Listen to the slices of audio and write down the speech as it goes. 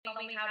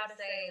me how to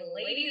say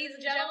ladies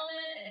and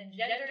gentlemen in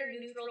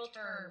gender-neutral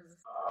terms.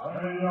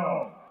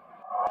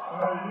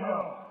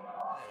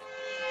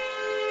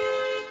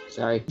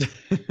 Sorry.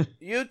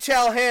 You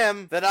tell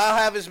him that I'll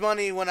have his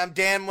money when I'm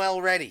damn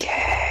well ready.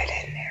 Get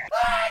in there.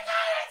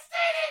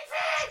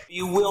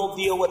 You will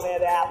deal with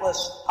that, Atlas,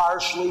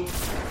 harshly.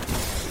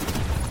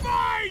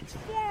 Fight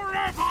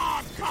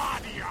forever,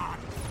 Guardian!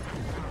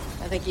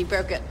 I think you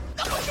broke it.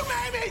 That's what you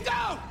made me do!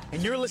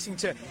 And you're listening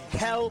to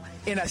Hell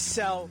in a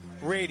Cell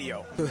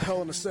Radio. The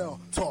Hell in a Cell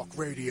Talk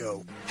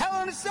Radio.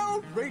 Hell in a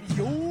Cell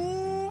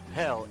Radio.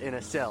 Hell in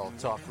a Cell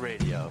Talk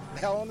Radio.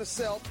 Hell in a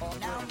Cell Talk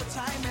Radio. Now the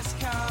time has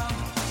come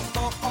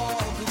for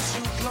all this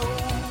to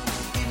close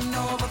and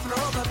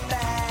overthrow the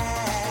bad.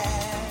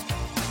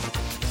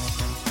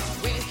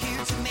 We're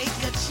here to make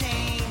a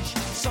change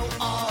so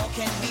all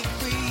can be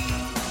free.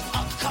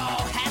 A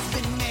call has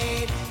been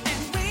made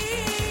and we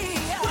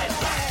are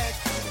back.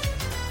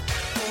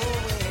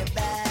 Oh, we're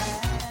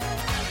back.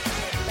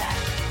 We're back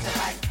to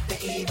fight the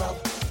evil.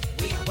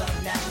 We will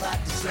never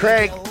destroy.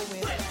 Craig,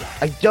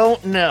 I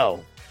don't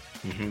know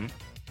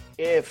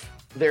if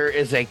there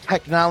is a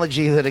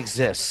technology that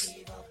exists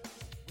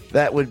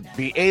that would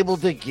be able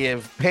to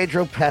give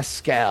Pedro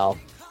Pascal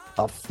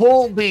a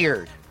full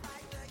beard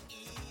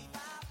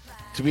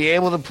to be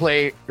able to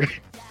play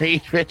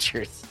Reed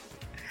Richards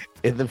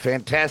in the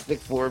Fantastic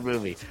Four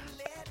movie.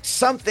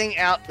 Something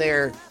out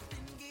there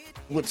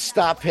would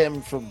stop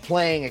him from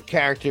playing a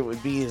character that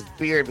would be his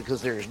beard,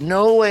 because there's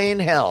no way in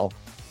hell,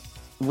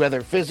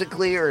 whether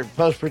physically or in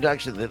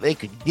post-production, that they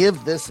could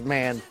give this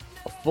man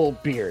a full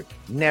beard.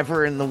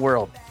 Never in the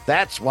world.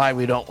 That's why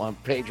we don't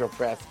want Pedro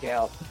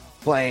Pascal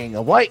playing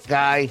a white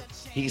guy.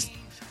 He's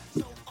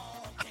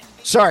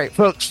sorry,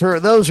 folks, for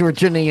those who are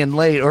tuning in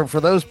late, or for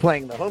those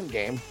playing the home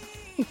game.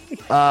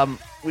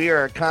 We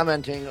are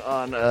commenting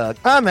on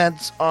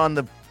comments on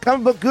the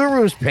Comic Book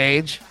Gurus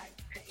page,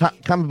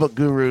 Comic Book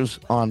Gurus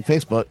on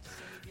Facebook,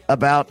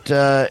 about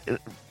a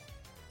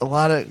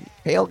lot of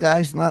pale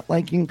guys not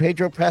liking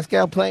Pedro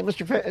Pascal playing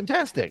Mr.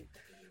 Fantastic.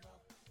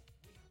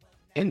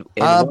 And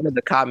one of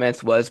the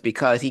comments was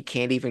because he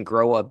can't even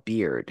grow a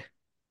beard.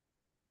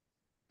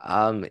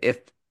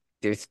 If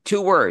there's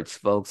two words,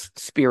 folks,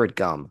 spirit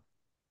gum.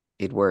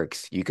 It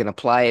works. You can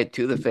apply it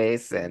to the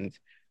face and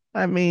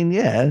I mean,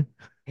 yeah,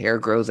 hair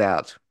grows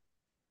out.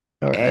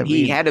 And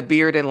he had a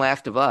beard in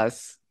Last of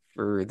Us,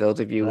 for those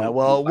of you.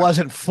 Well, it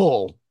wasn't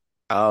full.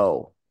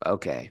 Oh,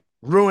 okay.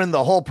 Ruined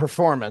the whole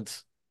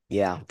performance.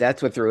 Yeah,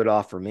 that's what threw it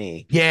off for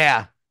me.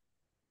 Yeah.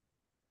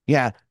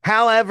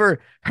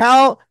 However,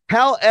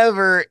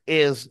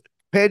 is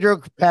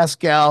Pedro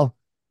Pascal?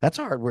 That's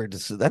a hard word to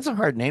say. That's a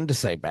hard name to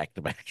say back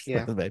to back.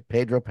 Yeah.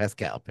 Pedro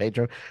Pascal.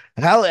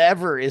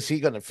 However, is he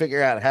going to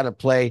figure out how to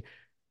play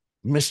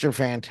Mr.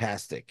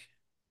 Fantastic?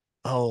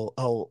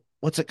 Oh,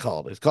 what's it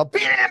called? It's called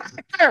being an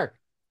actor.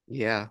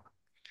 Yeah.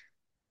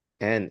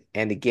 And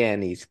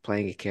again, he's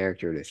playing a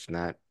character that's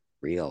not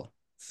real.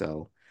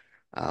 So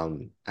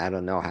I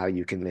don't know how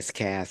you can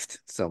miscast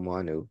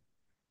someone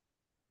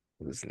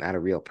who's not a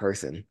real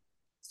person.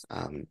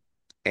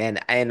 And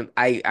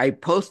I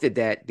posted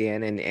that,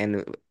 Dan,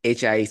 and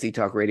HIAC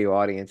Talk Radio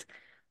audience.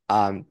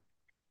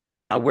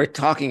 We're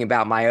talking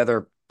about my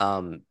other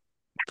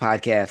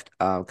podcast,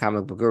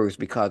 Comic Book Gurus,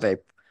 because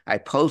I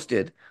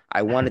posted,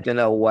 I wanted to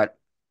know what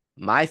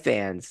my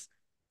fans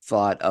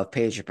thought of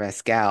Pedro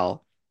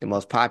Pascal, the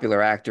most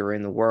popular actor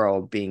in the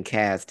world, being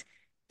cast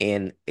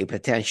in a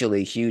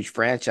potentially huge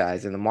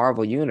franchise in the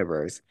Marvel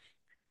Universe.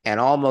 And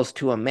almost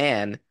to a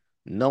man,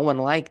 no one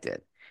liked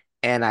it.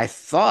 And I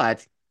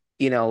thought,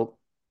 it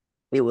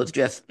was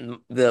just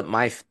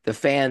the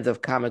fans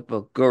of Comic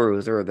Book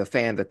Gurus, or the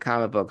fans of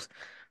comic books,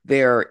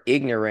 their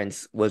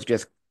ignorance was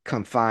just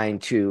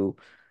confined to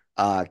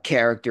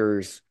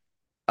characters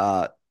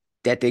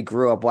that they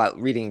grew up while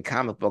reading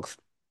comic books,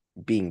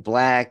 being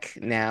black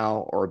now,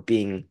 or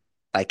being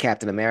like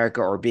Captain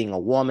America, or being a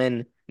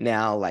woman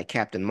now like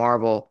Captain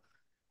Marvel.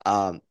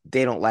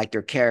 They don't like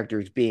their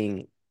characters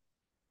being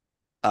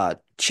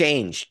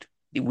changed.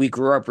 We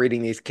grew up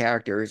reading these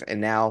characters,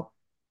 and now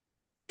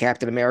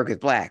Captain America is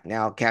black.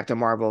 Now Captain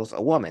Marvel's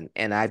a woman,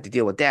 and I have to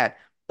deal with that.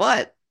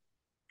 But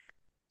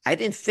I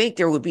didn't think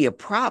there would be a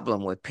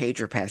problem with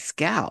Pedro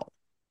Pascal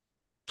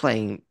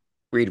playing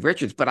Reed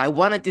Richards, but I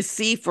wanted to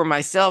see for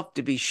myself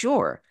to be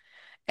sure.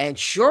 And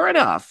sure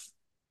enough,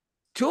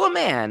 to a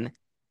man,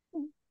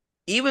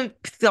 even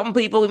some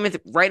people even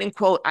writing,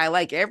 quote, "I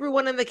like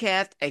everyone in the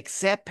cast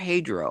except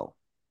Pedro."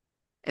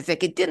 It's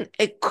like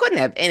it couldn't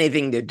have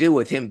anything to do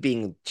with him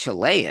being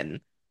Chilean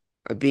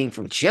or being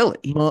from Chile.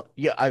 Well,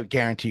 yeah, I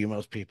guarantee you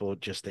most people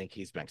would just think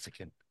he's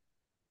Mexican.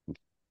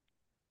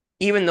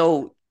 Even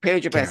though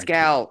Pedro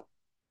Pascal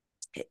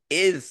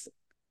is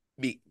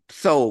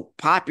so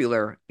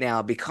popular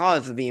now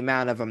because of the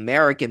amount of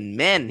American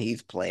men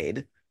he's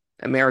played,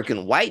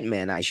 American white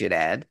men, I should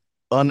add.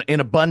 In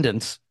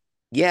abundance.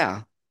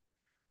 Yeah.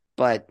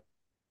 But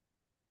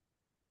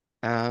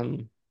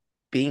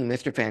being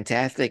Mr.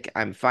 Fantastic,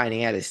 I'm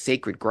finding out is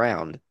sacred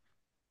ground,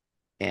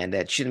 and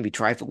that shouldn't be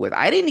trifled with.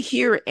 I didn't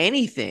hear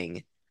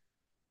anything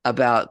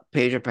about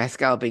Pedro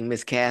Pascal being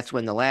miscast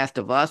when The Last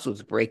of Us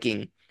was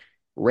breaking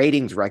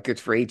ratings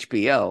records for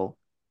HBO,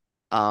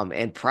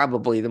 and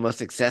probably the most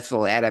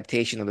successful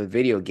adaptation of a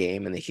video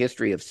game in the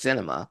history of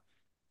cinema.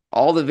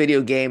 All the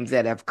video games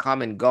that have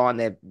come and gone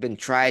that have been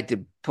tried to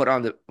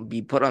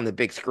be put on the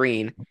big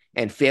screen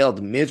and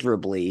failed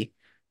miserably.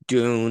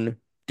 Doom,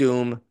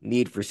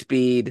 Need for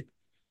Speed,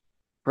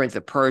 Prince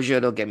of Persia,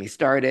 don't get me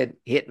started,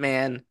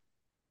 Hitman,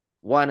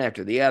 one Yeah,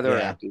 after the other,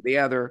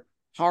 yeah.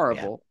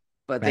 horrible.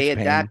 But they Max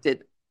Payne.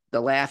 adapted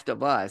The Last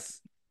of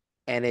Us,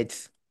 and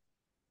it's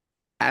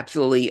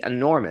absolutely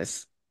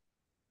enormous.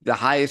 The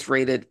highest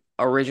rated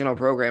original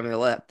programming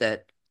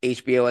that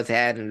HBO has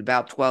had in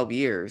about 12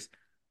 years,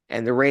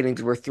 and the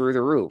ratings were through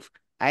the roof.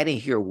 I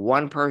didn't hear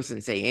one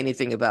person say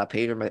anything about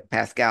Pedro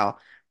Pascal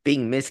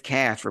being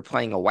miscast for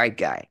playing a white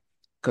guy.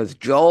 Because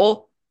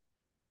Joel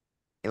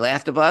in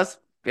Last of Us,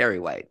 very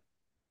white.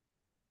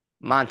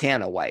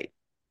 Montana white.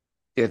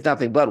 There's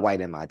nothing but white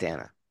in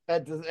Montana.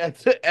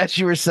 As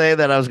you were saying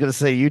that, I was going to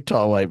say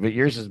Utah white, but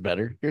yours is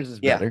better. Yours is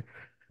Yeah. better.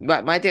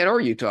 Montana or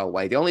Utah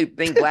white. The only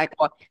thing black,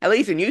 at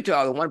least in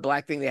Utah, the one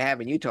black thing they have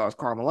in Utah is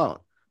Karl Malone.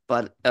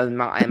 But in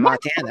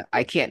Montana,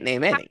 I can't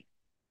name any.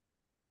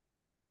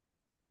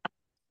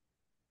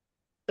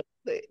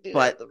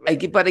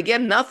 But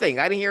again, nothing.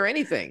 I didn't hear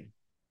anything.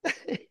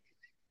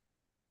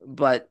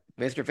 But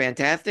Mr.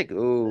 Fantastic,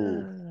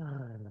 ooh,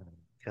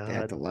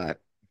 that's a lot.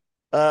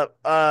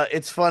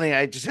 It's funny.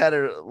 I just had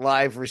a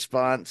live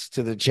response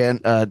to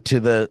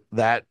the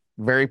that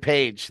very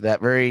page,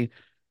 that very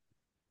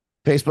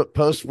Facebook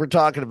post we're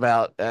talking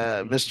about.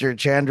 Mr.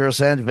 Chandros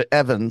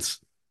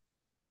Evans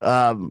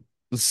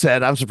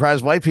said, "I'm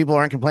surprised white people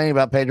aren't complaining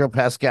about Pedro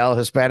Pascal,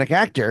 Hispanic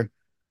actor,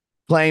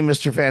 playing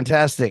Mr.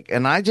 Fantastic."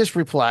 And I just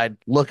replied,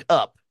 "Look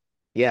up,"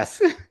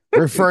 Yes.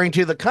 referring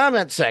to the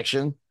comment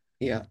section.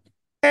 Yeah.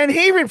 And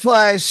he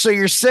replies, "So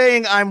you're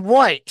saying I'm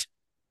white?"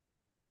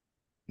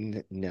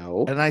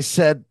 No. And I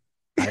said,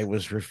 I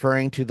was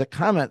referring to the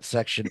comment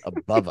section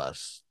above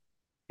us.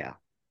 Yeah.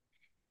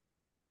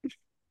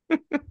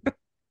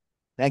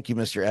 Thank you,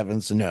 Mr.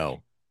 Evans.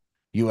 No,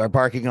 you are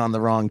barking on the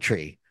wrong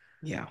tree.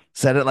 Yeah.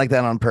 Said it like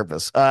that on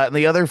purpose.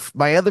 My other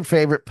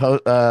favorite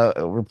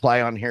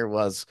reply on here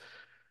was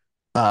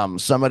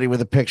somebody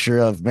with a picture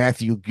of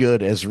Matthew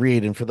Good as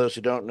Reed. And for those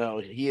who don't know,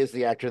 he is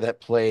the actor that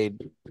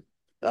played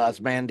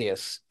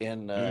Osmandius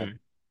in the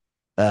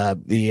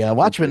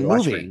Watchmen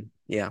movie.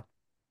 Yeah.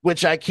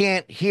 Which I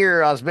can't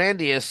hear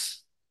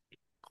Osmandius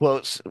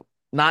quotes,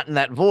 not in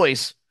that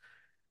voice.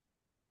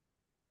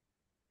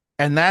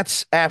 And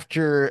that's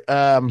after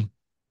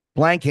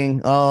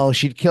blanking. Oh,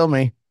 she'd kill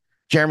me.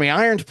 Jeremy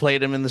Irons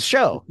played him in the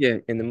show.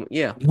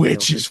 Yeah,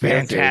 which is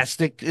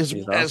fantastic as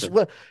awesome.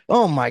 well.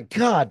 Oh my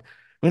God.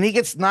 When he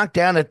gets knocked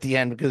down at the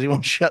end because he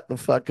won't shut the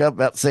fuck up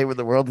about saving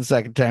the world the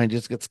second time, he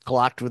just gets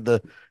clocked with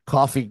the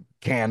coffee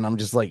can. I'm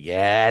just like,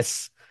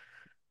 yes.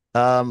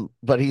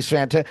 But he's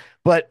fantastic.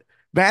 But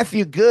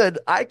Matthew Good,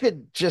 I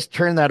could just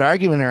turn that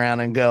argument around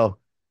and go,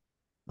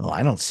 oh,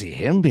 I don't see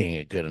him being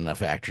a good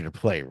enough actor to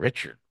play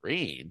Richard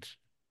Reed.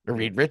 Or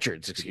Reed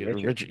Richards, excuse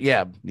me. Richard.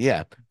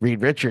 Yeah.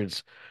 Reed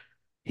Richards.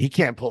 He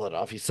can't pull it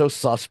off. He's so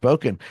soft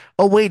spoken.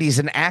 Oh, wait, he's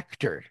an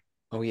actor.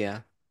 Oh, yeah.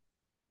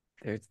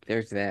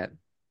 There's that.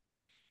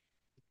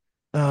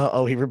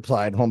 He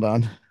replied. Hold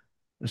on.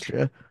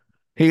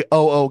 Okay.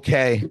 Oh,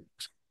 okay.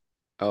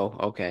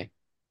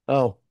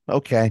 Oh,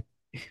 okay.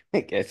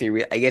 I guess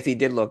he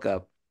did look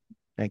up.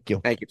 Thank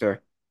you. Thank you, sir.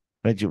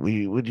 Would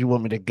you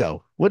want me to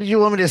go? What did you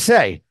want me to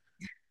say?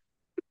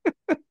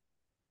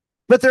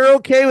 But they're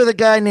okay with a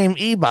guy named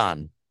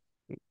Eban.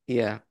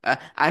 Yeah.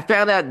 I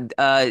found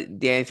out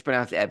Danny's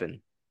pronounced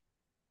Eben.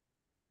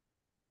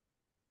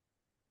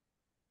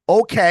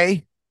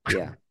 Okay.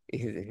 Yeah.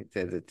 He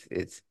says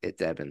it's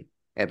Eben.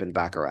 Eben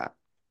Baccarat.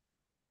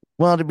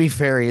 Well, to be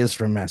fair, he is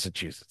from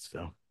Massachusetts,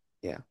 though.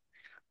 Yeah.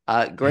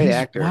 Great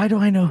actor. Why do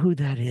I know who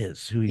that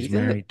is? Who he's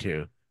married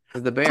to?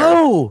 The Bear.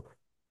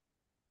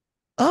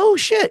 Oh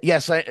shit.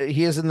 Yes,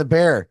 he is in The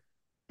Bear.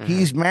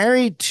 He's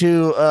married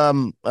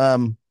to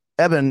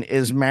Eben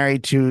is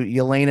married to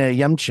Yelena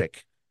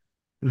Yemchik,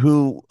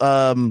 who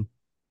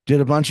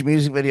did a bunch of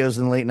music videos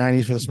in the late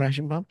 90s for the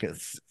Smashing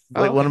Pumpkins.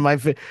 Like one of my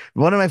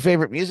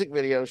favorite music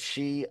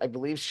videos I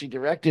believe she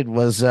directed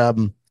was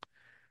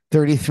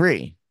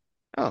 33.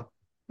 Oh,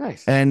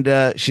 nice.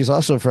 And she's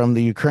also from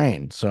the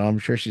Ukraine, so I'm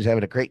sure she's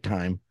having a great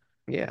time.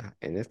 Yeah,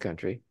 in this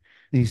country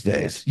these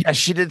days. Yeah,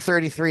 she did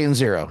 33 and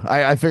 0.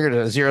 I figured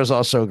it. 0 is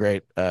also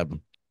great.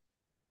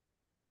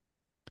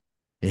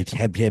 It's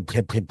hip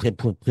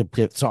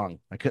song.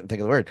 I couldn't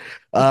think of the word.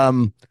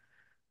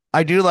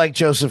 I do like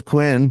Joseph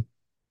Quinn.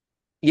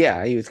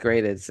 Yeah, he was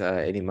great as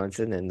Eddie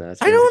Munson, and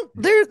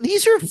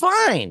these are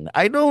fine.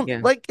 I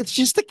don't like. It's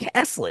just the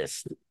cast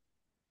list.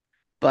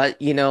 But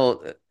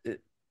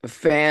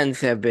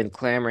fans have been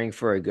clamoring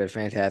for a good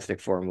Fantastic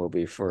Four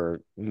movie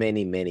for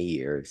many, many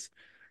years,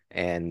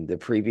 and the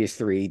previous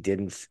three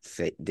didn't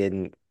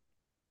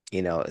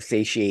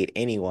satiate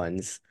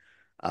anyone's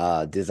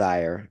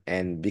desire.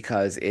 And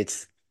because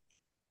it's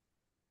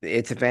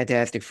a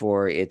Fantastic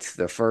Four, it's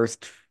the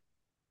first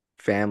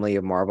family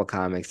of Marvel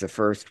comics, the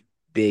first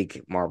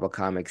big Marvel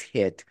Comics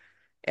hit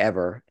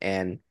ever,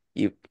 and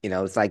you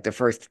know it's like the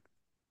first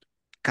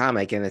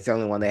comic, and it's the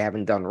only one they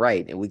haven't done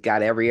right. And we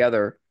got every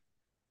other,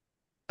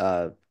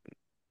 uh,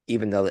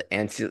 even though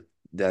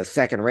the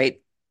second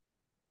rate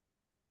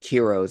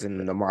heroes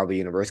in the Marvel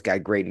universe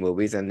got great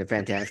movies, and the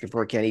Fantastic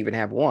Four can't even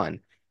have one.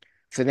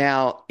 So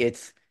now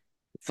it's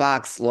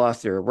Fox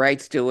lost their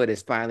rights to it.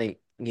 It's finally,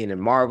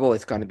 Marvel.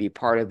 It's going to be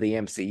part of the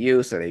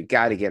MCU, so they've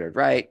got to get it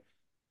right.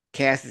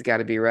 Cast has got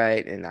to be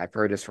right, and I've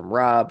heard this from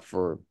Rob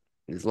for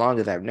as long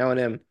as I've known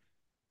him.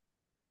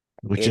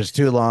 Which is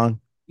too long.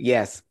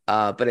 Yes,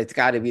 but it's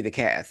got to be the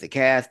cast, the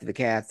cast, the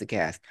cast, the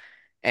cast.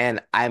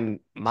 And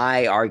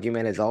my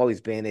argument has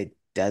always been it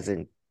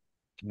doesn't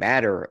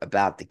matter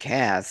about the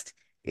cast.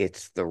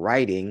 It's the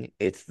writing,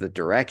 it's the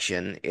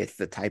direction, it's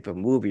the type of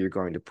movie you're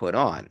going to put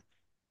on.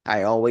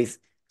 I always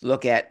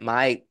look at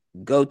my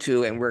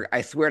go-to, and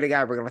I swear to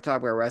God, we're going to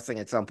talk about wrestling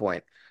at some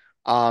point.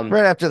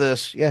 Right after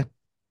this, yeah.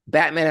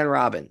 Batman and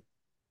Robin.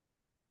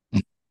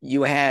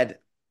 You had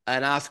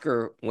an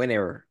Oscar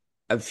winner,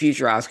 a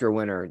future Oscar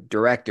winner,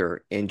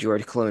 director in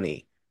George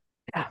Clooney.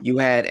 Yeah. You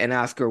had an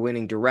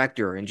Oscar-winning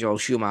director in Joel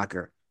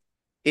Schumacher.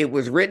 It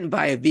was written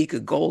by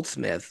Avika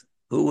Goldsmith,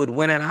 who would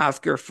win an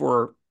Oscar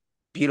for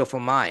Beautiful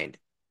Mind.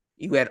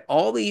 You had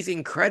all these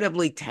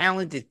incredibly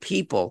talented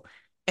people,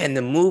 and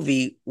the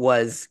movie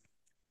was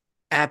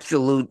a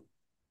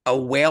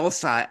whale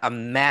size, a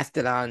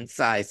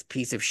mastodon-sized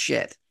piece of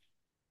shit.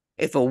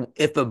 If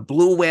a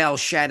blue whale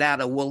shat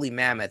out a woolly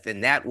mammoth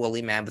and that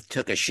woolly mammoth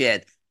took a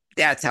shit,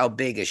 that's how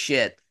big a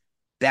shit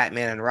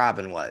Batman and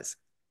Robin was.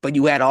 But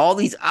you had all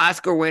these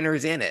Oscar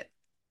winners in it.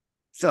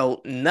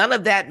 So none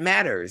of that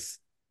matters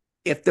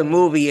if the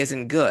movie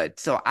isn't good.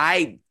 So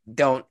I'm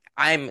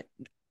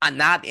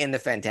not in the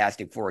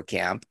Fantastic Four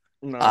camp.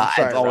 No, I'm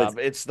sorry, Rob.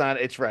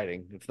 It's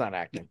writing. It's not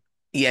acting.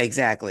 Yeah,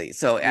 exactly.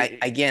 So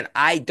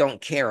I don't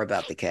care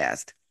about the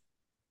cast.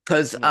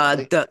 Because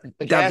the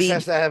cast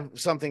has to have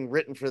something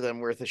written for them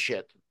worth of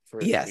shit for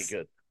it to be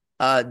good.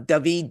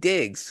 Daveed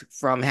Diggs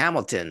from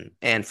Hamilton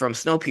and from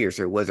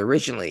Snowpiercer was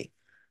originally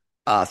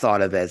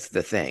thought of as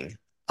the Thing.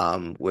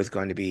 Was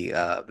going to be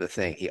the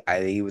Thing.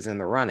 He was in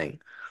the running.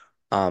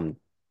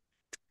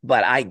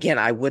 But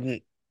I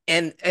wouldn't.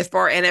 And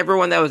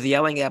everyone that was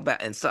yelling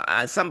about, and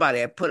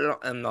somebody, I put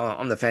it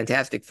on the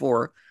Fantastic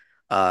Four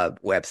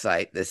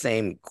website, the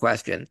same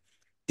question.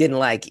 Didn't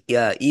like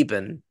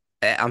Evan's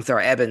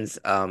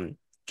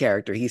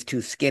character. He's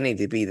too skinny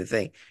to be the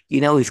Thing.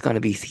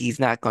 He's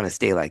not going to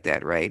stay like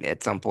that, right?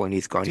 At some point,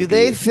 he's going to be. Do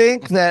they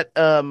think that,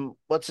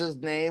 what's his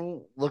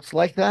name looks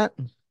like that?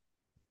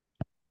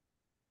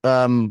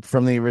 From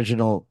the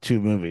original two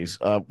movies.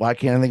 Why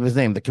can't I think of his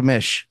name? The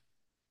commish.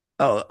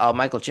 Oh,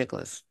 Michael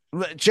Chiklis.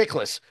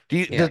 Chiklis.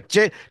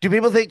 Do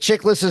people think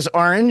Chiklis is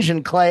orange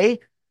and clay?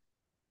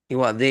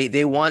 Well,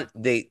 they want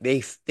the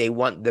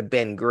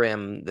Ben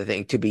Grimm, the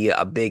Thing, to be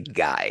a big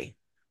guy.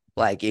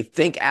 Like, if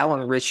think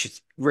Alan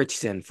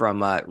Richson from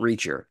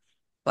Reacher.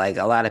 Like,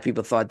 a lot of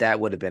people thought that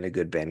would have been a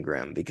good Ben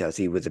Grimm because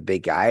he was a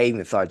big guy. I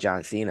even thought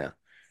John Cena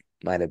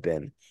might have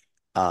been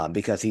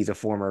because he's a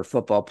former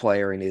football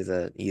player and he's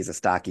a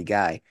stocky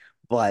guy.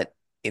 But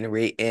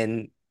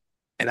and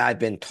I've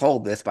been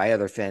told this by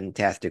other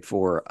Fantastic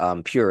Four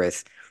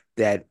purists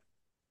that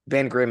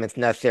Ben Grimm is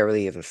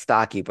necessarily isn't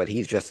stocky, but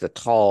he's just a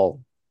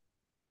tall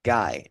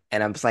guy.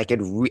 And I'm just like,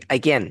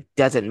 again,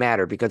 doesn't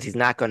matter because he's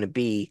not going to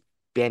be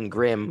Ben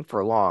Grimm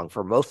for long.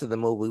 For most of the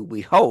movie,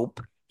 we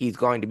hope he's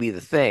going to be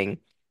the Thing,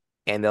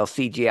 and they'll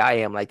CGI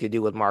him like they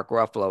do with Mark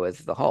Ruffalo as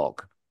the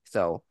Hulk.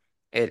 So,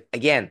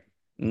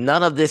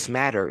 none of this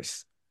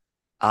matters.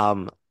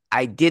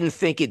 I didn't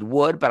think it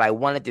would, but I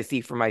wanted to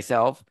see for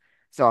myself.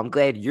 So I'm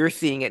glad you're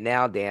seeing it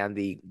now, Dan.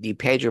 The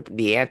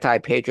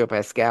anti-Pedro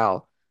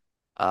Pascal.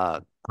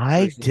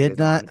 I did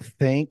not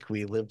think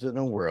we lived in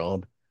a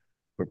world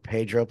where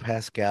Pedro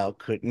Pascal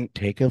couldn't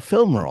take a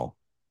film role.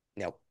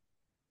 No.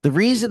 The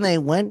reason they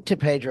went to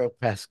Pedro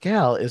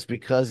Pascal is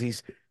because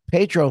he's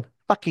Pedro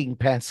fucking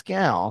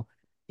Pascal,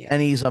 and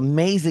he's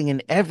amazing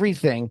in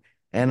everything.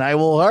 And I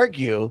will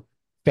argue,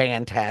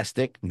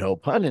 fantastic, no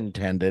pun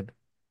intended,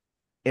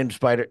 in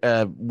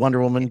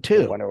Wonder Woman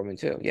 2. Wonder Woman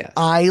 2, yeah.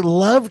 I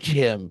loved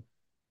him.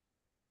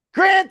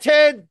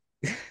 Granted,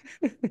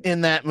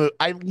 in that movie,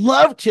 I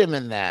loved him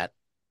in that.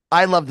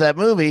 I loved that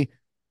movie,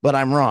 but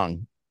I'm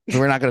wrong. So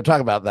we're not going to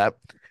talk about that.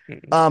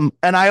 And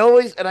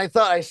I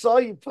thought I saw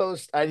you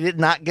post. I did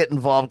not get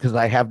involved because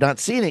I have not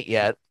seen it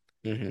yet.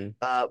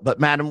 But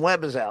Madam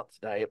Web is out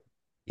tonight.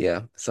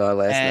 Yeah, saw it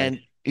last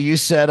night. You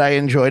said I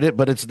enjoyed it,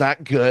 but it's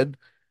not good.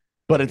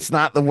 But it's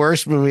not the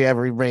worst movie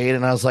ever made.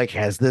 And I was like,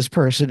 has this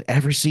person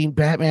ever seen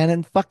Batman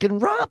and fucking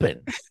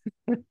Robin?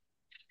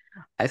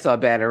 I saw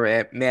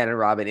Batman and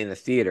Robin in the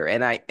theater,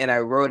 and I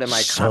wrote in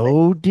my comment.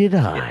 So did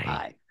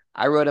I.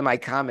 I wrote in my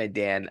comment,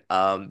 Dan,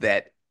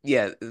 that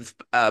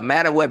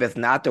Madam Web is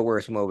not the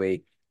worst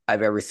movie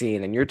I've ever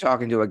seen, and you're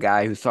talking to a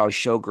guy who saw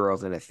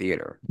Showgirls in a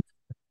theater.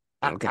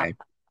 Okay,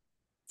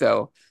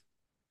 so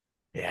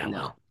yeah,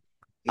 no,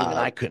 even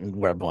I couldn't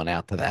rub one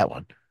out to that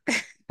one.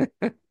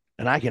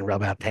 and I can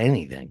rub out to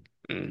anything.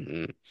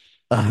 Doing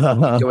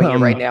it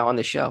right now on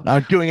the show.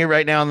 I'm doing it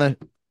right now on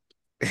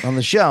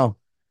the show.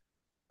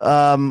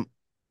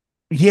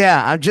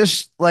 Yeah, I'm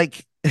just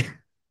like,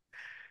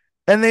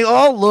 and they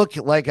all look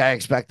like I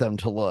expect them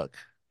to look.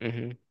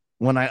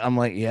 When I'm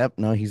like, yep,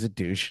 no, he's a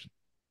douche.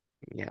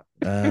 Yeah.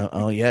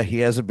 Oh yeah, he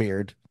has a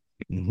beard.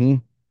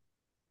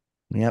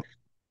 Yep.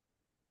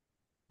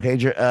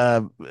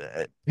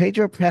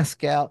 Pedro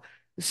Pascal.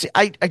 See,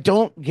 I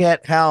don't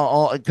get how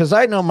all, because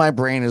I know my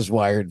brain is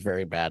wired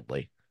very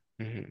badly.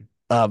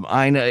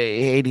 I know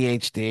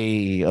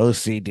ADHD,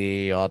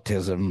 OCD,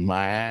 autism.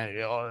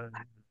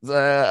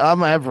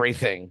 I'm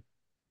everything.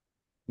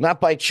 Not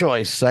by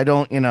choice. I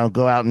don't,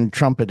 go out and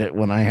trumpet it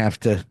when I have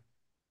to.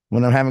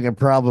 When I'm having a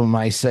problem,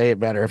 I say it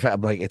better. If I'm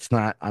like,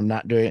 I'm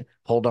not doing it.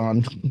 Hold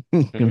on.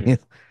 Give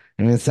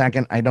me a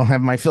second. I don't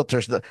have my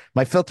filters.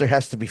 My filter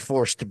has to be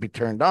forced to be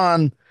turned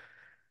on.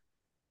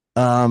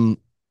 When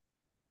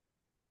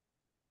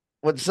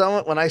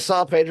I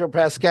saw Pedro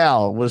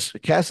Pascal was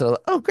cast, I was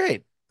like, oh,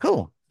 great,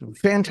 cool,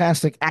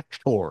 fantastic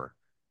actor.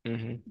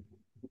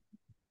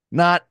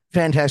 Not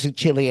fantastic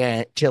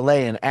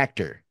Chilean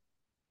actor.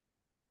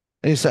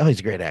 He's a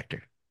great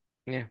actor.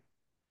 Yeah.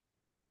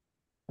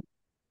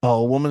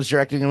 Oh, a woman's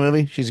directing a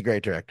movie. She's a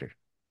great director.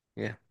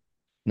 Yeah.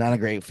 Not a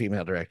great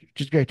female director.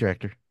 She's a great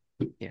director.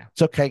 Yeah.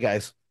 It's okay,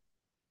 guys.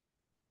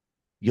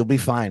 You'll be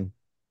fine.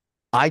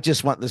 I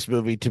just want this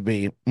movie to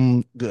be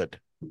good.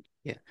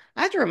 Yeah.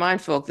 I have to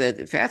remind folk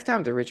that Fast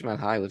Times at Ridgemont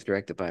High was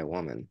directed by a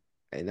woman.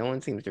 And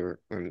everyone seems to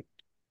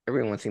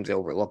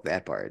overlook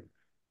that part.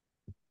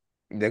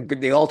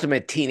 The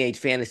ultimate teenage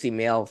fantasy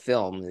male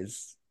film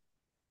is,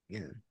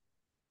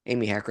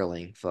 Amy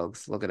Heckerling,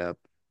 folks. Look it up.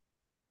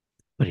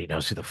 Nobody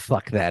knows who the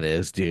fuck that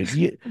is,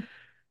 dude.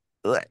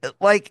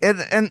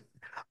 And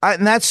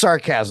that's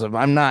sarcasm.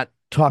 I'm not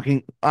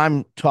talking.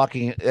 I'm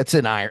talking.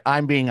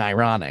 I'm being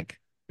ironic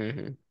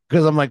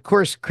because I'm like, of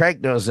course,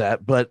 Craig knows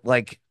that, but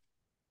like,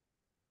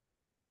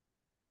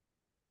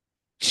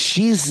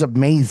 she's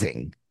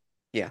amazing.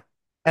 Yeah.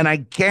 And I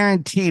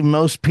guarantee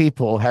most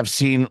people have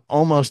seen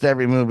almost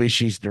every movie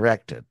she's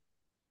directed.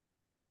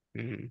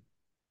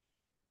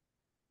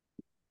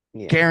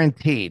 Yeah.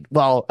 Guaranteed.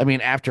 Well, I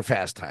mean, after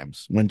Fast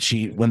Times, when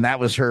that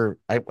was her,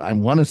 I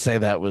want to say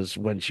that was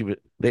when she was.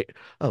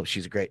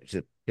 She's great.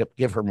 Yep,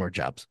 give her more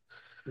jobs.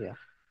 Yeah.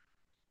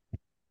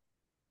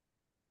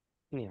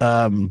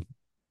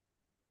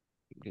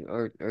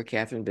 Or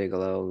Catherine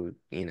Bigelow,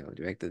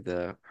 directed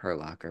the Hurt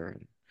Locker.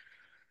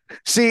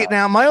 See,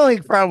 now my only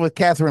problem with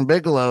Catherine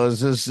Bigelow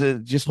is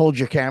just hold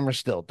your camera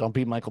still. Don't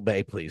be Michael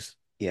Bay, please.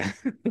 Yeah.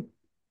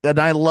 And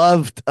I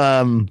loved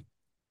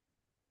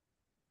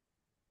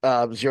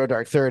Zero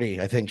Dark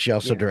 30. I think she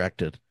also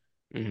directed.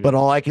 But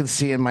all I can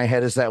see in my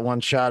head is that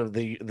one shot of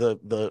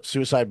the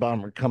suicide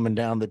bomber coming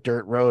down the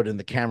dirt road and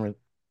the camera.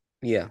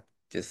 Yeah.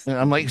 And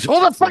I'm like,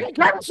 hold the fucking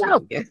camera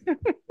still.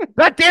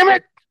 God damn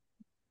it.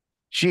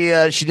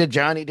 She did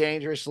Johnny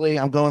Dangerously.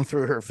 I'm going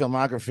through her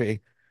filmography.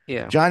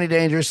 Yeah. Johnny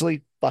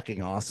Dangerously,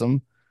 fucking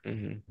awesome.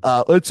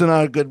 It's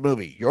not a good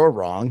movie. You're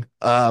wrong.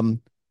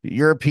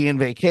 European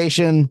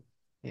Vacation.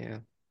 Yeah.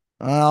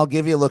 I'll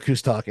give you a Look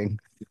Who's Talking.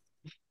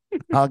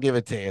 I'll give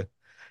it to you.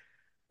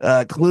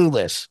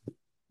 Clueless.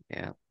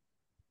 Yeah.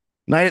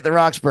 Night at the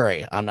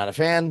Roxbury. I'm not a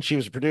fan. She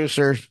was a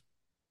producer.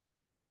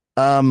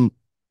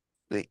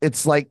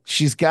 It's like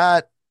she's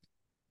got.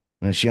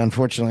 And she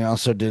unfortunately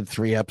also did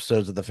 3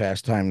 episodes of the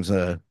Fast Times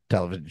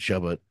television show,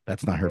 but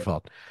that's not her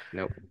fault.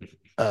 Nope.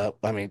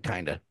 I mean,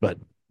 kind of, but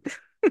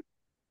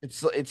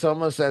it's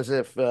almost as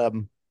if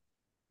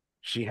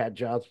she had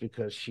jobs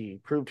because she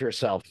proved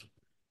herself.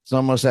 It's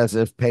almost as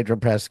if Pedro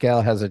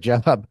Pascal has a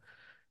job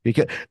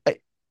because I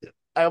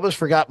almost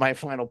forgot my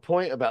final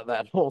point about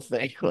that whole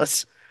thing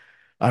was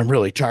I'm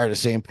really tired of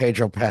seeing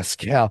Pedro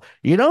Pascal.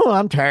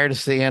 I'm tired of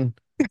seeing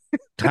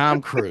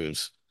Tom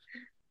Cruise.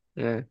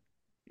 Yeah.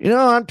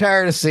 I'm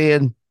tired of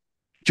seeing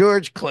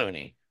George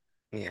Clooney.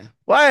 Yeah.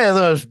 Why are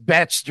those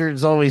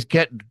bastards always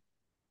getting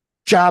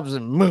jobs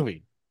in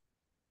movies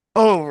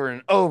over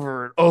and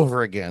over and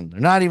over again?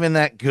 They're not even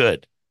that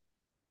good.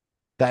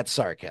 That's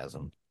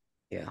sarcasm.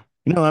 Yeah.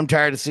 I'm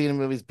tired of seeing in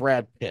movies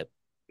Brad Pitt.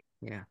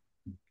 Yeah.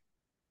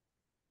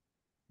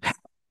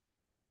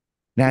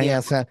 Now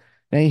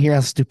you hear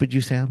how stupid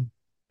you sound?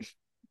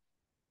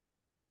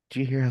 Do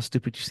you hear how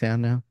stupid you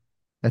sound now?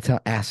 That's how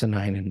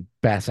asinine and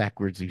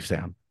bass-backwards you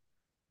sound.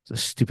 It's the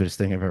stupidest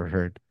thing I've ever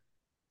heard.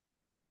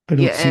 I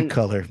don't see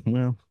color.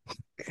 Well,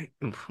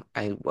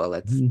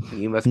 that's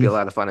you must be a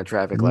lot of fun at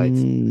traffic lights.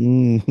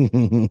 It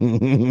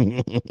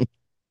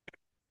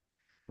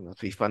must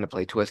be fun to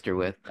play Twister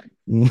with.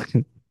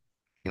 You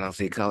don't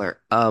see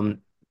color.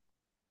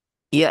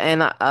 Yeah,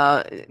 and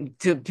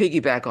to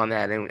piggyback on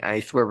that, and I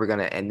swear we're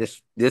gonna end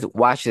this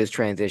watch this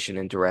transition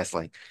into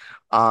wrestling.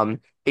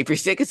 If you're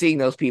sick of seeing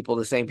those people,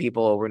 the same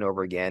people over and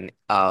over again,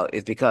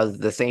 it's because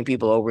the same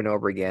people over and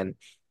over again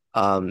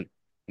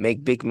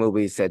make big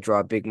movies that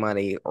draw big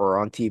money or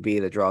on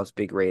TV that draws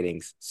big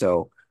ratings.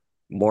 So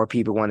more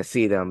people want to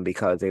see them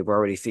because they've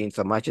already seen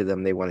so much of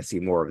them, they want to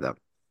see more of them.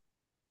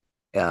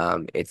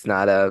 It's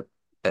not a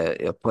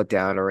put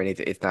down or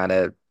anything. It's not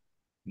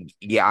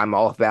yeah, I'm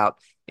all about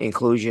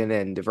inclusion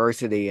and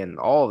diversity and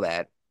all of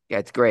that.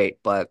 That's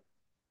great. But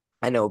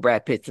I know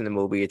Brad Pitt's in the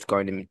movie. It's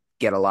going to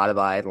get a lot of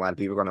eyes. A lot of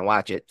people are going to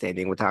watch it. Same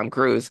thing with Tom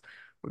Cruise,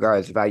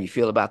 regardless of how you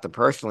feel about them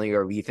personally,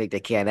 or if you think they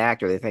can't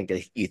act, or they think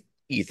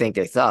you think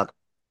they suck.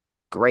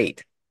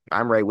 Great,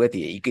 I'm right with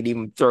you. You could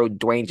even throw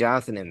Dwayne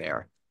Johnson in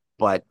there.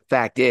 But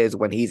fact is,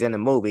 when he's in a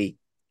movie,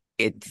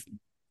 it's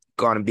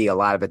going to be a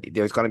lot of it.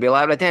 There's going to be a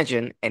lot of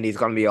attention, and he's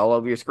going to be all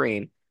over your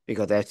screen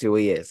because that's who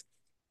he is.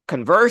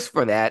 Converse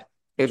for that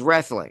is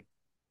wrestling,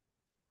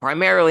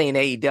 primarily in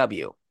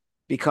AEW,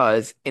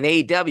 because in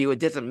AEW, it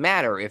doesn't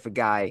matter if a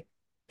guy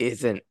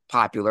isn't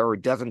popular or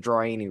doesn't draw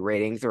any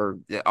ratings or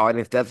the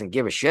audience doesn't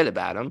give a shit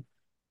about him.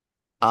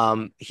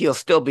 He'll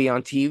still be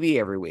on TV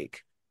every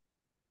week,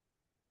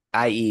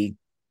 i.e.,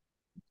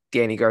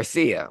 Danny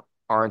Garcia,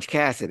 Orange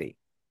Cassidy,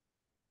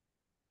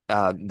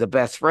 the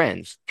best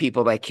friends,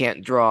 people that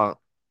can't draw,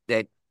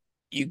 that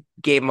you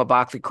gave them a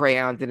box of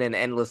crayons and an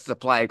endless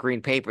supply of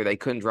green paper. They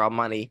couldn't draw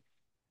money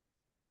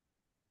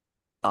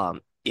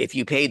if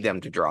you paid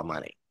them to draw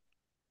money.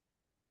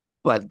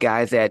 But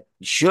guys that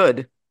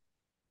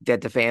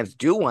the fans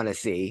do want to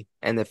see,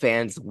 and the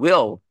fans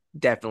will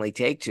definitely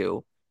take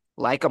to,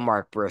 like a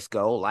Mark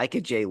Briscoe, like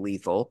a Jay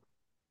Lethal,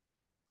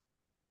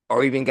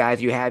 or even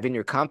guys you have in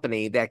your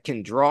company that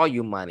can draw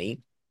you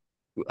money,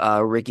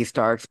 Ricky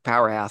Starks,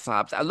 Powerhouse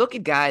Hobbs. I look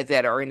at guys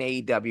that are in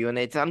AEW, and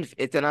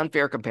it's an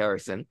unfair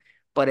comparison,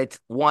 but it's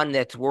one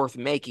that's worth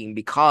making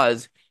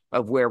because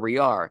of where we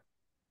are.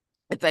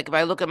 It's like if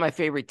I look at my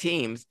favorite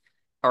teams,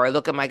 or I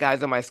look at my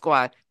guys on my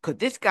squad, could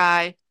this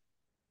guy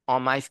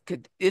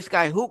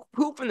who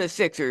from the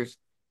Sixers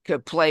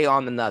could play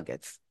on the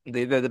Nuggets?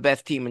 They're the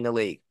best team in the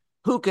league.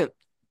 Who could?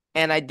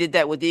 And I did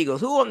that with the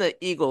Eagles. Who on the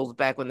Eagles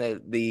back when the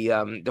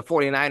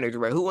 49ers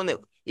were? Who on the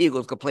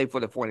Eagles could play for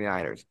the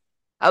 49ers?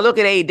 I look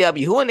at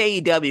AEW. Who in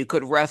AEW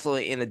could wrestle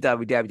in the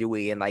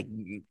WWE and like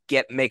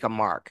make a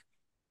mark?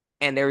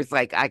 And there's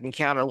like I can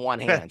count on one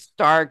hand.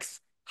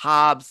 Starks,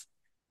 Hobbs,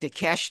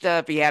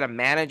 Takeshita, if he had a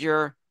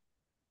manager,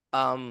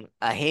 a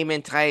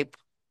Heyman type,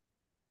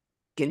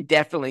 can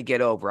definitely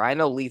get over. I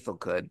know Lethal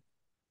could.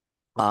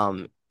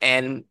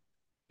 And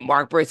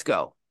Mark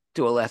Briscoe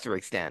to a lesser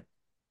extent.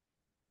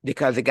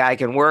 Because the guy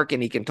can work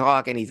and he can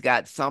talk and he's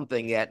got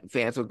something that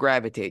fans would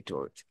gravitate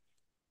towards.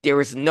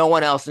 There is no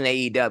one else in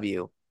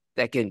AEW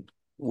that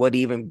would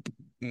even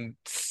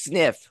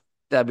sniff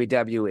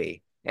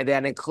WWE. And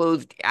that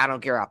includes, I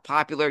don't care how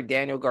popular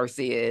Daniel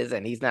Garcia is,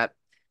 and he's not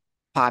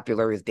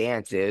popular as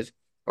Dance is,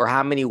 or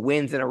how many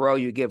wins in a row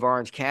you give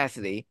Orange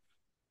Cassidy.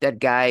 That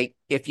guy,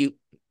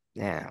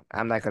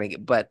 I'm not going to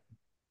get, but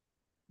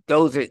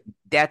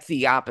that's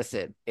the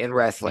opposite in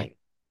wrestling,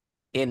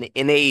 in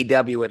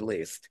AEW at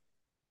least.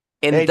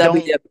 In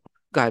WWE,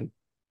 go ahead.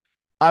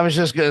 I was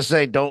just going to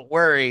say, don't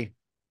worry.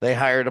 They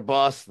hired a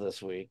boss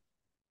this week.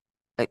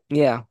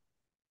 Yeah.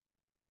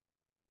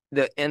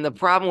 The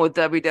problem with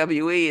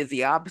WWE is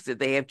the opposite.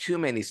 They have too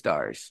many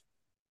stars,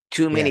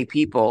 too many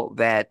people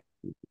that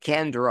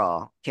can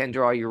draw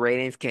your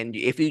ratings.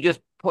 If you just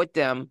put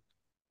them,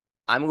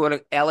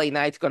 LA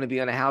Knight's going to be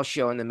on a house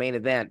show in the main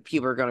event.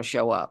 People are going to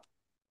show up.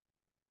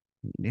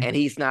 Yeah. And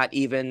he's not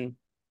even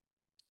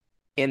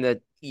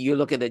you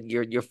look at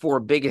your four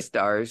biggest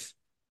stars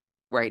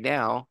right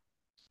now,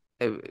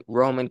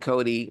 Roman,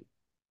 Cody,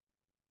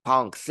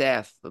 Punk,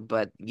 Seth,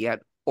 but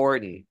yet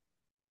Orton,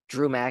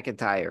 Drew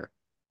McIntyre,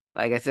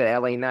 like I said,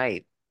 LA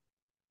Knight,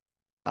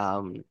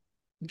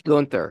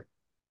 Gunther,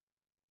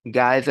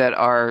 guys that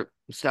are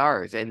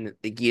stars, and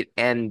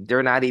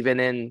they're not even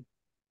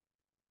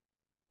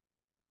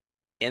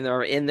in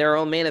their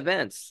own main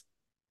events.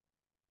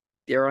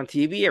 They're on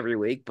TV every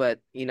week, but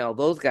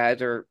those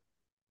guys are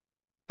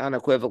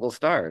unequivocal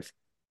stars.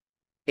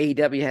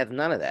 AEW has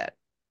none of that.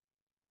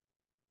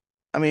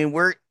 I mean,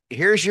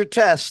 here's your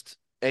test,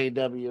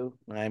 AEW.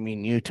 I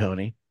mean, you,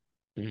 Tony.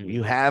 Mm-hmm.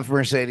 You have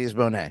Mercedes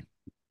Moné.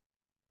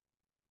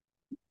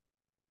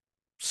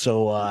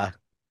 So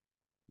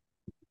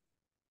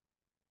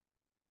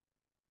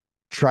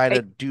try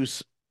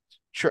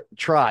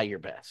your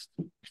best.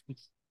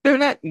 They're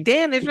not,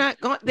 Dan, they're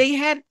not going. They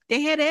had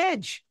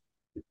Edge.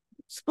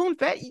 Spoon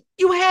fed.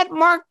 You had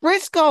Mark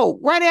Briscoe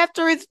right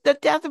after the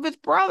death of his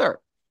brother.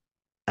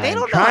 They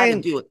don't know how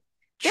to do it.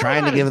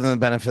 Trying to give them the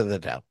benefit of the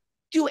doubt.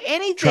 Do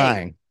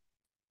anything.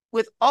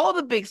 With all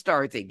the big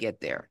stars they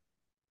get there.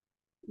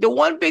 The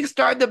one big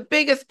star, the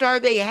biggest star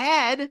they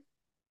had.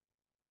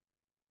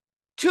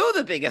 Two of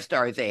the biggest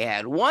stars they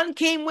had. One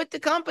came with the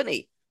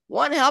company.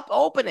 One helped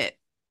open it.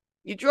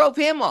 You drove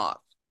him off.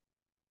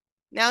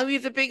 Now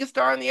he's the biggest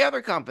star in the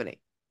other company.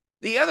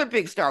 The other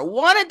big star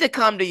wanted to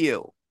come to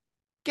you.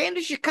 Came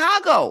to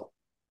Chicago.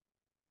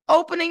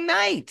 Opening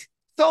night.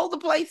 Sold the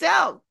place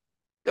out.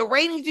 The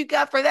ratings you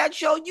got for that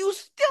show, you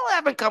still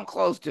haven't come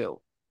close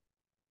to.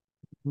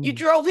 You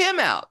drove him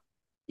out.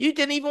 You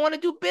didn't even want to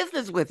do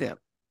business with him.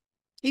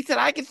 He said,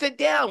 I can sit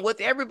down with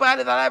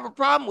everybody that I have a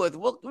problem with.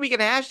 We can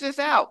hash this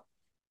out.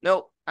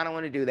 Nope, I don't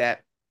want to do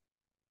that.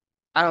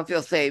 I don't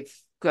feel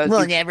safe because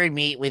We'll never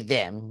meet with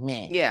them.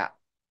 Meh. yeah,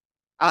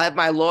 I'll have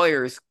my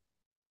lawyers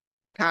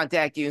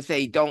contact you and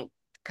say, don't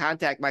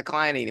contact my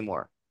client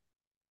anymore.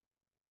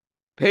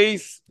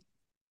 Peace.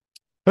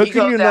 How He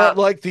can goes you not out.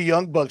 like the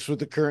Young Bucks with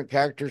the current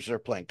characters they're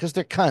playing? Because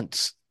they're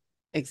cunts.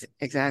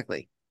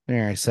 Exactly.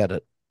 There, I said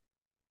it.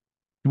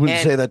 You wouldn't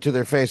And say that to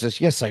their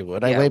faces. Yes, I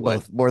would. I yeah, weigh it would.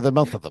 both more than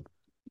both of them.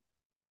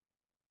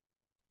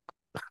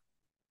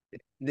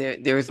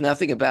 There's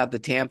nothing about the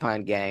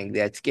tampon gang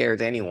that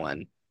scares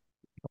anyone.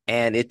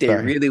 And if they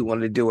Sorry. really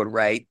wanted to do it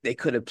right, they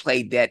could have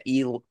played that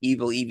evil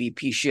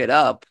EVP shit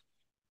up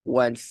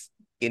once,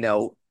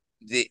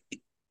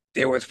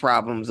 there was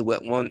problems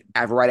with one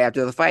right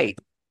after the fight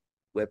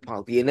with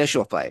Punk, the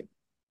initial fight.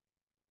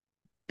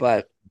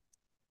 But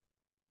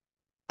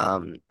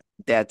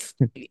that's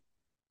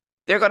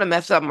they're gonna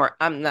mess up more.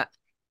 I'm not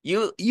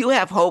you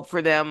have hope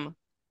for them.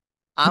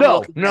 I'm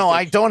looking at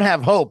I don't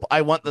have hope.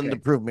 I want them to Okay.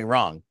 prove me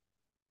wrong.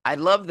 I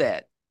love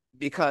that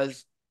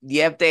because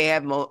they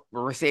have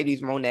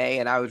Mercedes Monet,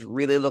 and I was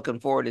really looking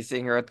forward to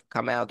seeing her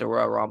come out to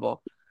Royal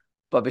Rumble.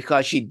 But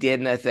because she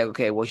didn't, I said,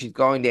 okay, well, she's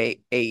going to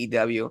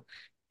AEW.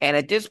 And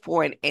at this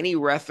point, any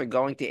wrestler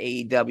going to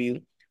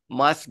AEW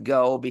must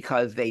go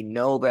because they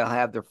know they'll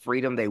have the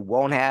freedom they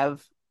won't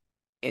have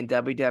in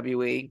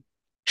WWE.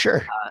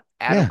 Sure.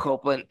 Adam Yeah.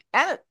 Copeland,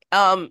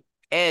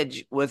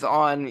 Edge was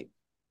on.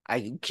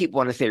 I keep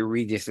wanting to say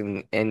Regis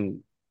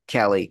and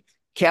Kelly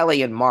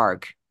and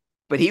Mark,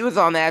 but he was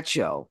on that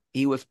show.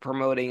 He was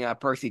promoting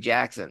Percy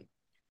Jackson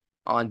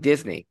on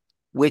Disney,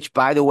 which,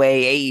 by the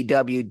way,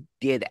 AEW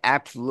did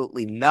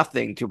absolutely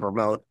nothing to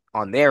promote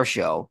on their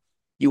show.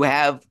 You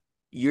have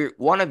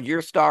one of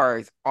your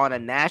stars on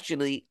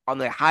on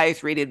the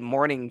highest rated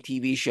morning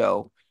TV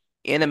show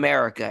in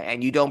America,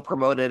 and you don't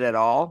promote it at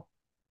all.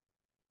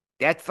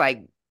 That's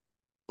like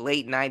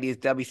late 90s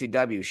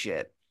WCW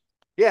shit.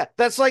 Yeah,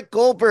 that's like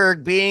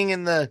Goldberg being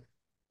in the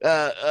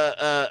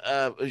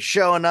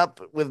showing up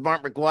with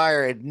Mark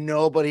McGuire and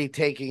nobody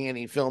taking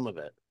any film of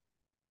it.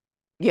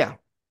 Yeah.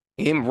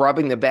 Him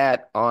rubbing the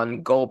bat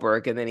on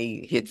Goldberg and then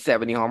he hit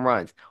 70 home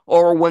runs.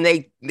 Or when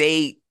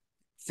they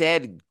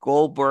said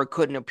Goldberg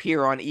couldn't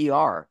appear on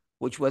ER,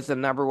 which was the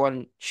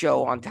 #1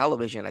 show on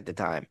television at the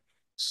time.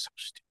 So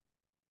stupid.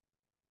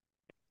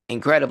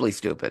 Incredibly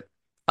stupid.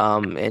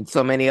 And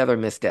so many other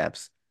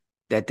missteps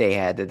that they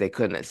had that they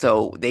couldn't.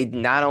 So they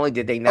not only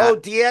did they not. Oh,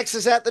 DX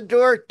is at the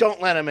door.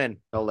 Don't let him in.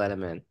 Don't let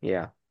him in.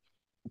 Yeah.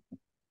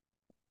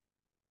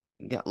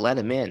 Yeah, let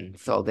him in.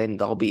 So then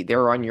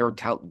they're on your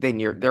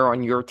they're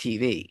on your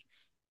TV.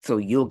 So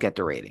you'll get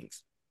the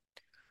ratings.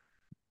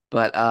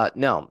 But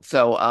no.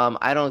 So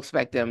I don't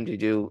expect them to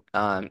do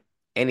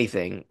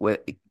anything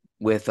with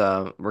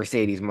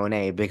Mercedes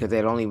Monet because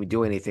they don't even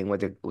do anything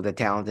with the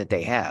talent that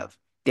they have.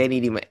 They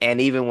need even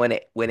even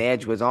when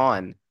Edge was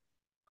on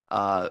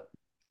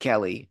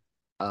Kelly,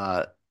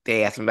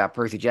 they asked him about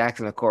Percy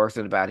Jackson, of course,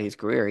 and about his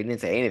career. He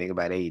didn't say anything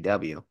about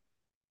AEW.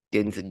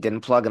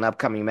 Didn't plug an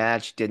upcoming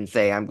match. Didn't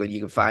say I'm good. You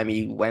can find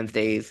me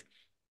Wednesdays,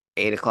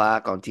 8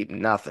 o'clock on TV.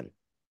 Nothing.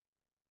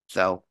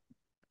 So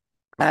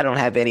I don't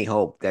have any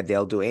hope that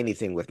they'll do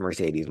anything with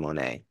Mercedes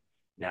Monet.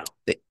 No.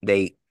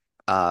 They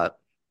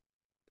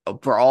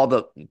for all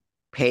the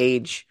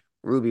Paige,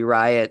 Ruby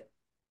Riott,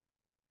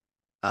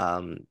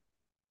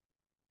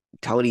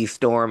 Tony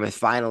Storm is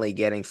finally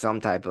getting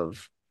some type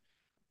of.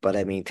 But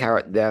I mean,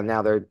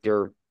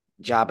 they're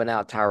jobbing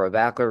out Tyra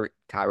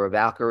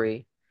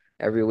Valkyrie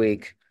every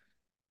week.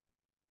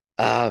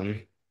 Yeah,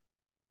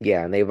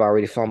 and they've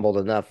already fumbled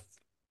enough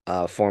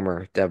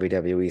former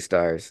WWE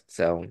stars,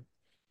 so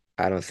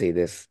I don't see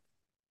this.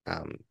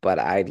 But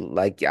I'd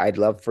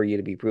love for you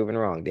to be proven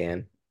wrong,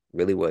 Dan.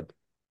 Really would.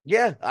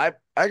 Yeah, I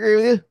agree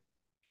with you.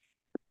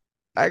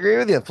 I agree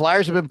with you.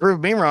 Flyers have been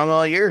proving me wrong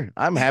all year.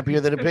 I'm happier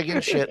than a pig in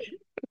shit.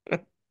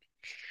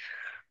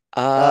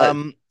 Let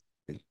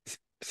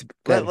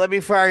me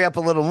fire you up a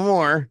little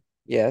more.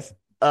 Yes.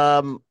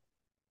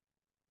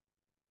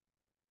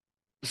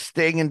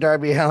 Sting and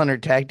Darby Allin are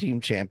tag team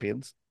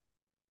champions.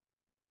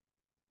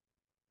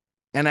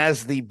 And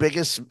as the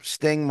biggest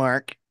Sting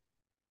mark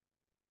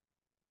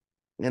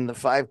in the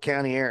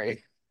 5-county area,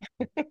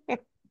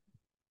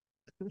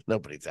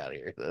 nobody's out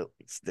here though.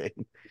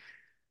 Sting.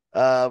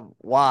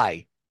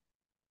 Why?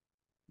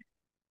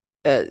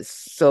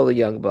 So the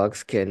Young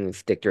Bucks can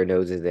stick their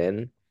noses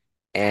in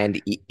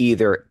and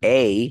either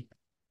A,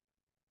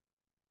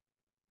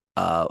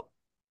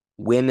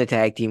 win the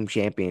tag team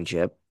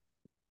championship,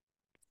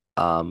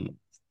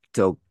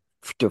 so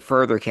to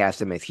further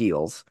cast him as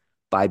heels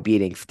by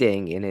beating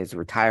Sting in his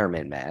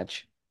retirement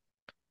match,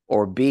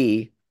 or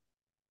B,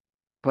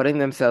 putting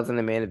themselves in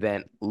the main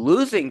event,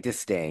 losing to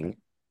Sting,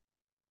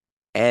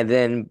 and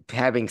then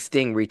having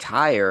Sting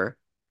retire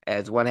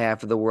as one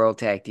half of the World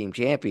Tag Team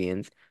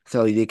Champions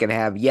so you can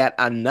have yet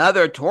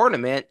another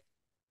tournament,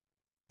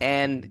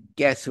 and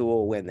guess who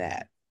will win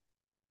that?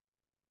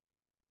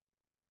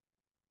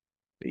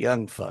 The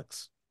Young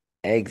Fucks.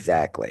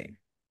 Exactly.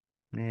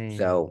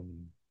 So,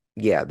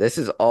 yeah, this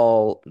is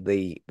all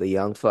the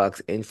Young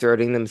Fucks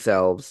inserting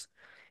themselves.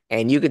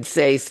 And you could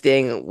say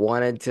Sting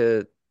wanted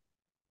to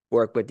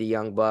work with the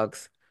Young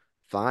Bucks,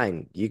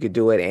 fine. You could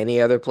do it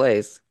any other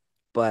place.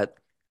 But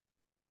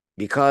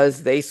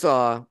because they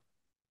saw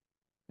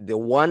the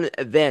one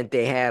event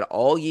they had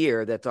all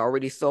year that's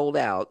already sold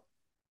out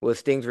was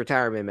Sting's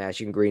retirement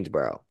match in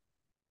Greensboro.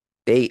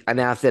 They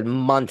announced it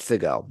months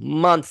ago.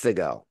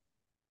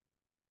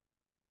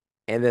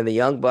 And then the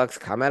Young Bucks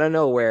come out of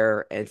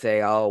nowhere and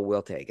say, oh,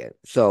 we'll take it.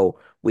 So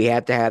we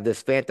have to have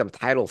this phantom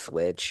title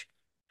switch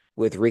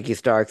with Ricky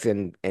Starks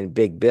and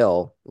Big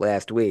Bill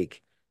last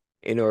week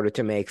in order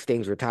to make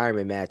Sting's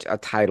retirement match a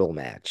title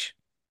match.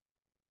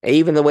 And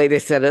even the way they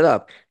set it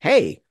up,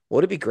 hey,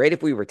 would it be great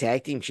if we were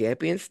tag team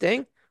champions,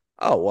 Sting?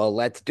 Oh, well,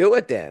 let's do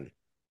it then.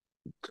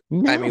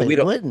 No, I mean,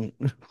 wouldn't.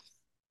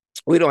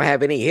 We don't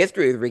have any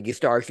history with Ricky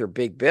Starks or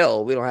Big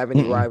Bill. We don't have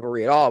any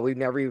rivalry at all. We've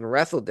never even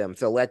wrestled them.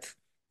 So let's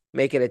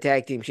make it a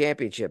tag team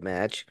championship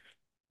match.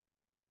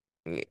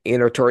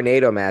 In a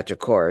tornado match, of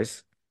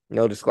course.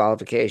 No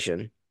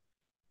disqualification.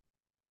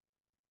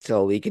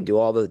 So we can do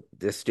all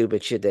the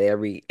stupid shit that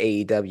every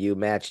AEW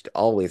match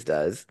always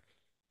does.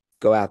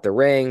 Go out the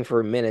ring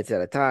for minutes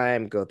at a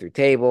time, go through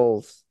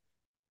tables,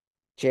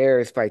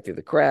 chairs, fight through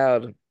the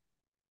crowd.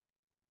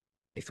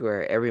 I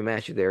swear every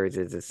match of theirs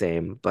is the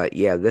same. But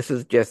yeah, this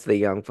is just the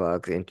Young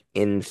Bucks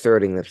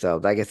inserting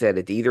themselves. Like I said,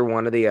 it's either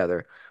one or the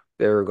other.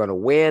 They're going to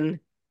win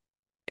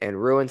and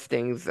ruin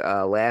Sting's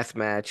last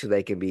match so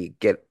they can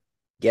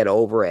get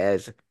over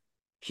as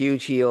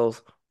huge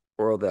heels,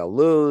 or they'll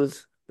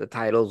lose. The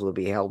titles will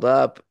be held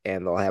up,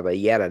 and they'll have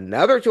yet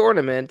another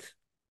tournament,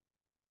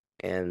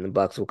 and the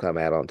Bucks will come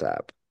out on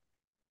top.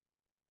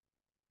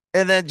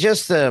 And then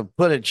just to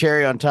put a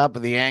cherry on top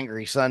of the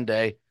angry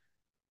Sunday,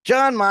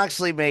 Jon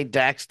Moxley made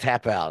Dax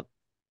tap out.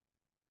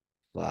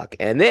 Fuck.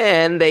 And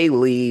then they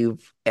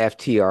leave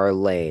FTR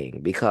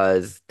laying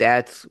because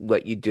that's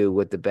what you do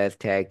with the best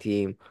tag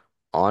team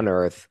on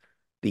earth.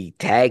 The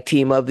tag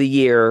team of the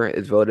year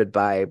is voted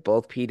by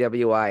both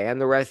PWI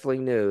and the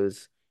Wrestling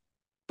News,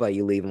 but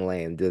you leave them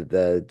laying.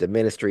 The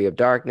Ministry of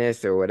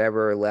Darkness or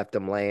whatever left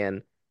them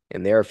laying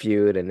in their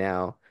feud, and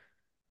now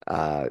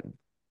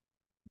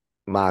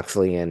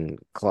Moxley and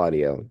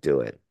Claudio do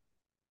it.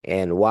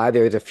 And why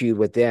there's a feud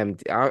with them,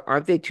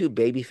 aren't they two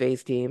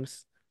babyface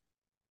teams?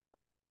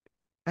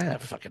 I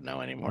don't fucking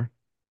know anymore.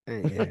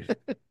 Yeah.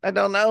 I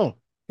don't know.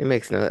 It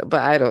makes no, but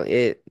I don't.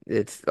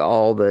 It's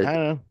all I don't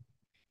know.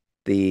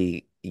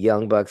 the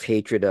Young Bucks'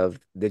 hatred of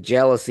the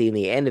jealousy and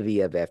the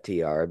envy of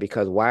FTR.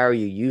 Because why are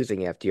you using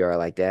FTR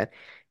like that?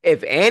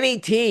 If any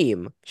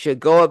team should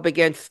go up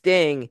against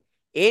Sting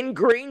in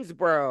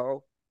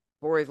Greensboro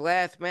for his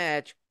last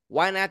match,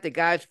 why not the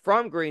guys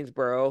from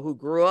Greensboro who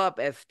grew up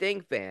as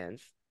Sting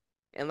fans?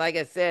 And like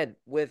I said,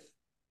 with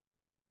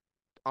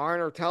Arn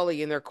or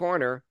Tully in their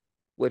corner,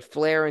 with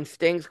Flair in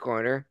Sting's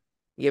corner,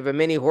 you have a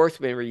mini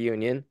Horseman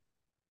reunion.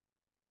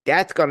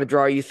 That's going to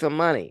draw you some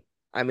money.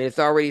 I mean, it's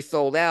already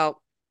sold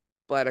out,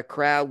 but a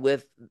crowd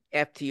with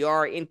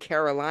FTR in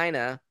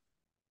Carolina,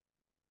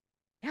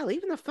 hell,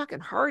 even the fucking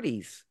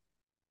Hardys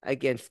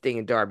against Sting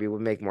and Darby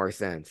would make more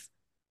sense.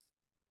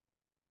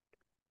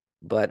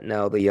 But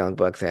no, the Young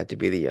Bucks had to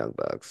be the Young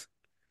Bucks.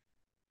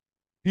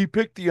 He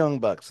picked the Young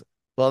Bucks.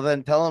 Well,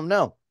 then tell him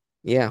no.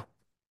 Yeah.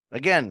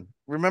 Again,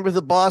 remember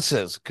the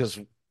bosses, because,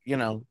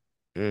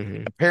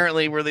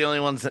 apparently we're the only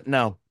ones that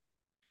know.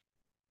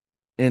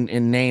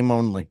 In name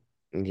only.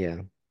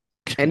 Yeah.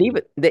 And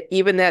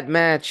even that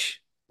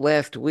match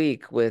last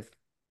week with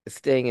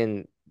Sting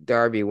and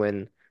Darby,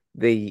 when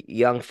the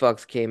Young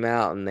Fucks came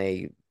out and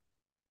they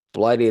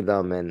bloodied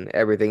them and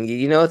everything.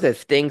 You know that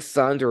Sting's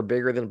sons were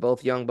bigger than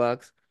both Young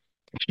Bucks?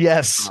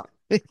 Yes.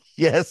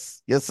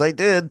 Yes, I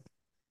did.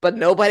 But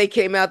nobody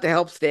came out to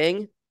help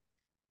Sting?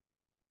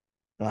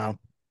 Wow.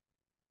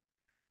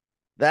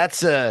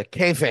 That's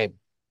kayfabe.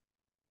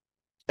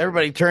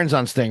 Everybody turns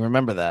on Sting,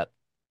 remember that.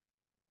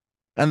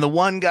 And the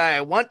one guy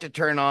I want to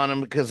turn on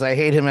him because I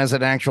hate him as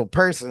an actual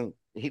person,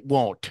 he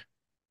won't.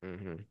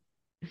 I'm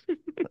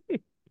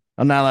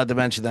not allowed to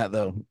mention that,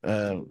 though.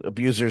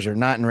 Abusers are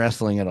not in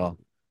wrestling at all.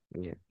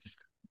 Yeah.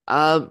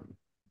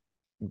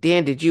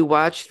 Dan, did you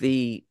watch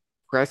the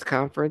press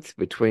conference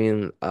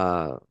between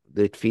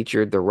that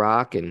featured The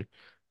Rock and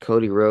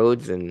Cody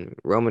Rhodes and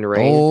Roman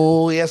Reigns?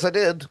 Oh, yes, I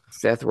did.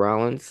 Seth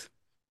Rollins.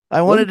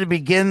 I wanted to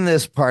begin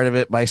this part of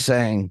it by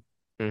saying,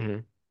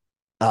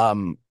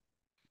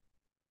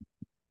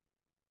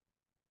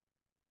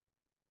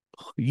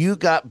 you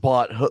got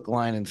bought hook,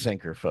 line, and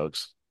sinker,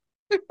 folks.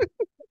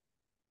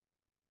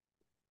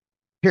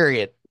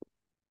 Period.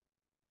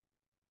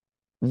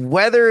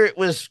 Whether it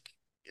was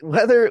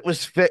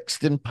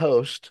fixed in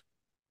post,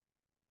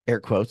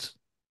 air quotes,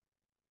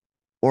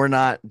 or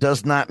not,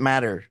 does not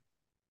matter.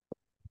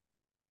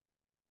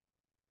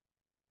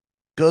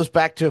 Goes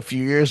back to a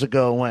few years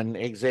ago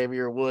when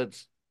Xavier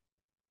Woods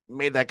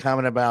made that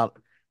comment about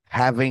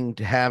having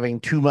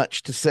too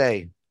much to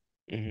say.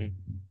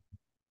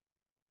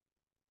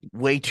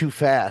 Way too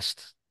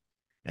fast,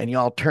 and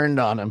y'all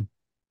turned on him.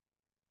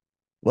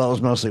 Well, it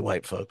was mostly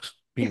white folks.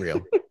 Be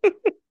real.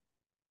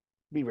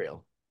 Be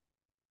real.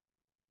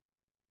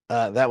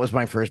 That was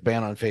my first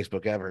ban on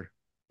Facebook ever.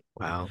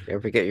 Wow.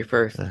 Never forget your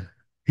first.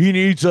 He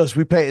needs us.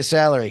 We pay his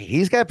salary.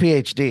 He's got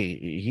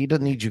PhD. He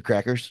doesn't need you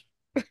crackers.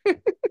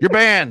 You're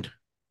banned.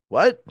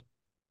 What?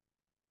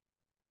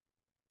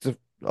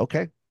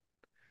 Okay.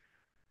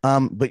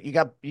 But you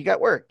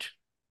got worked.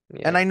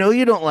 Yeah. And I know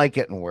you don't like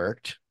getting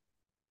worked,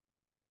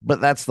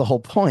 but that's the whole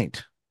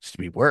point, is to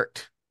be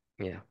worked.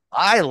 Yeah.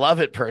 I love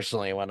it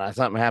personally when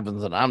something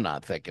happens that I'm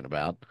not thinking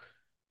about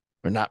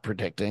or not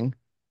predicting.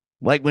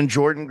 Like when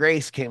Jordan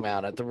Grace came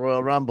out at the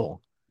Royal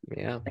Rumble.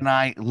 Yeah. And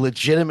I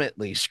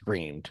legitimately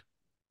screamed,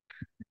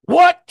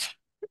 "What?"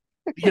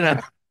 You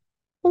know,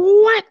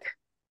 What?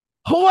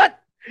 what?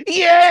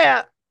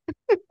 Yeah.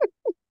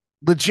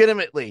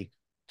 Legitimately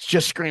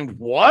just screamed,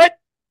 "What?"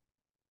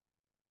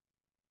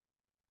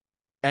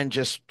 And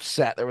just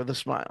sat there with a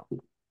smile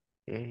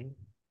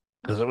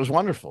because it was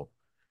wonderful.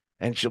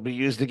 And she'll be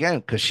used again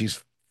because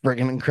she's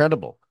friggin'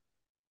 incredible.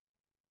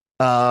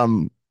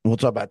 We'll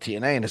talk about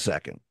TNA in a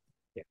second.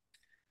 Yeah.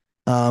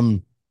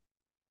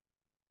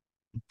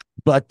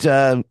 But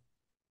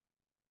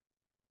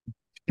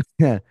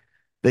yeah,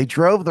 they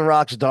drove The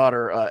Rock's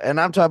daughter,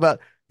 and I'm talking about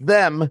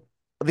them,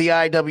 the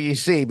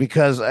IWC,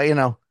 because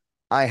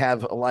I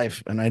have a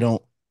life and I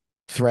don't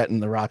threaten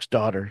The Rock's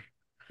daughter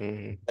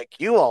like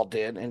you all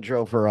did and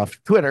drove her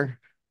off Twitter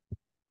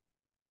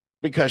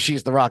because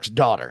she's The Rock's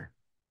daughter.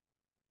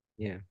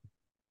 Yeah.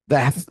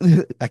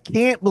 I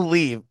can't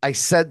believe I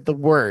said the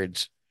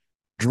words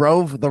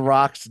drove The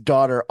Rock's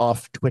daughter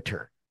off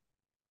Twitter.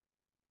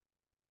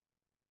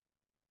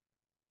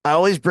 I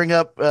always bring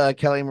up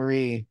Kelly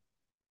Marie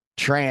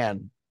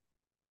Tran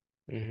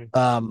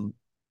for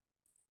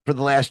The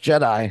Last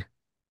Jedi.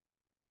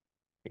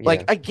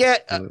 Like, I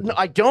get, no,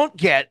 I don't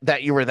get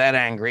that you were that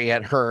angry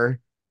at her,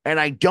 and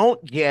I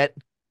don't get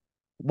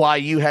why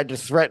you had to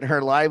threaten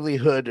her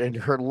livelihood and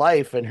her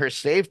life and her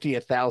safety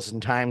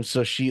 1,000 times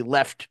so she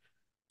left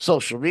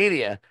social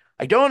media.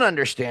 I don't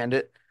understand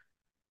it,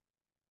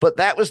 but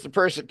that was the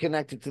person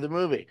connected to the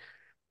movie.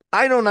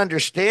 I don't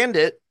understand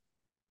it.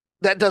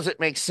 That doesn't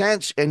make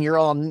sense, and you're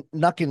all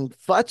knucking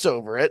futz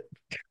over it.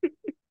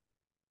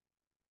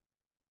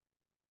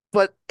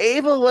 But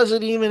Ava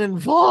wasn't even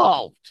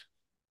involved.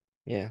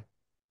 Yeah.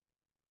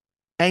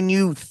 And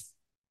you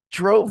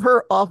drove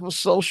her off of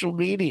social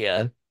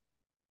media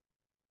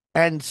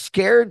and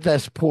scared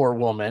this poor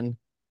woman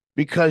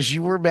because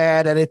you were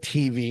mad at a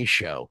TV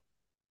show.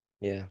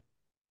 Yeah.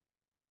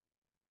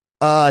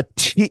 A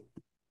TV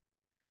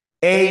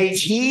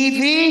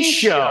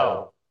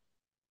show.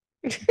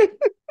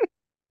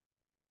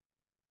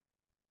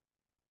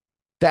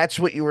 That's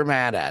what you were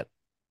mad at.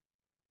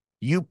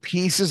 You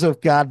pieces of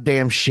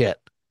goddamn shit.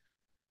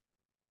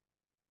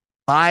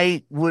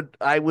 I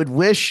would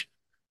wish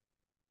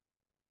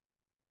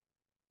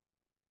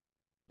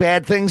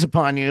bad things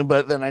upon you,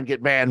 but then I'd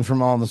get banned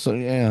from all the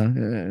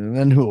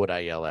then who would I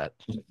yell at?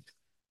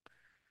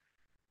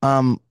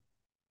 But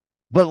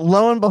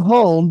lo and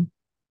behold,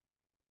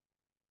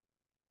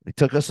 they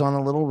took us on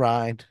a little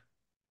ride,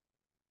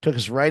 took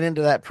us right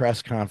into that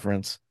press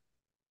conference,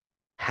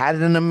 had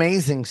an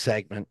amazing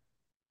segment,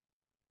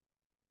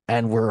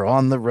 and we're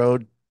on the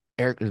road.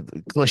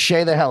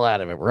 Cliche the hell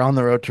out of it. We're on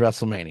the road to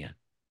WrestleMania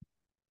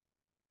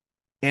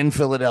in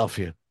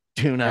Philadelphia,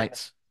 2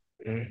 nights.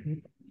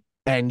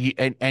 And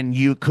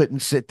you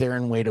couldn't sit there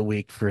and wait a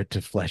week for it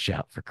to flesh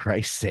out. For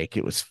Christ's sake,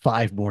 it was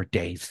 5 more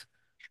days.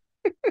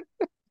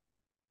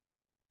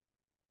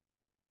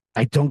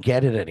 I don't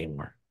get it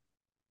anymore.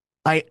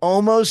 I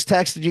almost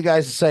texted you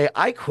guys to say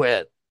I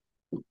quit.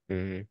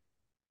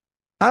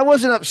 I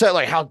wasn't upset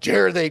like how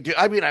dare they do.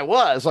 I mean, I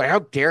was like, how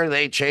dare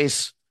they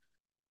chase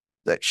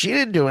that? She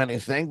didn't do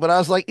anything, but I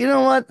was like, you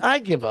know what? I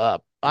give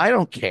up. I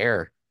don't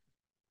care.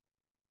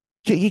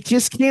 You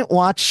just can't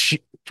watch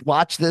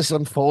this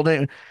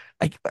unfolding.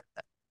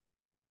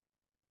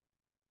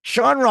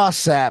 Sean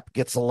Ross Sapp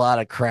gets a lot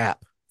of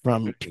crap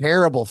from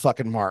terrible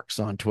fucking marks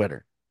on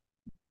Twitter.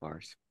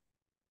 Bars.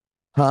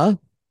 Huh?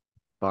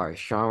 Bars.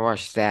 Sean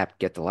Ross Sapp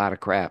gets a lot of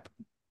crap.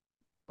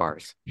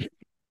 Bars.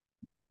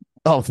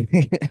 Oh,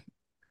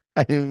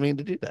 I didn't mean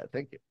to do that.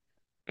 Thank you.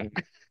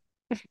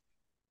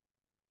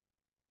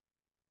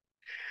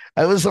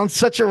 I was on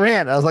such a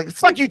rant. I was like,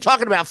 fuck you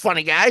talking about,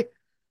 funny guy.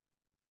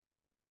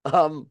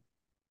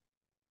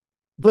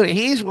 But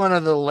he's one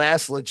of the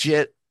last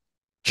legit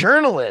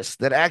journalists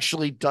that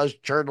actually does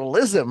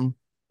journalism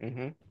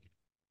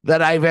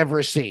that I've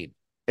ever seen,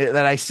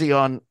 that I see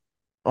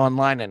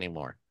online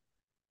anymore.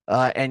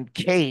 And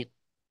Kate,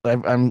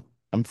 I'm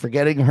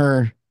forgetting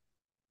her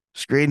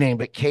screen name,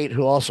 but Kate,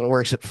 who also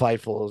works at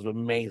Fightful, is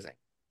amazing.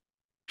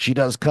 She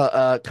does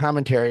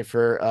commentary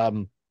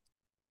for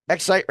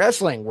Excite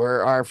Wrestling,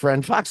 where our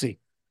friend Foxy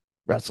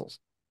wrestles.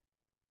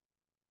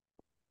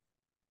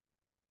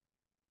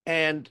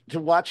 And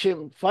to watch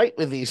him fight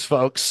with these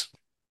folks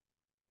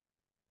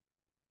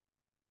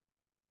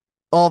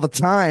all the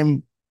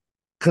time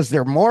because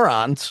they're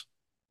morons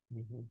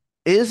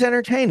is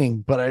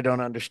entertaining, but I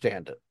don't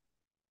understand it.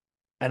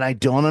 And I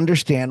don't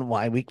understand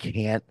why we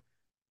can't,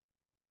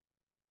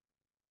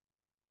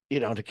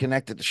 to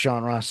connect it to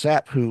Sean Ross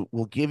Sapp, who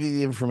will give you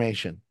the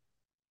information.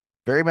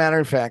 Very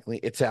matter-of-factly,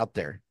 it's out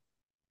there.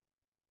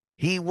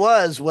 He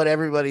was what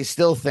everybody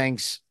still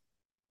thinks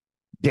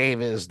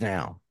Dave is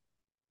now.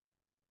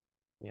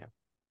 Yeah.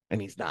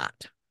 And he's not.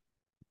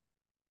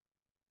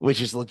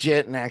 Which is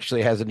legit and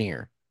actually has an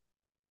ear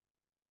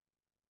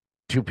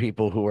to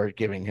people who are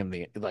giving him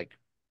the, like,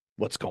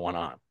 what's going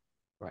on.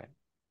 Right.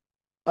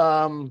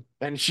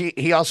 And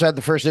he also had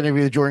the first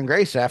interview with Jordan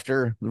Grace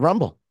after the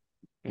Rumble,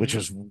 which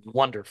was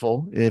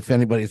wonderful. If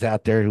anybody's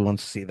out there who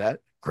wants to see that,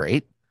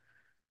 great.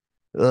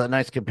 A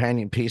nice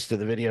companion piece to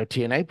the video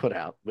TNA put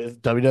out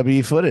with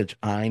WWE footage.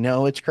 I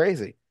know it's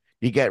crazy.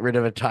 You get rid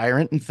of a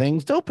tyrant and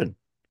things open.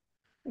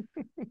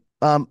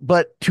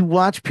 But to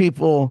watch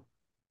people,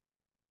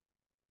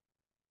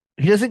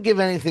 he doesn't give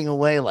anything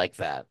away like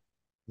that.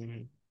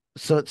 Mm-hmm.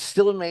 So it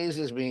still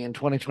amazes me in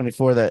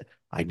 2024 that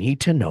I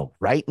need to know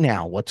right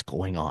now what's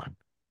going on.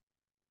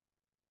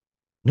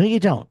 No, you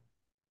don't.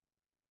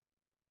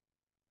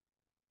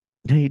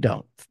 No, you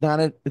don't. It's not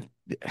a.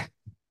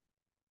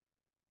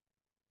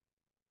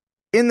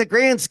 In the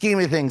grand scheme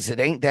of things, it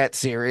ain't that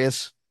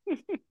serious.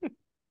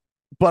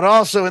 But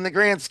also in the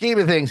grand scheme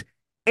of things,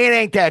 it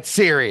ain't that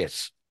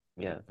serious.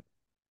 Yeah.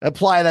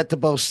 Apply that to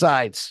both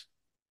sides.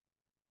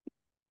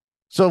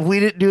 So if we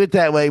didn't do it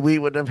that way, we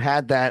would have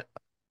had that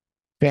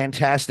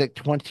fantastic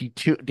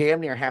 22, damn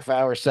near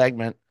half-hour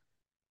segment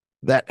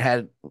that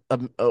had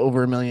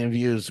over 1 million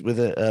views with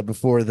it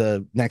before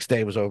the next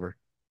day was over.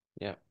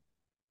 Yeah.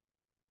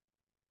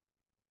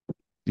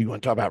 You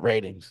want to talk about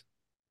ratings?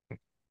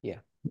 Yeah.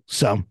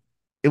 So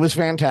it was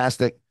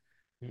fantastic.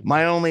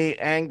 My only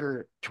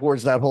anger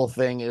towards that whole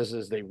thing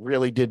is they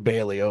really did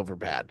Bailey over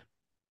bad.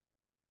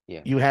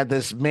 Yeah. You had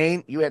this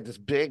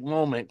big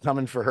moment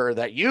coming for her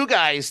that you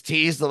guys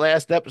teased the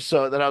last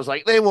episode that I was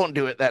like, they won't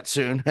do it that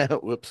soon.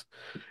 Whoops.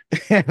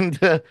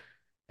 And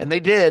they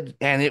did,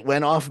 and it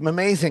went off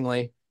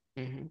amazingly.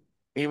 Mm-hmm.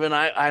 Even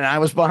I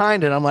was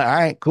behind it. I'm like, all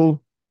right,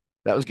 cool.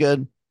 That was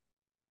good.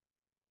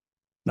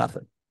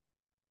 Nothing.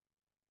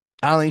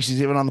 I don't think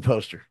she's even on the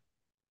poster.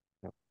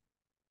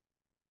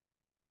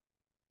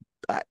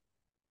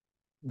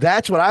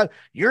 That's what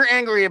you're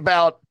angry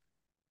about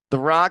The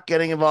Rock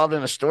getting involved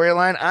in a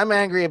storyline. I'm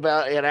angry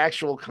about an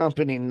actual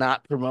company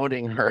not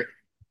promoting her.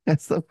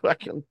 That's the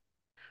fucking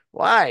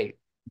why.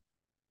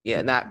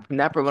 Yeah,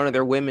 not promoting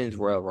their women's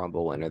Royal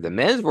Rumble winner. The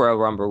men's Royal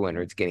Rumble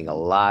winner is getting a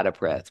lot of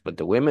press, but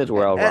the women's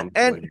Royal Rumble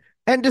winner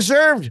and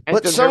deserved. And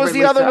but so is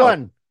the other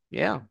one.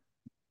 Yeah.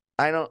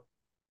 I don't.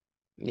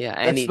 Yeah,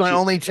 and that's my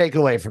only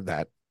takeaway from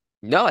that.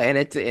 No, and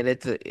it's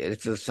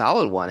a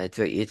solid one. It's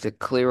a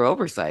clear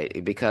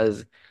oversight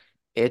because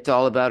it's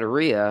all about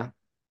Rhea.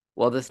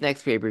 Well, this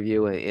next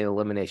pay-per-view in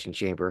Elimination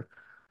Chamber,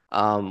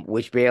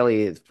 which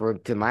Bailey is,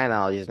 to my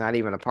knowledge, is not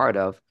even a part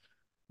of,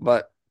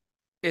 but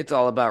it's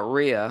all about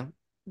Rhea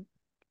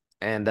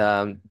and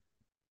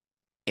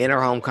in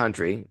her home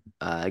country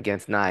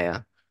against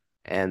Nia,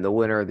 and the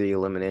winner of the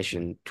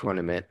elimination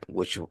tournament,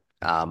 which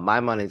my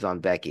money's on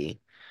Becky,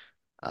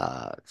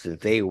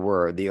 since they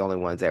were the only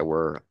ones that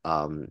were.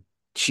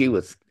 She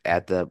was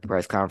at the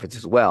press conference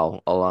as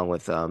well, along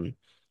with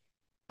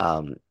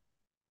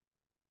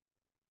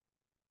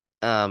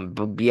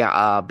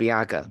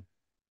Bianca.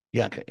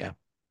 Bianca, yeah.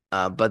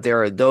 But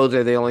those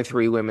are the only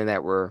 3 women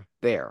that were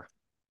there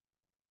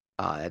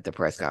at the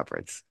press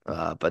conference.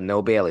 But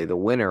no Bailey, the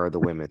winner of the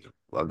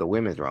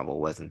women's Rumble,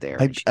 wasn't there.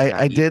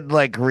 I did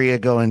like Rhea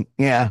going,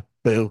 yeah,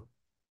 boo.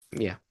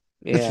 Yeah.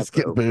 Just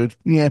get booed.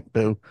 Yeah,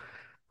 boo.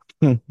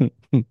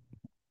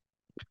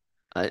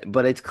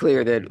 But it's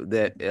clear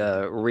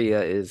that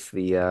Rhea is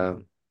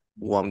the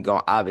woman,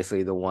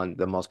 obviously the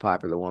most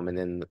popular woman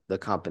in the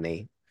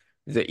company,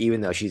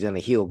 even though she's in a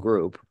heel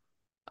group.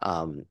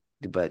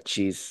 But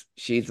she's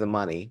the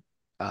money,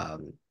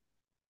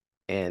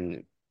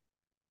 and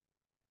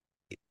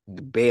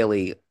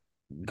Bailey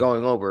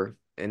going over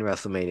in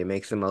WrestleMania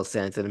makes the most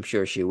sense, and I'm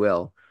sure she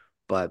will.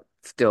 But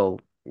still,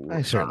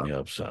 I certainly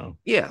hope so.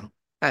 Yeah,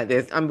 but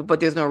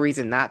there's no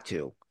reason not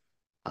to,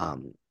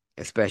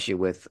 especially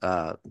with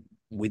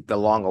the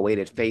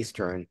long-awaited face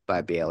turn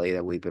by Bailey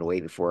that we've been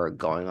waiting for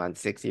going on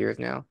 6 years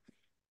now.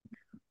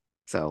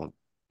 So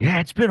yeah,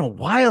 it's been a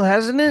while,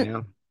 hasn't it?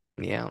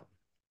 Yeah.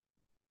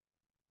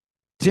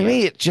 To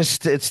me, it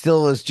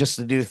still is just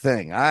a new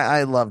thing.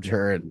 I loved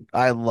her, and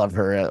I love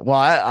her. Well,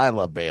 I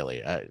love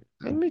Bailey.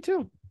 Me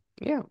too.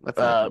 Yeah.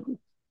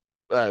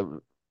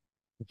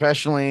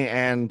 Professionally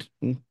and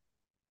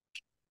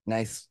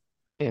nice.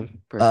 Yeah.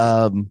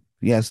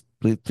 Yes,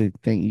 please,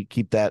 thank you.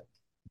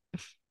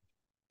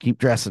 Keep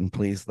dressing,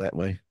 please, that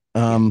way.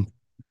 And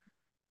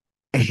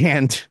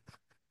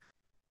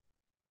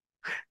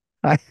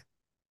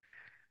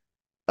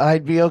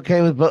I'd be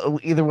okay with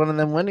either one of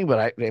them winning,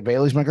 but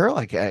Bailey's my girl.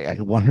 I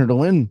want her to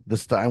win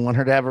this time. I want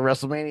her to have a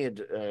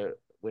WrestleMania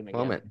win again.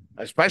 Moment.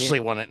 Especially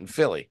won it in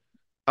Philly.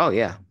 Oh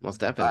yeah,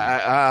 most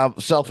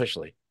definitely.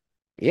 Selfishly.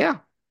 Yeah.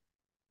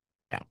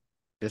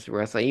 Just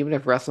wrestling. Even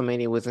if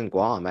WrestleMania was in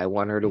Guam, I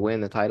want her to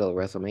win the title of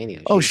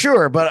WrestleMania. Oh,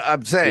 sure, but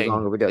I'm saying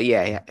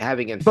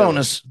having it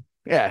bonus.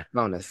 Yeah.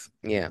 Bonus.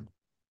 Yeah.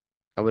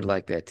 I would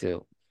like that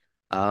too.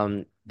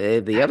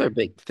 the other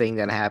big thing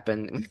that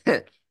happened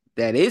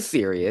that is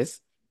serious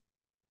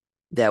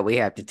that we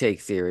have to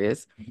take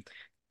serious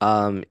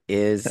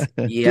is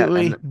Do yet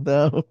we an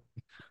though?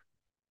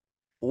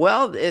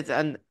 well, it's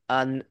an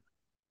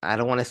I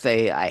don't want to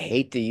say I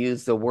hate to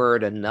use the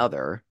word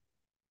another,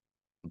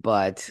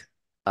 but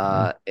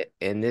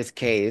in this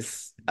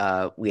case,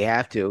 we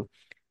have to.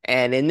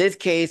 And in this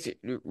case,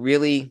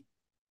 really,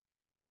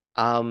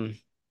 um,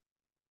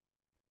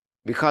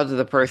 because of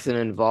the person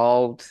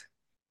involved,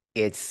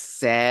 it's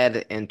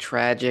sad and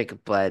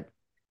tragic, but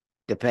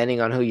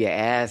depending on who you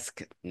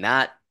ask,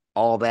 not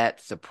all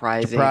that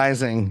surprising.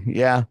 Surprising,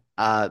 yeah.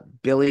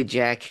 Billy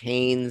Jack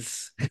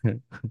Haynes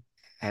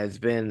has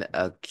been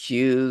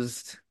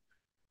accused,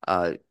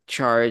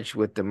 charged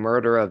with the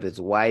murder of his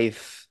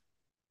wife.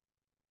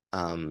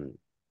 Um,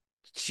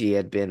 she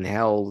had been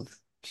held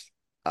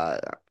uh,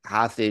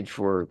 hostage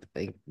for I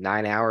think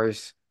 9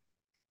 hours.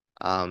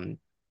 Um,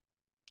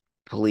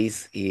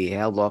 he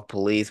held off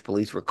police.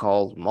 Police were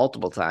called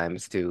multiple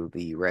times to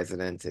the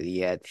residence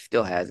that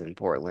still has in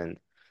Portland,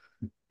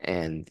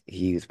 and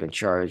he's been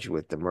charged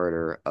with the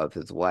murder of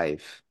his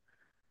wife.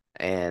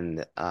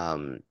 And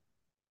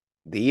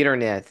the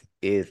internet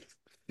is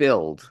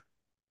filled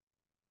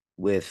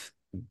with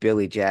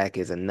Billy Jack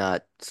is a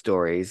nut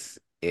stories.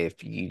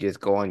 If you just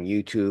go on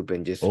YouTube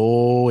and just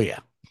Oh yeah.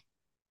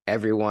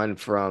 everyone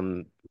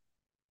from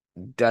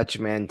Dutch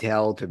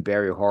Mantel to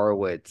Barry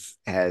Horowitz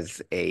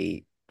has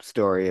a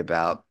story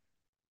about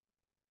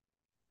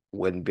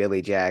when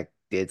Billy Jack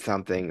did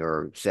something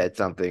or said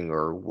something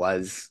or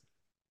was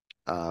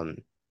um,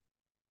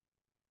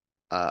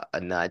 a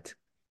nut.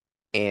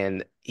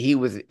 And it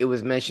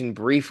was mentioned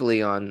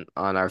briefly on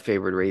our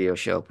favorite radio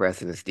show,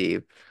 Preston and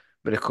Steve.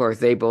 But of course,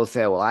 they both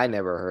said, well, I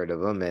never heard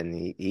of him, and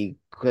he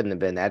couldn't have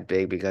been that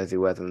big because he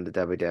wasn't in the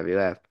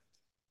WWF.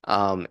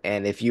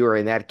 And if you were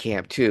in that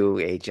camp too,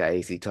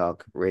 HIAC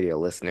Talk radio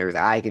listeners,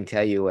 I can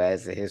tell you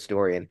as a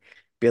historian,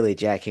 Billy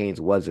Jack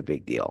Haynes was a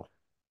big deal.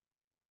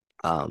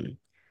 Um,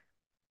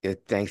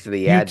 thanks to the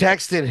You ad.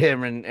 texted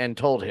him and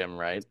told him,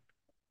 right?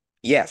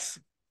 Yes.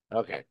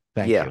 Okay.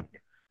 Thank Yeah. you.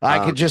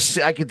 I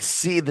could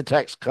see the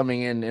text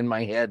coming in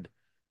my head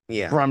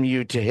Yeah. from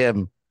you to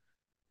him.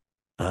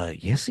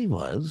 Yes, he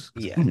was.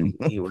 Yeah.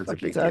 He was a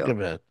What you big talking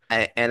deal.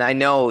 about? And I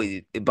know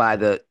by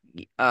the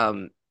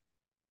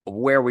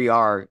where we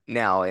are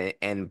now,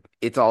 and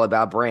it's all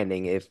about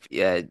branding. If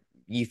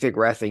you think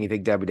wrestling, you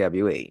think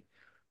WWE.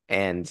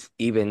 And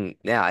even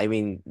now, I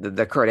mean,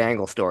 the Kurt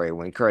Angle story,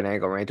 when Kurt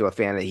Angle ran into a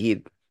fan that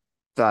he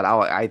thought,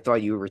 oh, I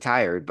thought you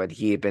retired, but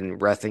he had been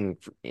wrestling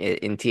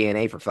in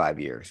TNA for 5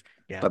 years.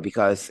 Yeah. But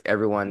because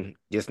everyone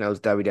just knows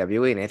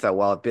WWE, and they thought,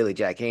 well, if Billy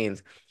Jack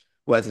Haynes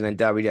wasn't in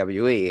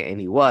WWE, and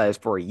he was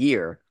for a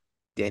year,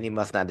 then he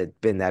must not have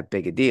been that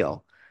big a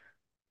deal.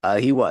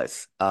 He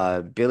was.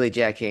 Billy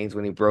Jack Haynes,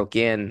 when he broke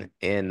in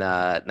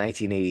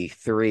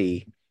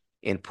 1983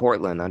 in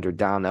Portland under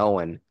Don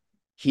Owen,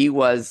 he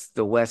was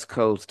the West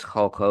Coast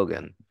Hulk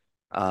Hogan.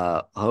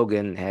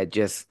 Hogan had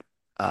just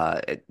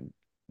at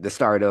the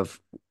start of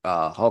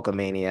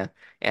Hulkamania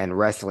and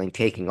wrestling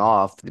taking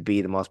off to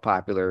be the most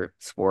popular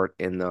sport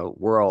in the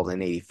world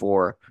in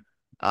 '84.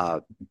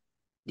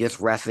 Just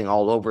wrestling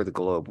all over the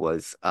globe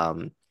was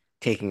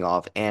taking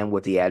off, and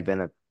with the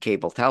advent of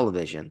cable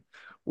television.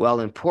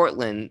 Well, in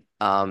Portland,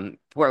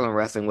 Portland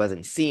wrestling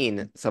wasn't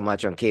seen so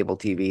much on cable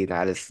TV,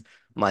 not as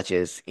much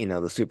as the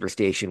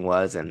Superstation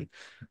was, and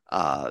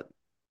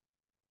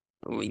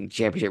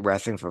championship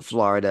wrestling for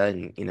Florida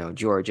and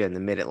Georgia and the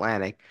Mid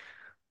Atlantic.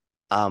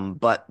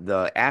 But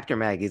the after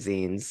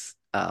magazines,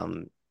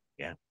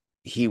 Yeah.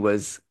 he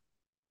was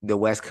the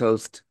West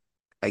Coast,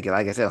 like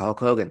I said, Hulk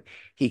Hogan.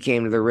 He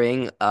came to the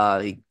ring.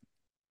 He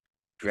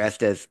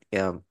dressed as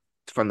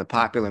from the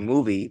popular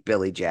movie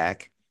Billy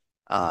Jack,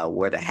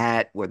 wore the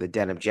hat, wore the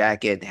denim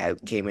jacket,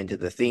 came into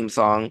the theme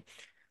song.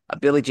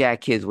 Billy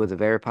Jack Kids was a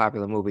very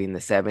popular movie in the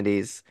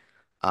 70s.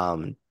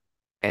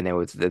 And it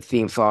was the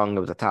theme song, it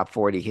was a top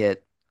 40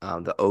 hit,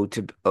 the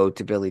Ode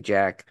to Billy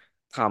Jack.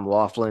 Tom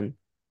Laughlin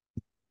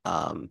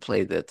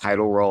played the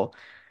title role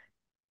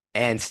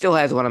and still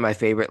has one of my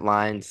favorite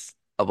lines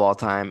of all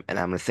time, and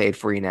I'm gonna say it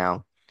for you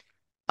now.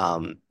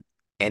 Um,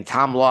 and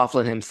Tom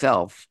Laughlin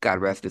himself, God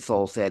rest his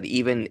soul, said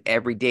even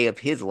every day of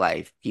his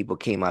life, people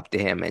came up to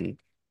him and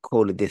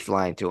quoted this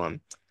line to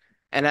him.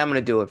 And I'm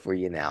going to do it for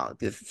you now.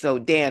 So,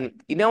 Dan,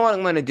 you know what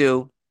I'm going to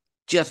do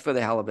just for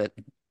the hell of it?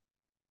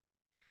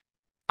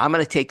 I'm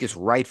going to take this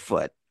right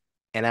foot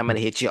and I'm going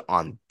to hit you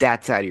on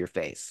that side of your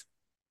face.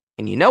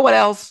 And you know what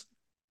else?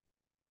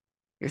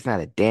 There's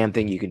not a damn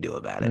thing you can do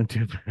about it.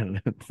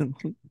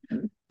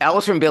 That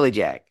was from Billy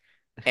Jack.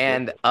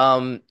 And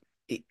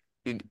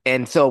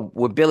so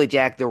with Billy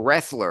Jack, the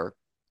wrestler,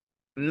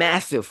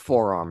 massive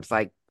forearms,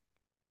 like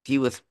he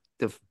was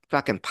the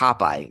fucking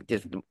Popeye,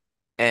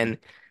 and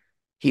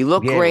he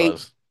looked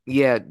great.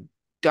 Yeah,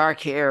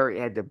 dark hair,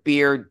 had the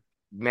beard,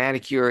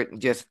 manicured,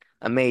 just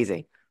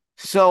amazing.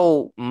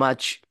 So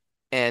much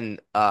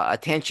and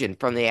attention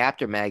from the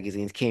after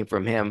magazines came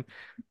from him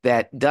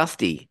that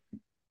Dusty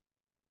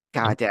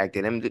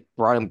contacted him,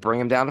 bring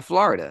him down to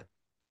Florida.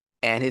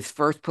 And his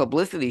first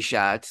publicity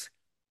shots,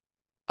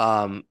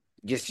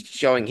 just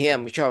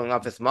showing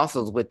off his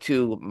muscles with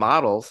two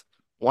models.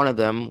 One of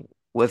them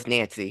was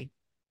Nancy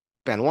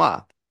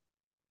Benoit,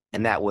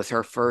 and that was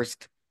her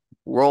first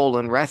role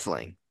in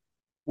wrestling,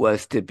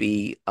 was to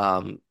be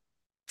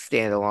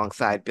stand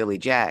alongside Billy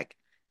Jack.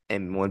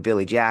 And when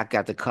Billy Jack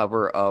got the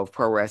cover of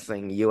Pro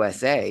Wrestling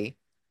USA,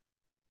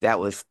 that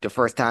was the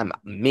first time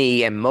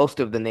me and most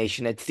of the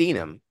nation had seen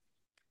him,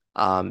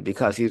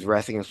 because he was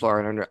wrestling in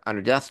Florida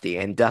under Dusty,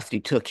 and Dusty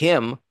took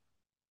him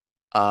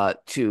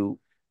to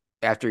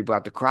after he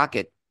brought the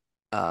Crockett.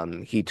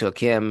 He took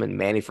him and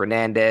Manny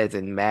Fernandez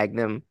and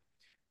Magnum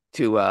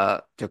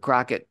to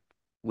Crockett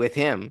with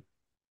him,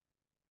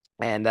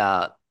 and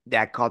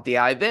that caught the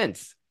eye of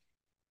Vince.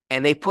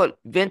 And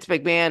Vince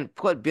McMahon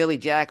put Billy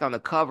Jack on the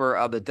cover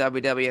of the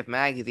WWF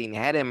magazine,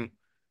 had him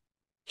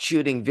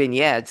shooting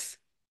vignettes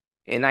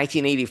in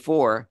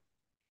 1984,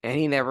 and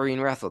he never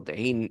even wrestled there.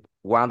 He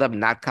wound up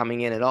not coming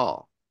in at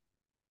all.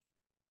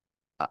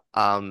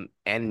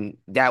 And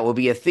that will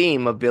be a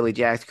theme of Billy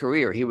Jack's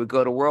career. He would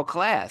go to World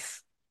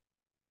Class.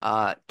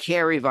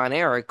 Kerry Von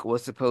Erich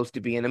was supposed to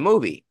be in a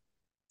movie,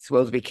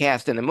 supposed to be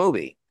cast in a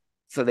movie.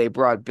 So they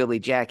brought Billy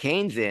Jack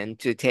Haynes in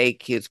to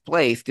take his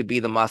place, to be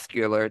the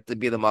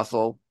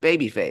muscle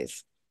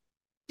babyface.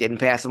 Didn't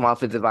pass him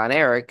off as a Von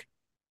Erich,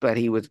 but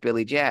he was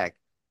Billy Jack.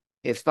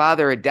 His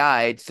father had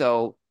died,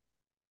 so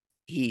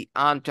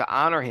to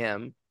honor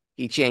him,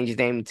 he changed his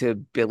name to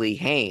Billy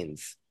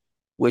Haynes,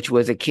 which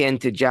was akin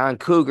to John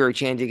Cougar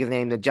changing his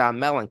name to John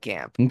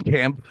Mellencamp.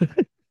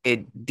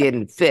 It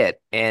didn't fit,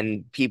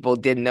 and people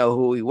didn't know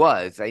who he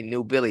was. They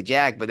knew Billy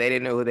Jack, but they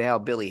didn't know who the hell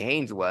Billy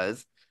Haynes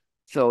was.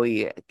 So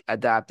he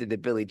adopted the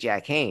Billy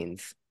Jack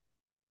Haynes.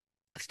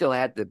 Still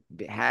had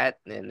the hat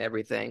and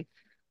everything.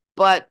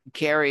 But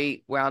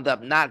Kerry wound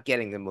up not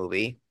getting the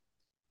movie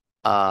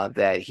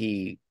that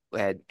he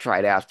had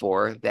tried out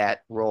for.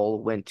 That role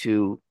went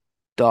to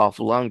Dolph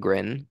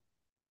Lundgren.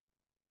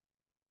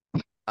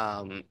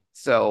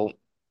 So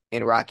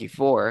in Rocky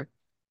IV.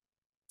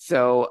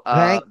 So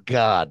thank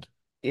God.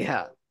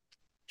 Yeah.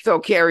 So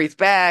Kerry's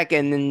back,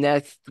 and then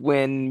that's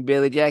when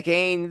Billy Jack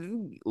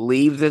Haynes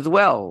leaves as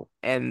well.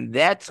 And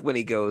that's when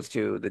he goes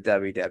to the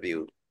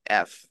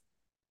WWF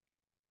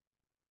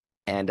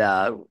and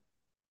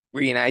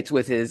reunites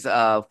with his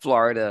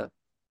Florida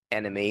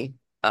enemy,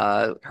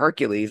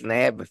 Hercules, and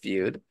they have a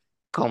feud,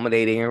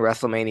 culminating in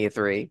WrestleMania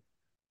 3.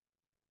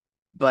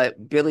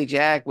 But Billy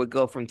Jack would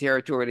go from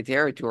territory to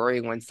territory,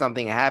 and when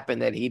something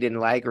happened that he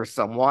didn't like or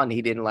someone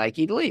he didn't like,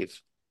 he'd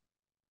leave.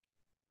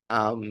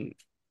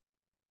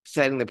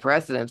 Setting the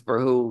precedence for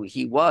who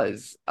he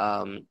was.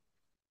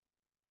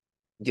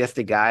 Just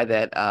a guy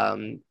that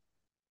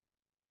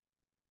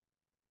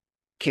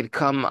could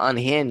come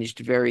unhinged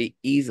very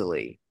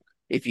easily.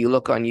 If you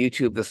look on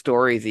YouTube, the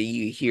stories that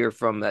you hear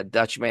from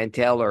Dutch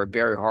Mantell or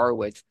Barry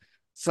Horowitz,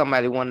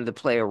 somebody wanted to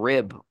play a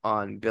rib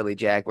on Billy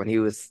Jack when he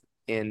was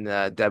in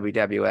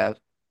WWF.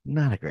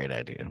 Not a great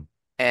idea.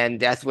 And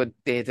that's what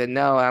they said,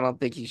 no, I don't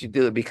think you should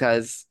do it,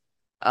 because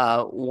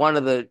one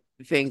of the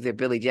things that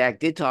Billy Jack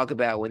did talk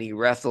about when he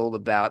wrestled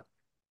about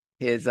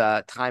his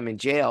time in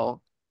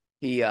jail,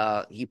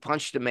 he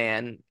punched a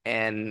man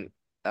and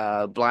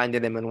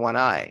blinded him in one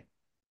eye,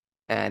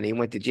 and he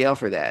went to jail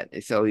for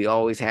that. So he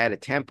always had a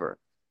temper.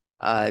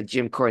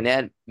 Jim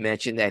Cornette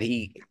mentioned that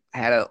he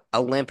had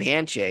a limp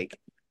handshake,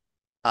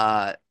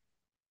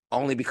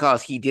 only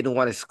because he didn't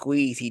want to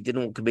squeeze.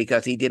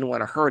 Because he didn't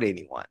want to hurt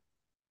anyone.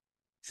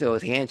 So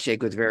his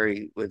handshake was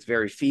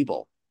very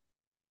feeble.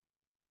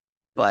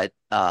 But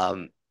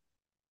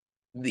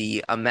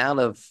the amount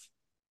of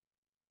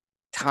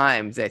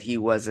times that he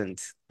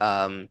wasn't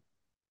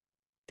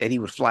that he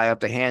would fly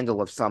up the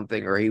handle of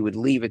something, or he would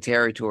leave a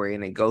territory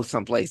and then go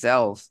someplace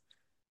else.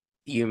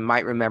 You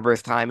might remember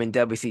his time in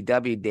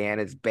WCW, Dan,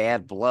 as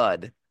Bad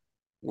Blood,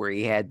 where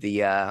he had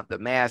the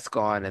mask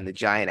on and the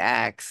giant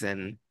axe,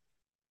 and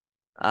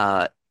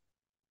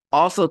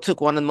also took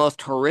one of the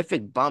most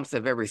horrific bumps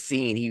I've ever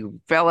seen. He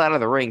fell out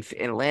of the ring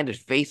and landed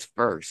face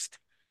first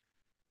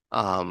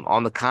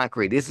on the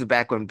concrete. This is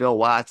back when Bill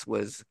Watts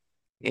was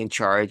in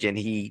charge, and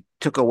he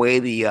took away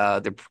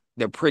the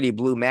pretty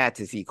blue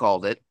mats, as he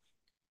called it,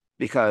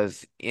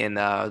 because in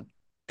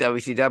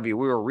WCW we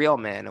were real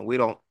men, and we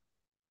don't,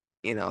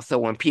 so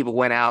when people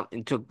went out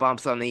and took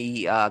bumps on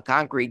the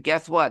concrete,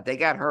 guess what? They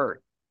got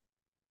hurt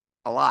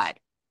a lot.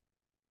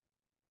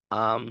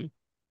 You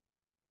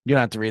don't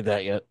have to read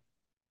that yet.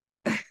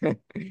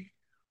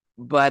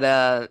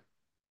 But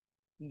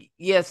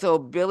yeah, so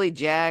Billy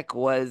Jack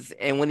was,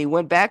 and when he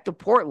went back to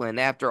Portland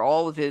after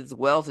all of his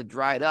wells had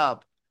dried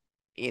up,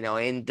 in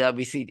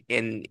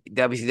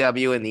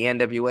WCW and the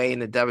NWA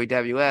and the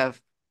WWF,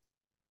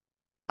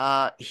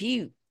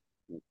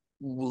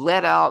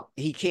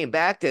 he came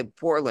back to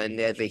Portland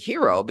as a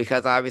hero,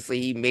 because obviously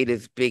he made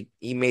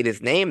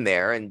his name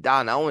there, and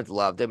Don Owens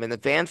loved him and the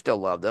fans still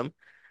loved him.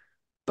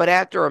 But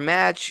after a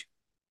match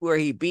where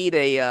he beat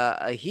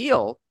a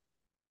heel,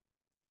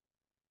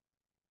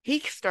 he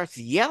starts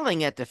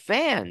yelling at the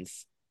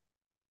fans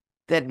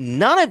that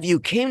none of you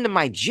came to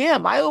my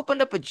gym. I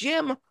opened up a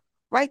gym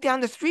right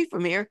down the street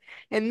from here,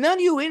 and none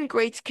of you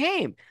ingrates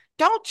came.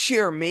 Don't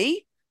cheer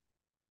me.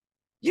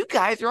 You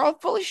guys are all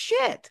full of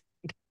shit.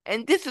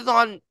 And this is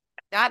on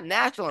not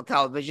national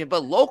television,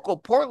 but local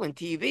Portland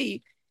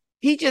TV.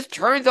 He just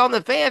turns on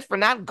the fans for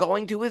not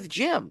going to his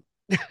gym.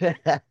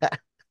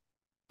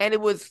 And it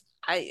was,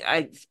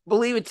 I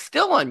believe it's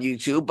still on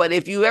YouTube, but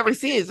if you ever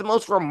see it, it's the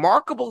most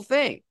remarkable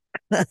thing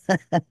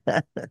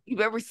you've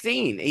ever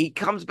seen. He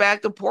comes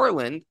back to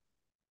Portland,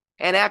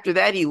 and after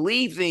that, he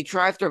leaves and he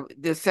tries to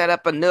set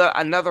up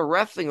another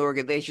wrestling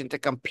organization to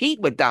compete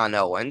with Don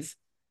Owens,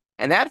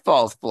 and that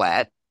falls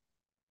flat.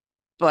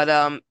 But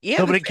yeah,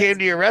 nobody came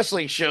to your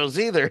wrestling shows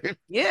either.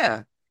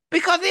 Yeah,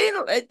 because they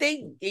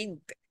didn't.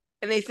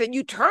 They said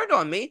you turned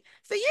on me.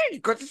 So yeah,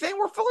 because they're saying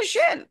we're full of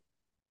shit.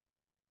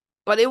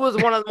 But it was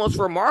one of the most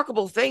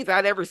remarkable things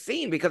I'd ever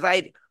seen because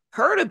I'd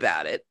heard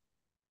about it,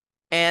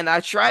 and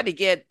I tried to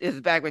get this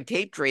is back when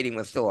tape trading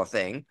was still a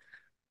thing.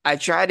 I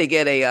tried to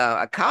get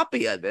a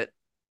copy of it,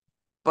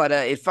 but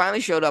it finally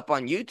showed up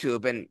on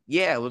YouTube, and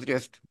yeah, it was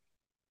just.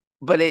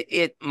 But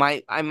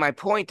my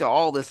point to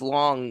all this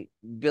long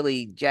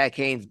Billy Jack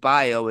Haynes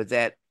bio is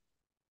that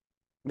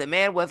the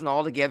man wasn't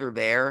altogether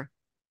there.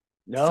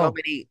 No. So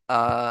many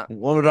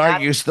one would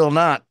argue still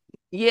not.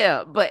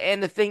 Yeah,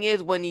 and the thing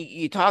is when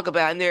you talk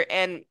about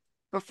and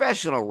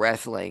professional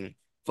wrestling,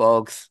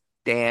 folks,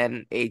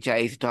 Dan,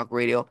 HIAC Talk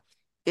Radio,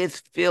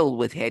 is filled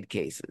with head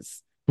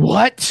cases.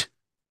 What?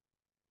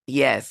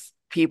 Yes,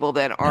 people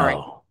that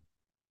aren't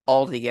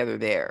altogether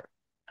there.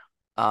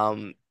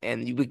 And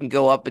we can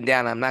go up and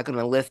down. I'm not going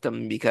to list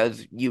them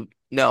because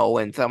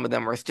and some of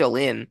them are still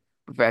in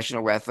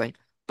professional wrestling.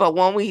 But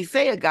when we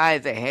say a guy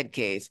is a head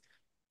case,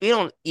 we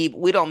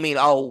don't mean,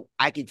 oh,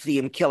 I could see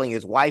him killing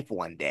his wife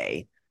one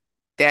day.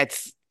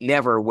 That's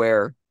never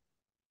where.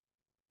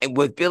 And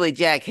with Billy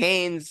Jack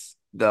Haynes,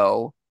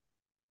 though,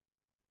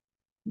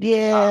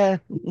 yeah,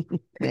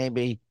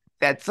 maybe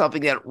that's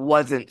something that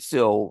wasn't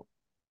so.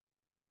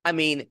 I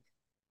mean,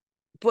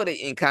 put it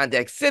in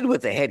context. Sid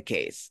was a head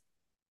case.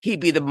 He'd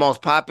be the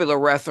most popular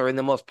wrestler in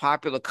the most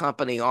popular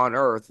company on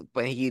earth,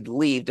 but he'd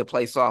leave to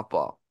play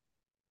softball.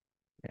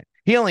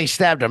 He only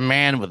stabbed a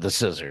man with the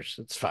scissors.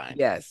 It's fine.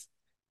 Yes.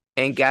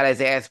 And got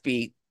his ass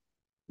beat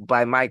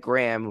by Mike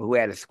Graham, who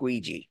had a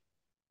squeegee.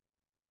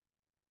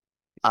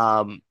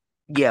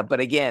 Yeah, but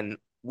again,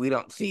 we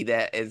don't see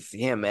that as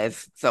him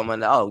as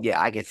someone, oh,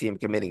 yeah, I can see him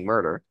committing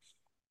murder.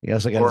 He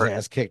also got his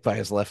ass kicked by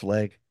his left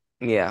leg.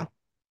 Yeah.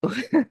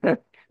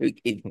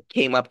 It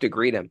came up to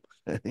greet him.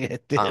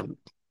 It did.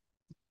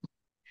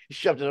 He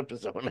shoved it up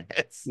his own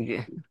ass.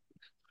 Yeah.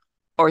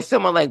 Or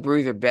someone like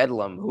Bruiser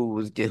Bedlam, who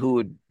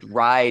would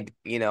ride,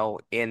 in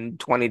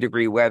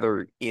 20-degree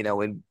weather,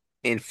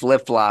 in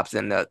flip-flops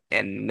and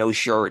no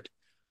shirt,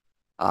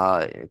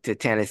 to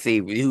Tennessee,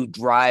 who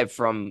drive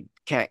from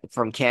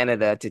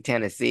Canada to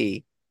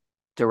Tennessee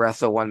to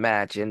wrestle one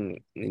match and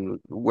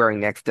wearing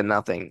next to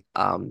nothing.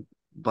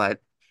 But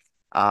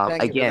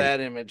thank again, you for that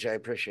image. I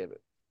appreciate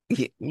it.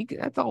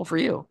 That's all for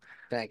you.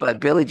 Thank you.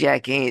 But Billy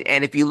Jack Haynes,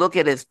 and if you look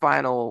at his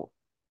final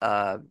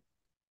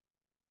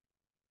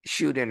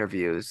shoot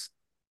interviews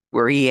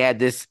where he had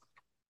this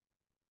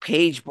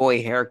page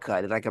boy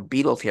haircut, like a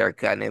Beatles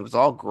haircut, and it was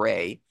all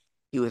gray.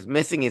 He was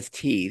missing his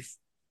teeth,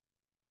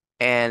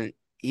 and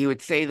he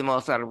would say the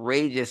most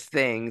outrageous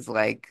things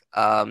like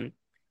Vince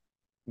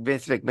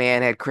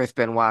McMahon had Chris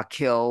Benoit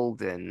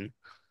killed, and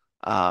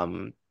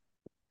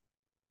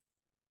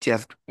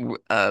just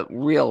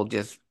real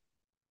just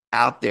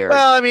out there.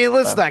 Well, I mean,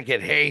 let's not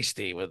get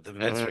hasty with the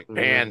Vince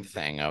McMahon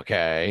thing,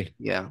 okay?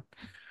 Yeah.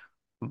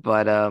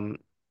 But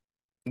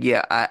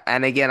yeah,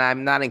 and again,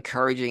 I'm not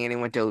encouraging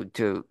anyone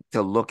to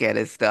look at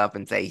his stuff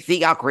and say,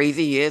 see how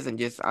crazy he is,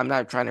 and I'm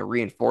not trying to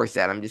reinforce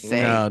that. I'm just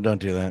saying, no, don't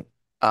do that.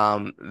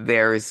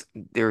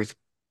 There's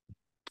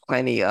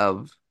plenty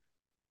of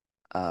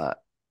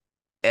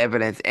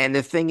evidence, and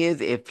the thing is,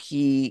 if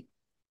he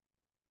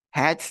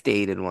had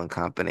stayed in one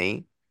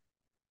company,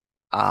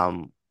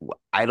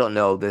 I don't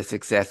know the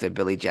success that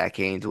Billy Jack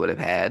Haynes would have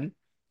had.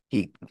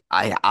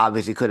 I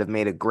obviously could have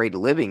made a great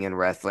living in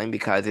wrestling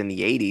because in the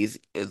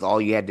 80s, all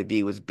you had to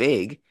be was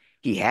big.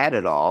 He had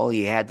it all.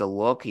 He had the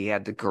look. He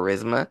had the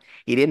charisma.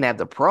 He didn't have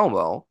the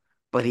promo,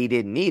 but he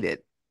didn't need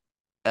it.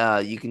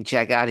 You can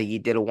check out, he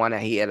had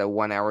a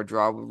 1-hour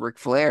draw with Ric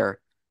Flair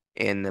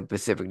in the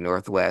Pacific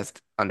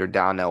Northwest under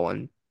Don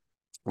Owen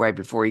right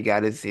before he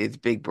got his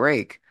big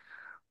break.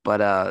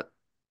 But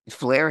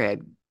Flair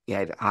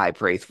had high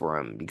praise for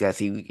him because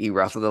he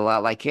wrestled a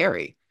lot like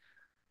Kerry.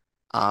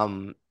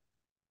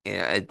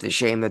 It's a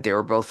shame that they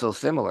were both so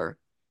similar,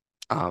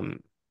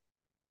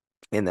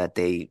 in that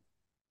they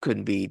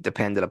couldn't be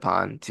depended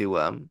upon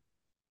to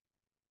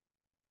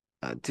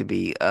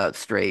be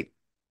straight.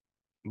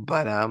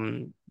 But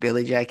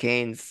Billy Jack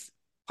Haynes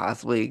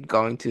possibly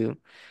going to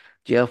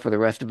jail for the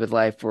rest of his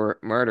life for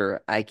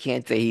murder. I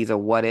can't say he's a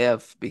what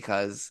if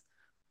because,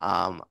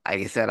 like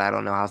I said, I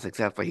don't know how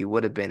successful he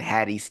would have been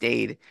had he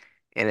stayed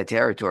in a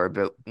territory.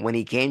 But when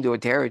he came to a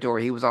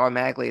territory, he was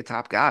automatically a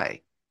top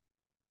guy.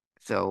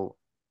 So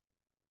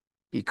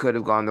He could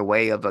have gone the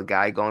way of a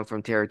guy going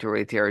from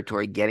territory to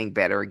territory, getting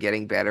better,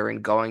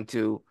 and going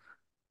to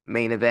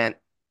main event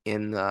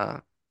in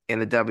the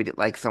W,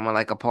 like someone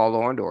like a Paul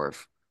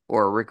Orndorff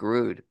or a Rick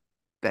Rude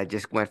that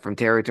just went from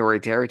territory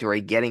to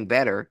territory, getting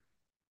better,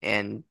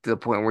 and to the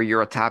point where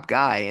you're a top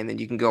guy, and then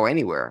you can go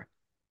anywhere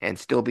and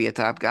still be a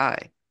top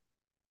guy.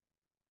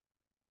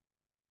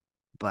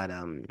 But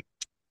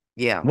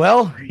yeah,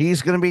 Well,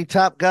 he's going to be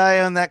top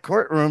guy on that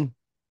courtroom.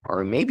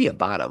 or maybe a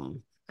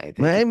bottom. I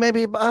think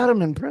Maybe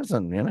bottom in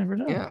prison. You never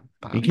know. yeah,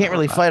 You can't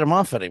really fight him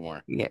off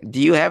anymore. Yeah.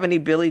 Do you have any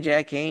Billy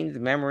Jack Haynes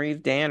memories,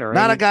 Dan, or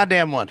Not any? a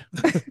goddamn one.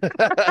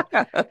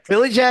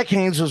 Billy Jack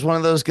Haynes was one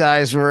of those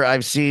guys where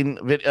I've seen,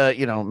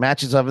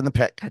 matches of in the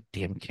past.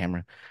 Goddamn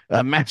camera,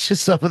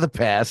 matches of in the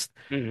past.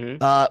 Mhm.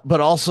 But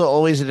also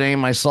always a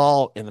name I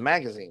saw in the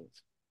magazines.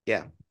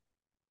 Yeah.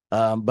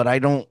 But I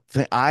don't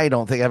think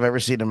I've ever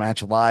seen a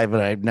match live,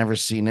 and I've never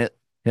seen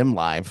him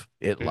live.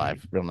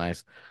 Live, real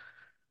nice.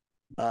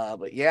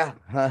 But yeah,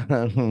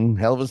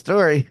 hell of a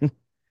story.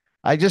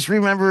 I just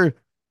remember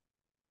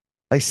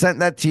I sent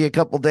that to you a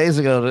couple days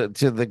ago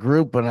to the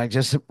group, and I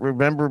just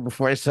remember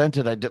before I sent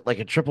it, I did like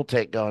a triple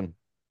take going,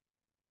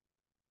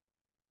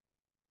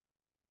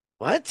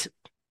 what?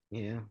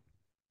 Yeah.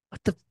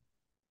 What the?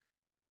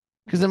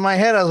 Because in my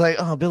head, I was like,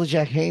 oh, Billy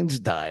Jack Haynes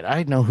died.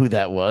 I know who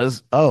that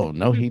was. Oh,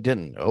 no, he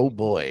didn't. Oh,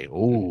 boy.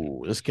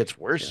 Oh, this gets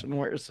worse and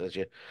worse as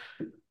you.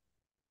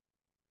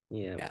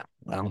 Yeah.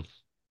 Well,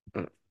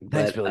 But,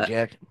 thanks, Billy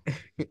Jack.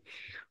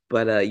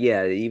 But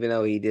yeah, even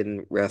though he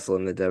didn't wrestle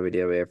in the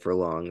WWF for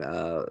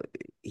long,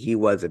 he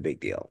was a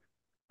big deal.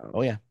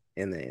 Oh yeah,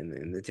 in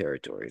the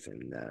territories,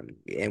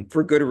 and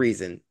for good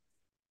reason.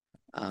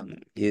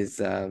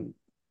 His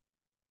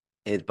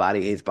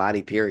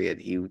body period.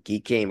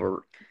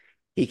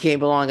 He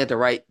came along at the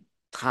right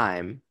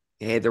time.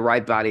 He had the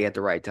right body at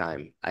the right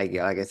time. Like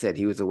I said,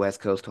 he was the West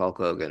Coast Hulk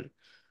Hogan.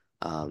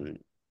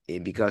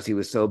 Because he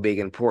was so big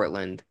in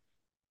Portland,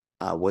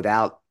 with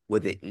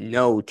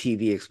no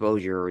TV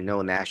exposure or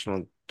no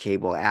national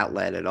cable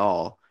outlet at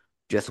all,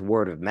 just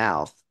word of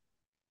mouth,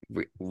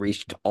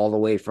 reached all the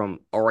way from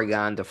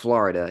Oregon to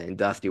Florida, and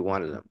Dusty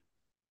wanted him.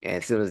 And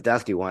as soon as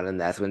Dusty wanted him,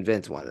 that's when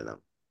Vince wanted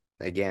him.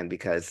 Again,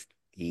 because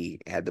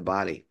he had the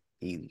body.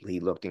 He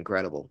looked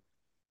incredible.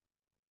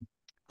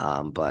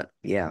 But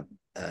yeah,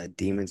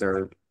 demons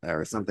are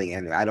something,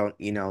 and I don't,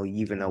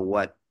 even know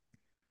what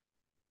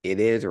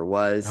it is or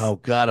was. Oh,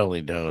 God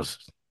only knows.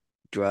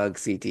 Drug,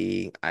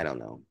 CTE, I don't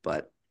know,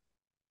 but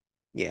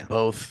yeah,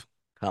 both.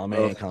 Column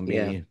A and column B.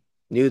 Yeah.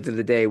 News of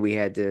the day we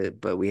had to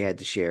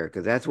share,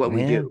 because that's what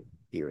we do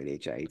here at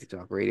HIAC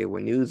Talk Radio.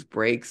 When news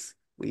breaks,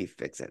 we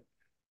fix it.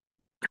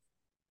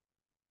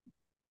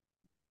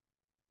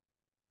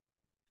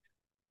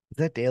 Is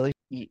that daily?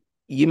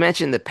 You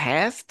mentioned the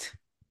past,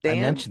 Dan?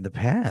 I mentioned the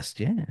past,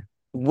 yeah.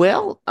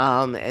 Well,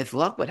 as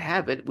luck would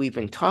have it, we've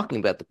been talking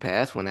about the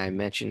past when I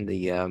mentioned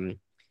the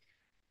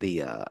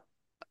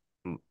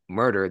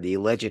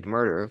alleged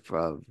murder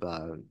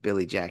of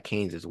Billy Jack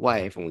Haynes'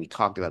 wife, and we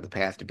talked about the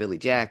past of Billy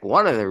Jack.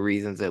 One of the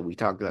reasons that we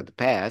talked about the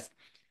past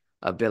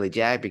of Billy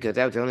Jack, because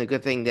that was the only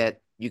good thing that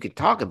you could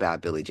talk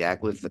about Billy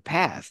Jack, was the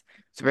past.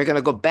 So we're going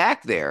to go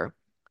back there,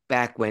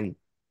 back when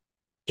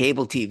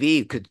cable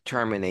TV could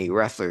determine a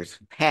wrestler's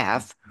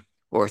path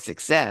or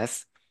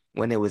success,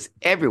 when it was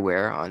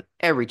everywhere on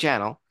every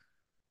channel,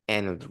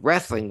 and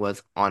wrestling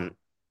was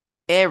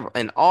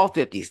in all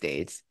 50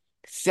 states,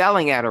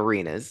 selling out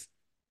arenas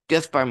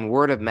just by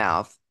word of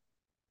mouth,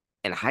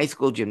 and high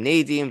school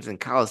gymnasiums and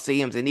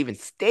coliseums and even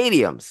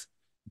stadiums.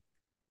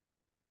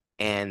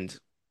 And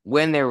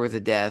when there was a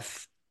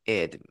death,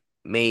 it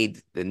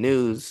made the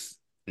news,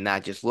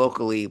 not just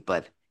locally,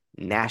 but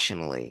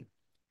nationally.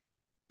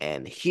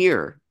 And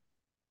here,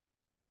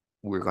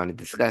 we're going to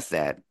discuss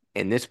that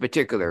in this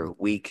particular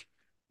week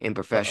in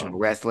professional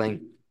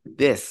wrestling.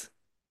 This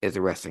is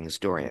a wrestling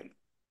historian.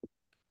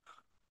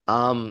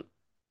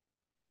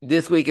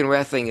 This week in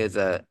wrestling is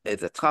a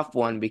tough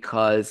one,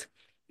 because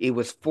it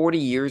was 40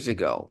 years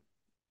ago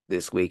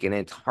this week, and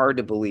it's hard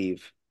to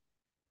believe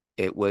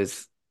it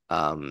was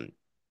 40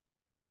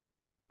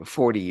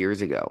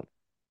 years ago.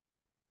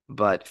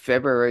 But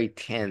February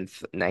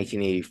 10th,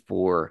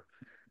 1984,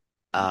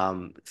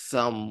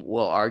 some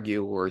will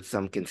argue, or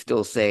some can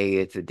still say,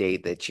 it's a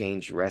date that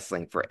changed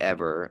wrestling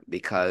forever,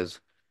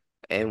 because,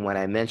 and when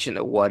I mentioned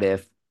a what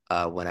if,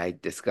 when I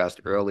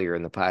discussed earlier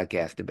in the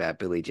podcast about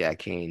Billy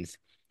Jack Haynes,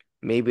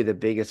 maybe the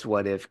biggest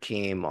what if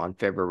came on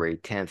February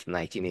 10th,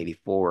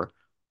 1984,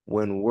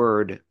 when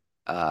word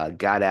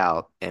got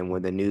out and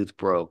when the news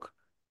broke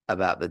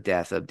about the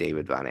death of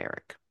David Von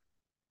Erich.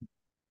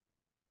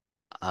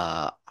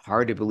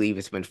 Hard to believe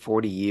it's been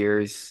 40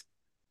 years,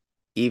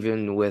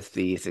 even with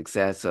the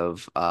success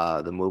of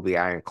the movie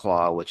Iron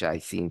Claw, which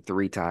I've seen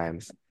 3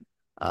 times.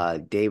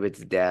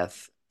 David's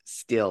death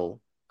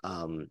still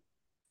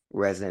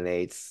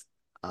resonates.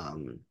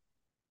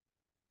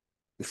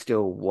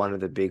 Still one of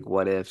the big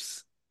what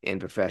ifs in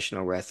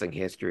professional wrestling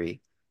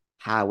history,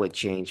 how it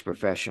changed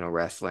professional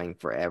wrestling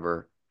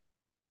forever.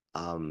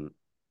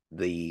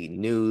 The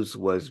news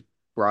was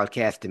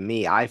broadcast to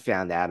me. I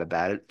found out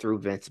about it through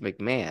Vince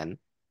McMahon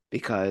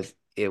because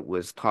it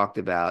was talked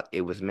about,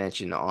 it was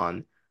mentioned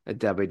on a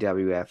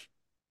WWF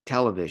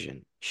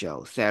television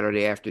show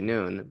Saturday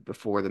afternoon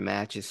before the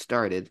matches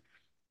started.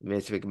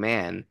 Vince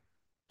McMahon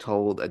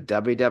told a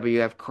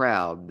WWF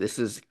crowd, this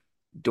is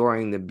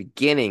during the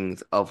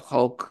beginnings of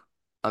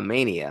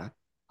Hulkamania.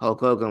 Hulk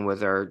Hogan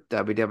was our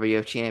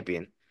WWF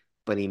champion,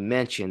 but he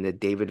mentioned that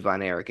David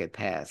Von Erich had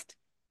passed.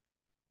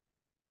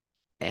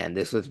 And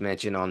this was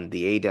mentioned on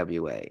the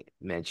AWA,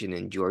 mentioned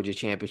in Georgia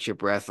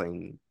Championship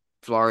Wrestling,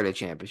 Florida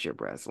Championship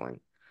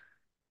Wrestling,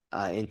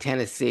 in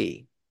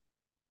Tennessee.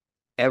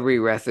 Every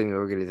wrestling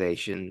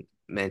organization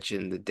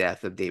mentioned the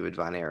death of David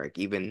Von Erich,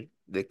 even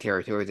the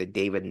territories that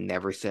David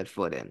never set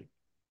foot in,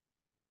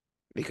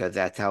 because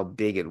that's how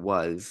big it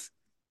was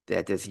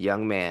that this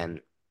young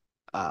man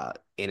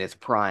in his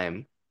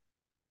prime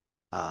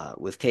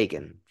was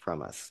taken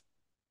from us.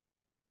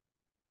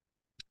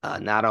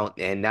 Not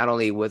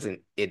only wasn't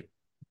it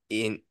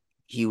in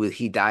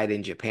he died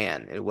in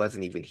Japan. It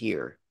wasn't even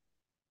here.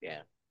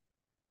 Yeah.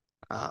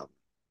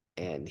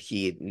 And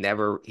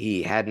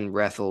he hadn't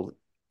wrestled.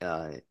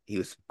 He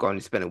was going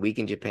to spend a week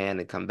in Japan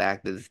and come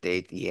back to the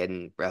States. He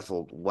hadn't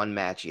wrestled one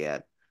match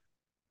yet.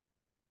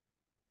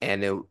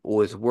 And it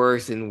was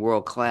worse in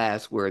world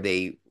class where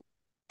they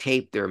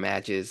taped their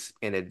matches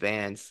in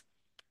advance.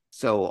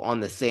 So on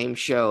the same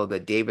show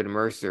that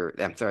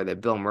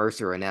that Bill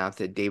Mercer announced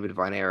that David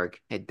Von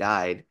Erich had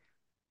died,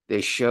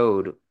 they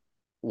showed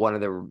one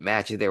of the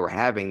matches they were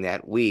having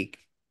that week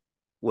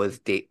would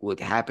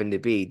happen to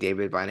be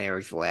David Von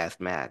Erich's last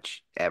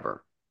match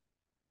ever.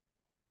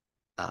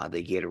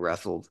 They get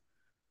wrestled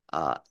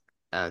on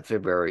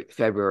February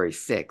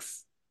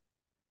 6th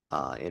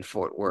in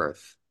Fort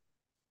Worth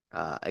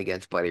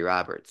against Buddy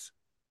Roberts.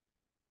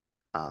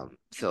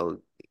 So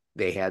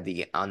they had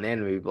the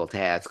unenviable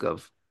task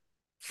of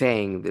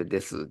saying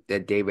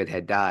that David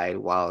had died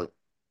while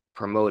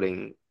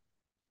promoting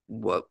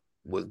what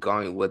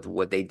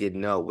they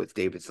didn't know was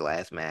David's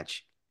last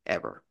match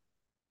ever.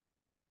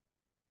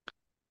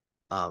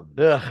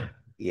 Yeah.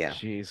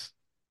 Jeez.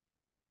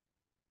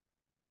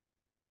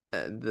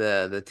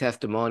 The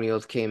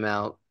testimonials came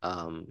out.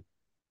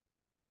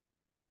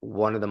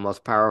 One of the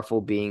most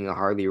powerful being a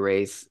Harley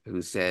Race,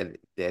 who said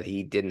that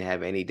he didn't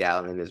have any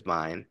doubt in his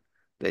mind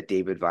that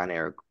David Von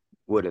Erich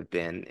would have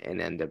been an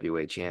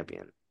NWA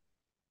champion.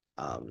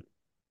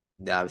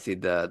 Obviously,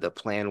 the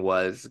plan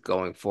was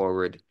going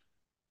forward.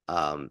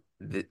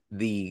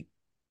 The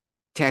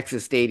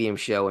Texas Stadium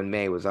show in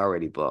May was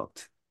already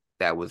booked.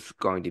 That was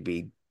going to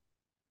be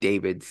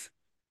David's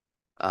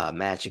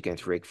match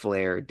against Ric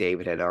Flair.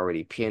 David had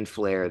already pinned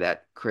Flair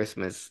that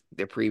Christmas,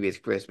 the previous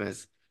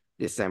Christmas,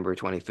 December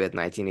 25th,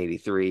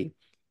 1983.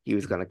 He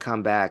was going to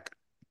come back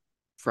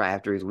for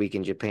after his week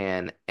in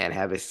Japan and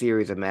have a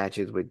series of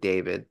matches with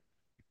David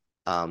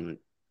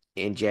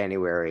in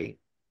January.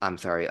 I'm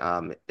sorry,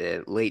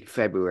 late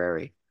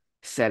February,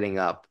 setting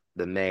up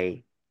the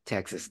May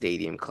Texas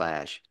Stadium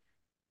clash.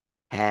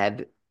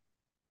 Had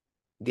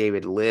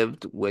David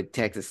lived, would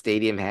Texas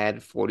Stadium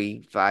had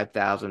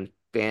 45,000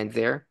 fans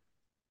there?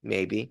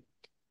 Maybe.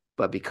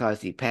 But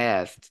because he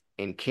passed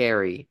and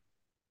Kerry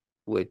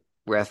would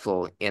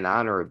wrestle in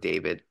honor of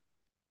David,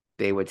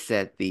 they would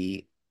set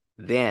the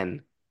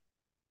then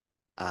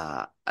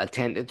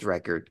attendance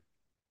record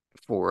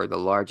for the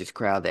largest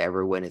crowd to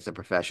ever witness a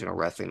professional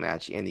wrestling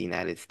match in the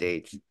United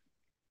States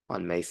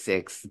on May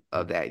 6th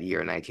of that year,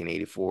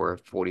 1984,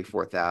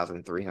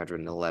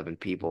 44,311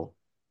 people,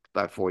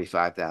 about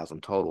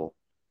 45,000 total.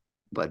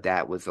 But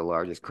that was the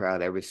largest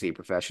crowd ever to see a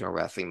professional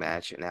wrestling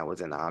match, and that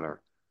was in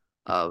honor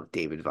of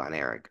David Von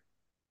Erich.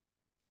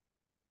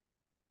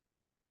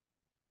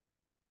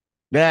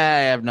 Yeah,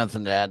 I have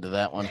nothing to add to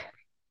that one.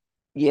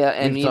 Yeah,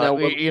 and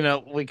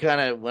we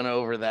kind of went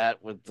over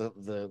that with the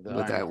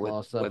Iron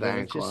Claw stuff. With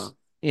Iron Claw.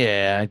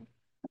 Yeah,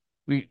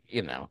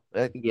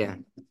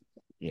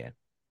 yeah.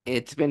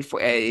 It's been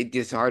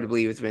it's hard to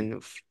believe it's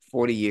been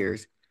 40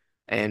 years,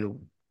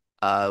 and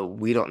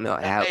we don't know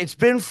how. It's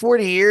been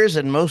 40 years,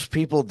 and most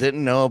people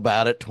didn't know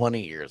about it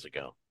 20 years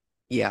ago.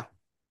 Yeah.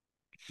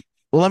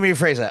 Well, let me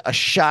rephrase that. A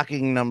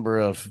shocking number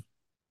of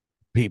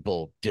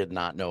people did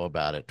not know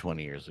about it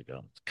 20 years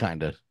ago. It's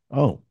kind of,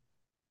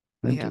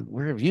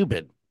 where have you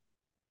been?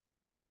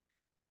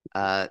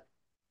 Had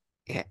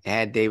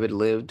David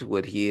lived,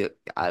 would he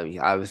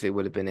obviously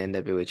would have been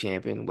NWA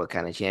champion? What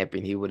kind of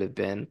champion he would have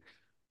been?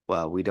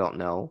 Well, we don't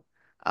know.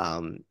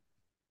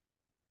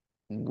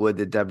 Would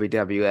the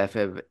WWF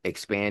have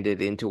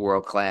expanded into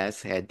world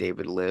class had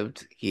David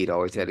lived? He'd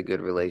always had a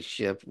good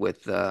relationship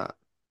with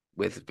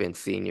Vince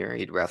Sr.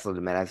 He'd wrestled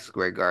at Madison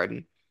Square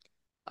Garden.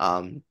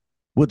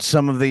 Would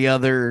some of the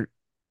other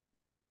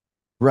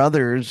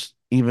brothers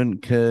even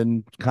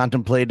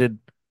contemplated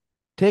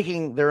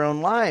taking their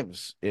own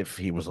lives if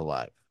he was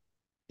alive?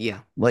 Yeah.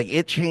 Like,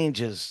 it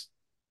changes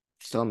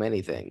so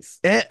many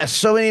things.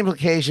 So many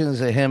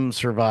implications of him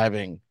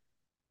surviving.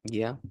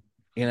 Yeah.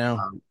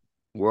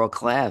 World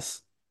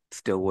class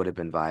still would have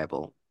been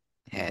viable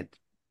had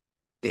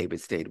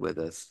David stayed with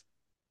us.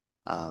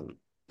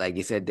 like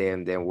you said,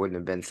 there wouldn't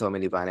have been so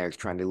many Von Erichs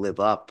trying to live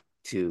up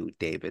to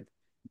David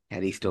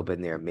had he still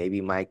been there.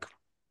 Maybe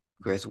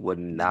Chris would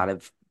not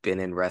have been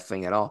in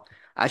wrestling at all.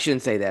 I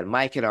shouldn't say that.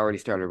 Mike had already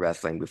started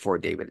wrestling before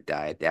David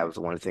died. That was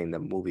one thing the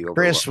movie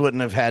Chris overlooked.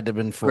 wouldn't have had to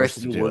been forced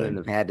Chris to do wouldn't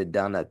it. have had to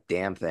done a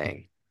damn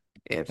thing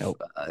if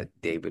Nope.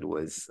 David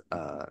was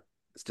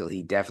still.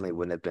 He definitely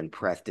wouldn't have been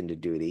pressed into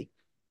duty.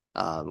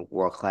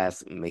 World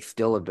class may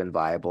still have been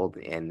viable,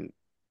 and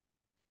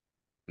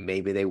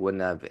maybe they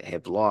wouldn't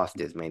have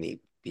lost as many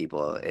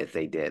people as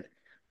they did.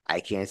 I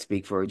can't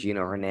speak for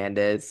Gino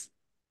Hernandez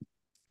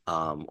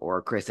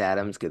or Chris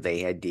Adams because they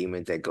had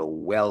demons that go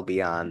well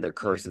beyond the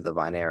curse of the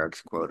Von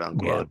Erichs, quote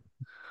unquote.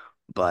 Yeah.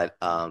 But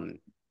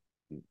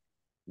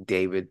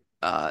David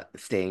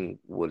staying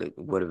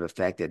would have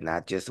affected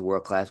not just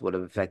world class, would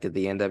have affected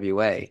the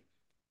NWA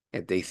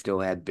if they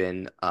still had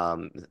been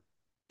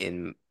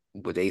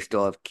would they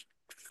still have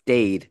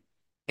stayed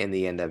in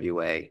the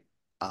NWA?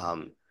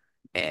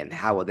 And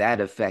how would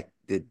that affect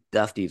the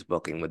Dusty's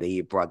booking? Would they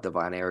have brought the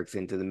Von Erichs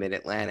into the Mid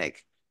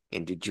Atlantic,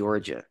 into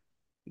Georgia,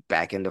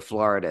 back into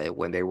Florida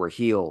when they were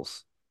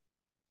heels?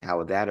 How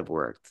would that have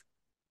worked?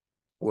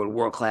 Would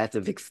World Class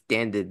have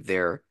extended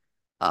their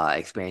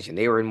expansion?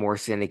 They were in more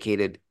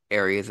syndicated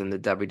areas than the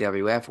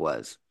WWF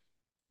was.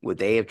 Would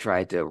they have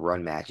tried to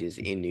run matches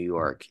in New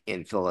York,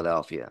 in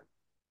Philadelphia,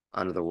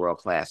 under the World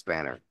Class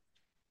banner?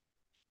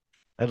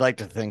 I'd like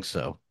to think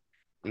so.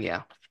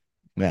 Yeah.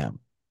 Yeah.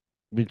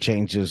 That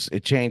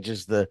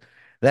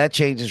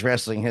changes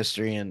wrestling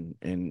history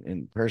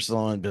in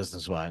personal and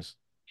business wise.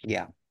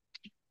 Yeah.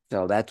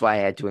 So that's why I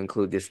had to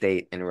include this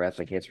date in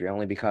wrestling history,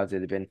 only because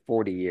it had been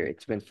 40 years.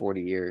 It's been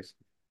 40 years.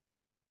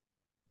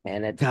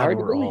 And it's God, hard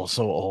to we're believe. all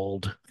so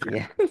old.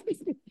 Yeah.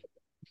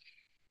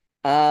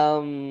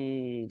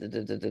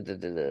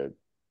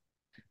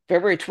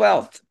 February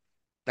 12th,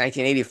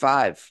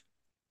 1985.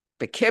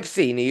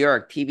 Poughkeepsie, New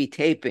York, TV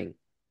taping.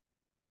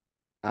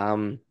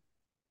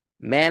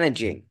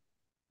 Managing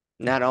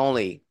not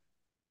only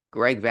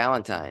Greg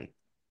Valentine,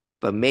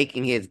 but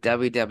making his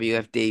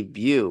WWF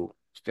debut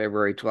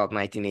February 12th,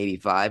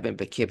 1985 in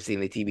Poughkeepsie in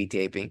the TV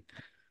taping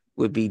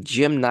would be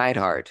Jim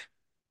Neidhart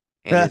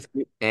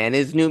and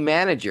his new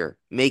manager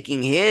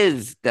making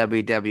his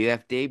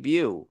WWF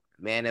debut.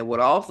 Man, it would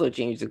also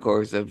change the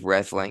course of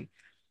wrestling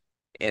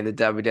in the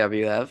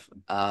WWF.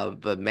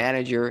 But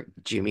manager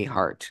Jimmy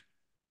Hart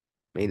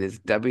made his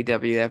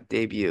WWF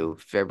debut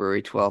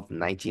February 12th,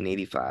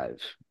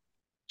 1985.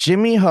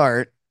 Jimmy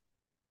Hart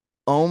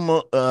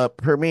almost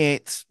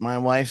permeates my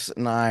wife's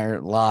and our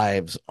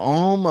lives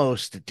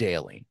almost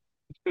daily.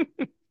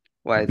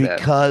 Why is that?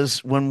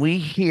 Because when we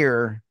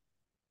hear,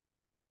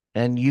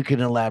 and you can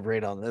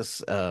elaborate on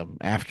this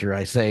after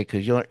I say,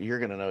 because you're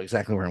going to know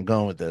exactly where I'm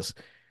going with this.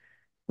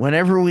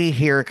 Whenever we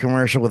hear a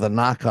commercial with a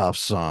knockoff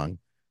song,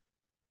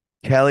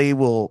 Kelly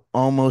will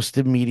almost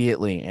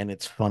immediately, and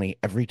it's funny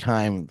every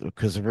time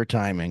because of her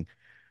timing,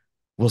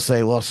 will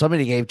say, well,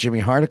 somebody gave Jimmy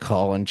Hart a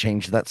call and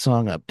changed that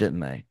song up, didn't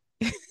they?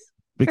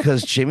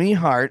 Because Jimmy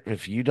Hart,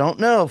 if you don't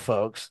know,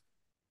 folks,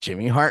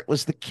 Jimmy Hart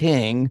was the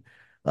king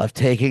of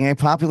taking a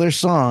popular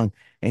song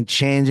and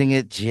changing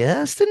it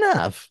just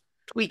enough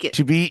Tweak it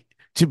to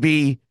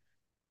be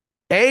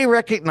A,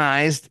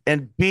 recognized,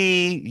 and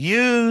B,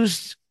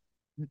 used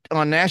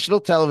on national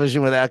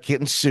television without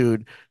getting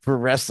sued for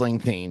wrestling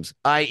themes,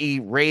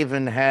 i.e.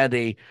 Raven had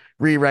a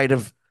rewrite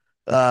of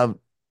Come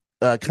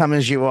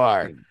As You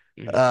Are.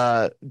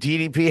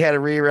 DDP had a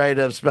rewrite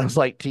of Smells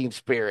Like Teen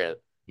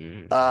Spirit.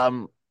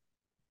 The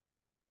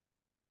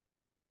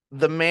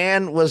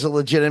man was a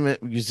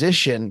legitimate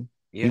musician.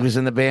 Yeah. He was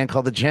in the band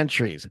called the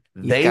Gentrys.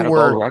 He's got a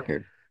gold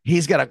record.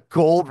 He's got a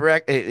gold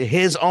record,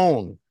 his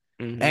own.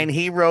 And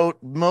he wrote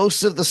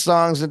most of the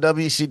songs in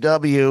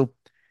WCW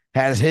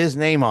has his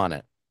name on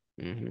it.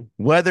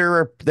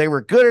 Whether they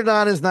were good or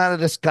not is not a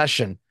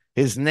discussion.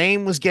 His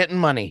name was getting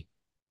money.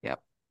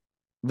 Yep.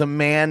 The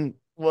man,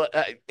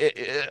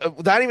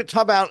 not even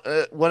talk about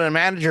what a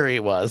manager he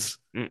was.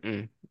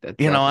 I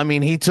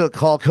mean, he took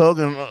Hulk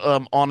Hogan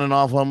on and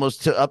off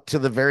almost up to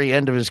the very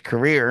end of his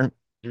career.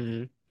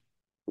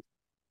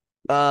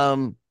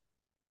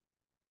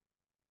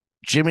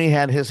 Jimmy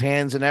had his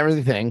hands in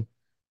everything,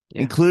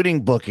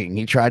 including booking.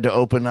 He tried to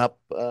open up,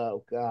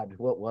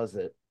 what was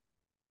it?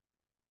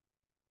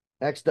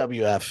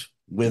 XWF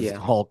with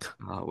Hulk.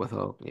 With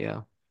Hulk,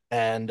 yeah.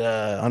 And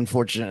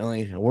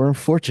unfortunately, or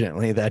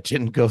fortunately, that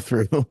didn't go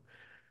through.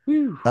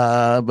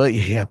 But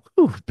yeah,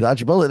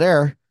 dodge a bullet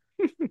there.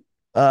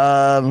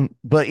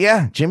 But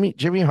yeah,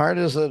 Jimmy Hart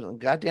is a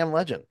goddamn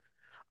legend.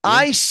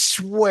 I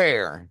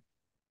swear.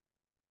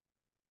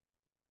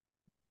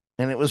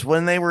 And it was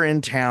when they were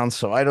in town,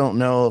 so I don't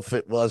know if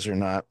it was or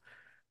not,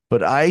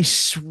 but I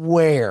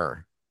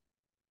swear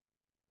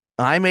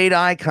I made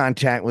eye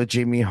contact with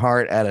Jimmy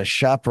Hart at a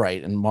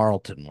ShopRite in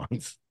Marlton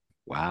once.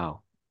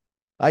 Wow.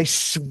 I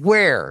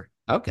swear.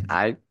 Okay.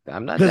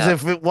 I'm not, because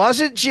if it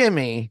wasn't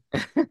Jimmy,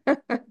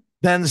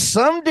 then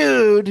some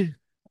dude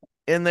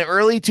in the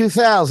early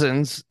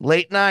 2000s,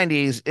 late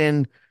 90s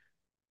in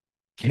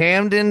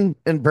Camden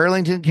in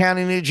Burlington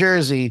County, New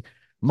Jersey,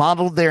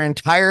 modeled their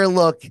entire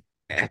look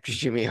After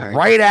Jimmy Hart.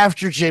 right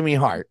after Jimmy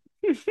Hart,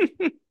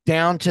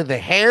 down to the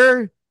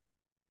hair,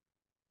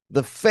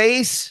 the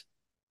face,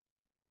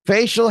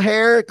 facial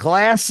hair,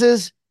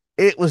 glasses.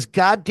 It was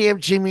goddamn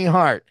Jimmy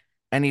Hart.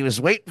 And he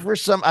was waiting for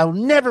I'll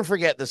never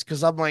forget this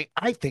because I'm like,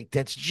 I think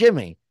that's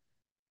Jimmy.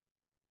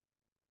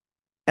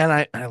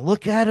 And I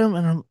look at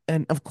him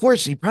and of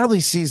course he probably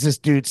sees this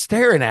dude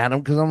staring at him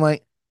because I'm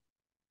like,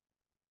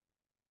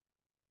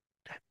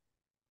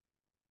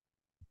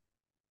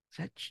 is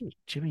that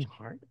Jimmy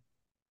Hart?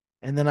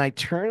 And then I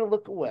turn and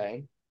look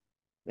away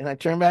and I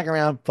turn back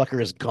around,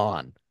 fucker is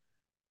gone.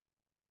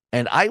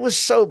 And I was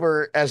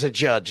sober as a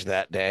judge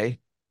that day.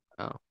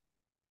 Oh.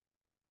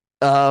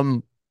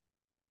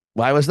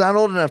 Well, I was not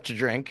old enough to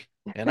drink,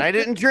 and I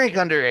didn't drink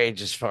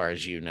underage, as far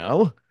as you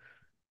know.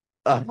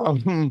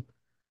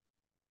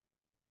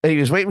 He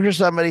was waiting for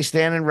somebody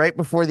standing right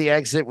before the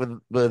exit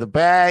with a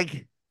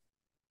bag.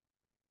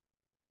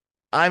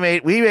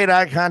 We made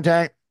eye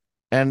contact,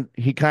 and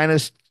he kind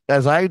of,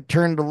 as I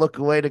turned to look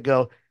away to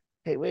go,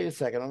 hey, wait a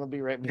second, I'm gonna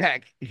be right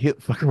back. The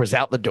fucker was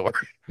out the door,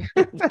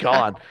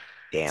 gone.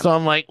 Damn. So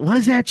I'm like,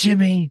 was that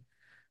Jimmy?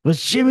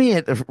 Was Jimmy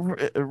at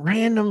a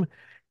random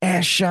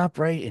ass shop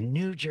right in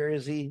New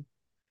Jersey?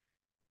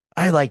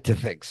 I like to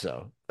think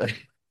so.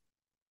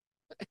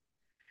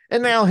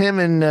 And now him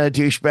and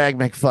douchebag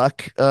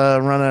McFuck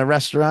run a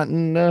restaurant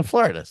in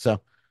Florida.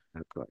 So,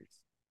 of course,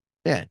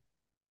 yeah.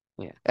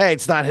 Hey,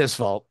 it's not his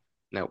fault.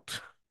 Nope.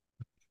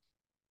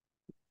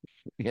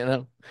 You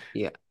know.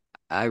 Yeah,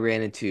 I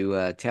ran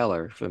into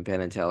Teller from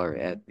Penn and Teller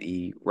at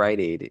the Rite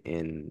Aid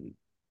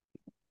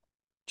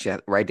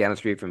right down the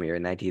street from here,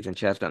 19th and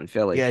Chestnut in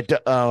Philly. Yeah.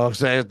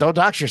 Don't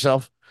dox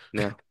yourself.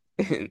 No.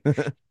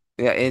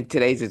 Yeah, and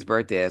today's his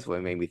birthday. That's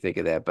what made me think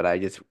of that. But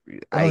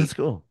that's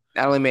cool.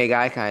 Not only make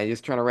eye contact,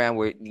 just turn around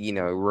where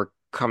we're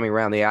coming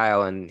around the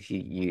aisle, and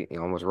you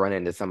almost run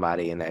into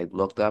somebody, and I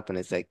looked up, and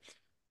it's like,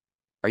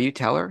 "Are you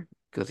Teller?"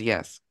 He goes,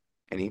 "Yes,"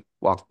 and he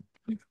walked.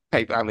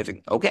 I'm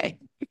like, okay.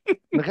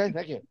 Okay,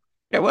 thank you.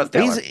 It was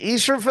Teller.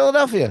 He's from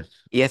Philadelphia.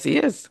 Yes, he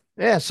is.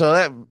 Yeah, so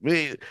that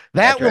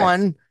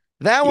one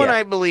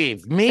I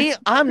believe. Me,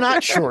 I'm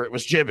not sure it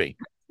was Jimmy.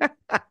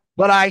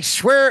 But I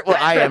swear,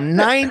 I am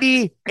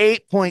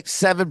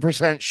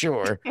 98.7%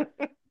 sure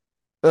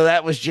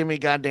that was Jimmy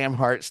goddamn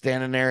Hart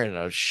standing there in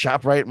a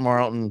shop right in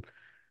Marlton.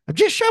 I'm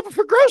just shopping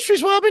for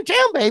groceries while I'm in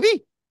town,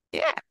 baby.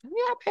 Yeah,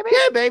 baby.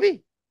 Yeah,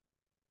 baby.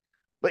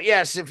 But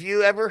yes, if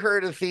you ever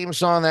heard a theme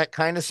song that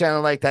kind of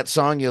sounded like that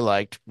song you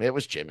liked, it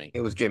was Jimmy.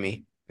 It was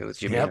Jimmy.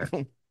 Yep.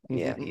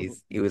 Yeah,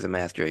 he was a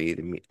master.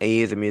 He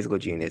is a musical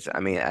genius. I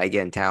mean,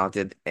 again,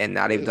 talented, and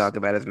not even talk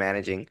about his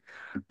managing,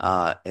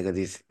 because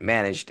he's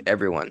managed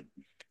everyone.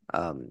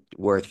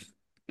 Worth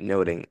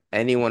noting,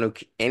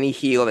 any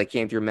heel that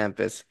came through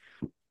Memphis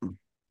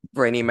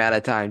for any amount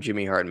of time,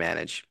 Jimmy Hart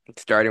managed,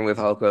 starting with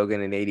Hulk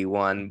Hogan in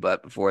 '81,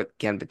 but before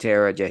Ken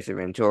Patera, Jason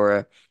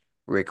Ventura,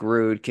 Rick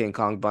Rude, King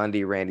Kong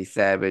Bundy, Randy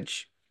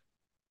Savage.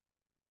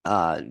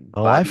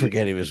 I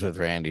forget he was with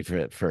Randy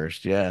at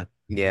first. Yeah.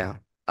 Yeah.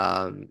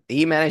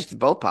 He managed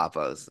both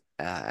Papos,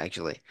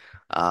 actually.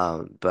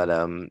 Oh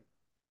God.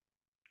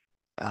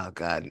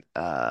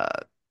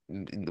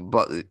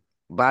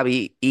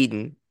 Bobby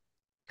Eaton,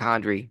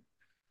 Condrey,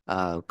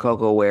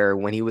 Coco Ware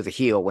when he was a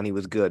heel, when he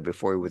was good,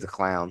 before he was a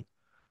clown.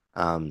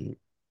 The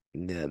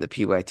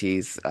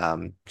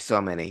PYTs,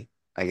 so many.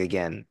 Like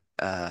again,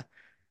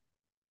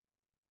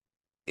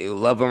 you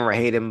love him or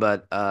hate him,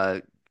 but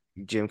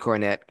Jim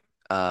Cornette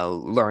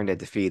learned at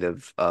the feet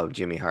of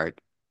Jimmy Hart.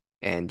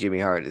 And Jimmy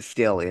Hart is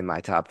still in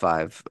my top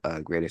 5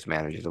 greatest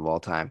managers of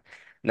all time.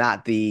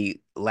 Not the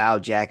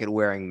loud jacket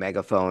wearing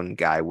megaphone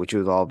guy, which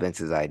was all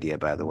Vince's idea,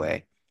 by the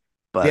way.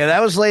 But yeah,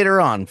 that was later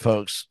on,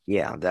 folks.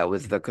 Yeah, that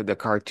was the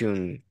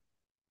cartoon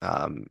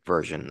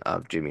version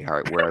of Jimmy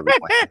Hart, where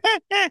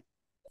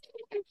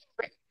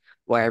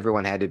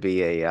everyone had to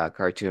be a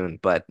cartoon.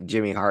 But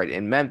Jimmy Hart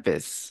in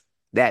Memphis,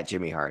 that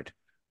Jimmy Hart,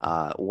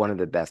 one of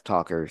the best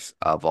talkers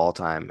of all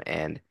time,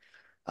 and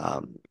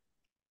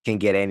can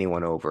get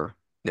anyone over.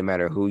 No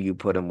matter who you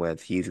put him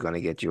with, he's going to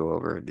get you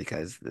over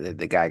because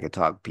the guy could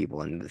talk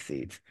people into the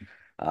seats.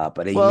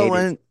 But he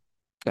made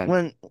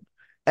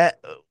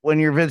when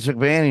you're Vince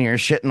McMahon and you're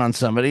shitting on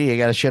somebody, you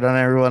got to shit on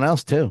everyone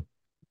else too.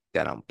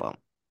 Bump.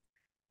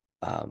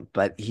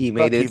 But he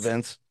made fuck you,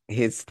 Vince.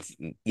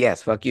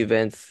 Yes, fuck you,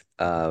 Vince.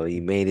 He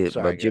made it.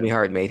 Sorry, but Jimmy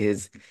Hart made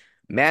his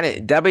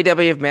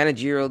WWF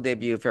managerial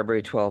debut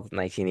February 12th,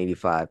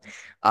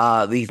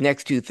 1985. These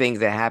next two things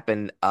that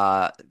happened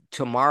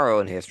tomorrow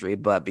in history,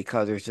 but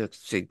because they're so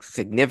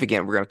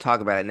significant, we're going to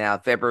talk about it now.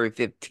 February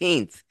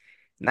 15th,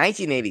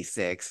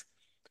 1986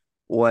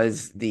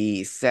 was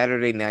the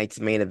Saturday night's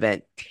main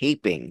event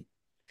taping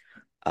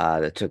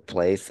that took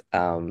place.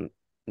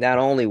 Not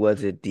only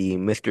was it the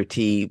Mr.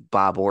 T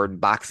Bob Orton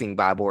boxing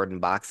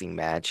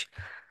match,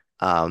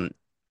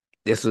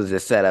 this was the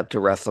setup to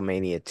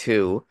WrestleMania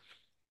 2.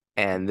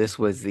 And this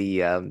was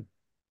the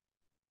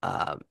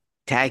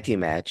tag team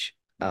match.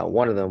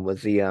 One of them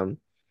was the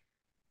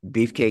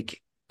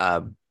Beefcake,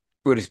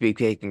 Brutus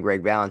Beefcake and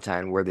Greg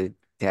Valentine were the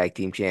Tag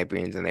Team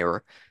Champions, and they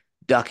were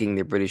ducking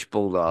the British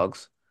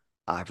Bulldogs.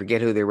 I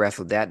forget who they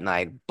wrestled that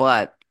night,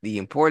 but the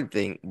important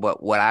thing,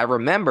 what I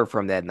remember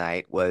from that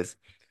night was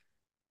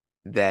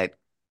that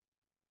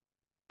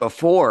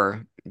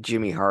before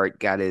Jimmy Hart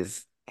got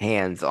his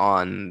hands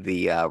on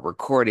the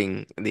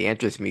recording, the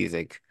entrance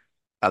music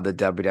of the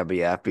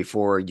WWF,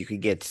 before you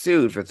could get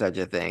sued for such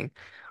a thing,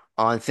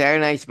 on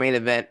Saturday night's main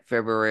event,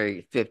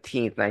 February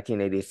 15th,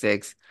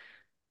 1986,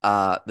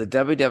 the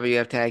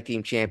WWF Tag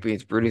Team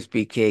Champions Brutus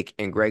Beefcake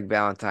and Greg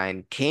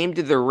Valentine came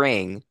to the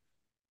ring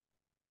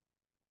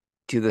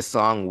to the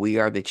song "We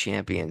Are the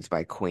Champions"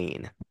 by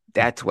Queen.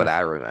 That's what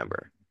I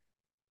remember.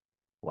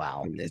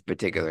 Wow. From this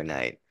particular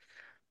night.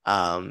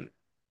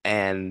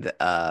 And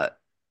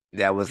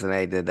that was the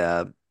night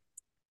that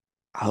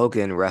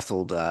Hogan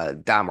wrestled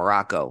Don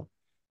Morocco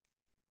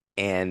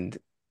and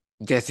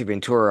Jesse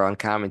Ventura on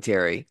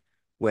commentary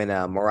when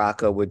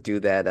Morocco would do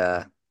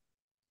that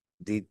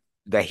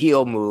the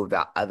heel move,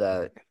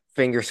 the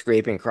finger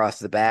scraping across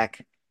the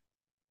back,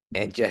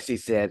 and Jesse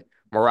said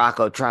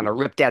Morocco trying to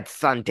rip that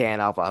suntan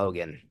off of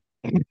Hogan.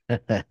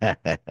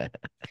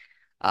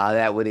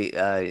 That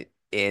would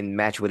in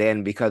match would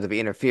end because of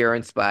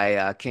interference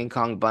by King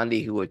Kong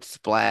Bundy, who would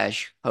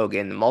splash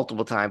Hogan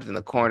multiple times in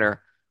the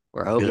corner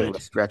where Hogan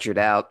was stretchered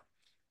out.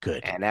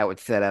 Good. And that would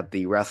set up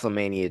the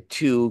WrestleMania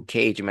 2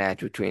 cage match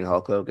between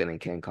Hulk Hogan and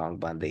King Kong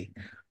Bundy.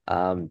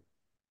 No,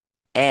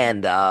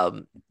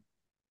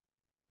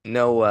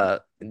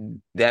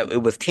 that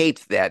it was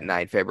taped that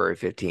night, February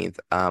 15th.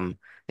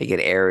 They get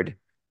aired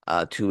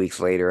 2 weeks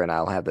later, and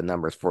I'll have the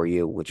numbers for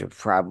you, which are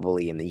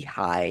probably in the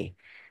high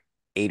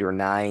 8 or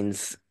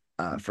 9s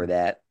for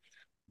that.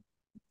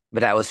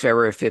 But that was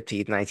February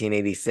 15th,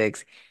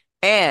 1986.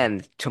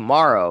 And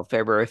tomorrow,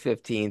 February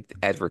 15th,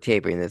 as we're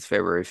taping this,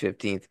 February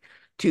 15th,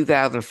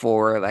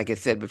 2004, like I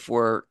said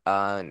before,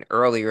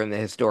 earlier in the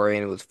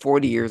historian, it was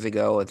 40 years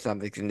ago and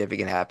something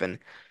significant happened.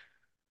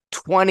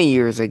 20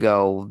 years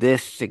ago,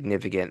 this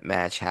significant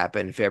match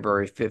happened,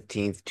 February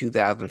 15th,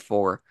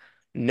 2004.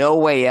 No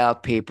Way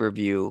Out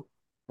pay-per-view.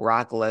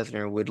 Brock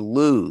Lesnar would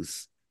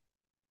lose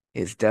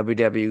his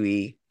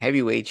WWE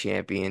Heavyweight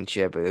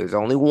Championship. There was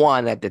only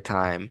one at the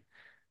time,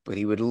 but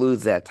he would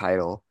lose that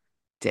title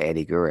to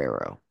Eddie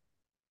Guerrero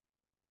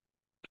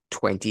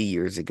 20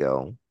 years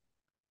ago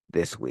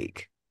this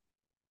week.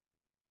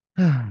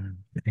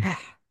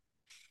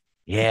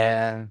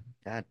 Yeah.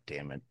 God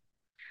damn it.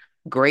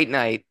 Great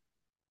night.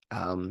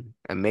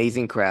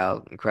 Amazing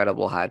crowd,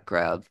 incredible hot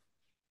crowd.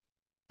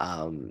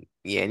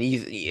 Yeah, and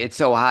it's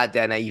so hot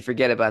that night you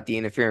forget about the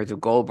interference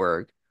of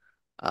Goldberg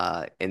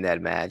in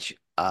that match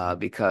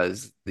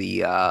because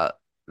the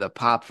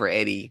pop for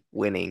Eddie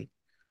winning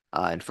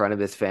in front of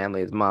his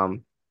family, his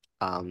mom,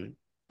 in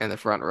the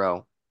front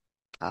row.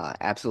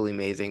 Absolutely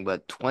amazing.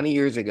 But 20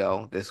 years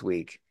ago this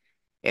week,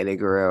 Eddie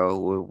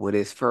Guerrero with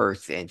his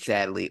first and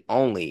sadly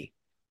only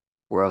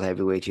World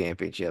Heavyweight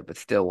Championship, but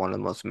still one of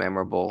the most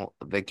memorable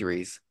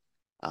victories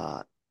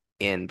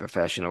in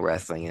professional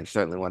wrestling, and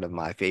certainly one of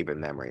my favorite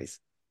memories.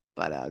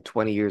 But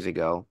 20 years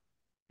ago,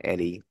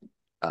 Eddie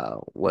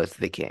was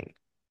the king.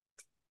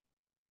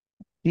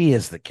 He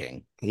is the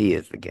king. He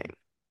is the king.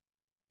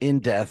 In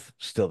death,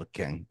 still the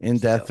king. In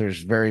death,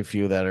 there's very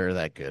few that are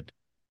that good.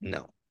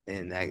 No.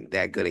 And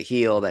that good a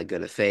heel, that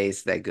good a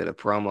face, that good a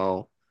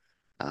promo,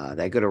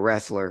 that good a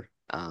wrestler.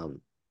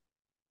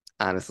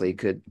 Honestly,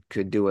 could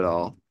do it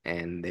all.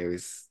 And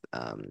there's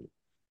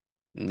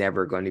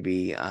never going to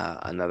be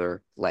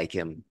another like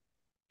him.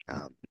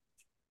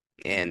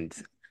 And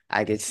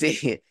I could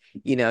see it,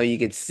 you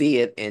could see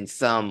it in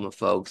some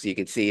folks. You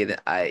could see it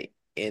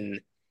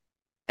in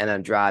an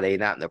Andrade,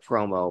 not in the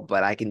promo,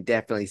 but I can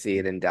definitely see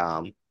it in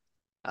Dom.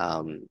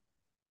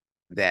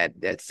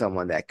 That's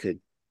someone that could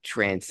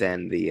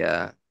transcend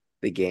the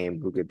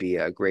game, who could be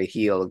a great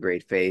heel, a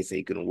great face.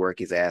 He can work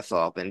his ass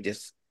off and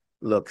just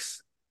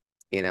looks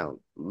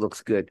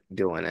good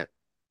doing it.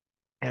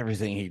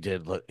 Everything he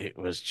did, it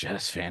was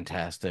just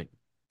fantastic.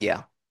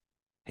 Yeah.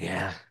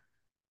 Yeah.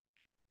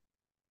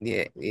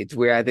 Yeah, it's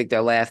weird. I think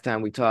the last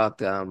time we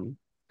talked 2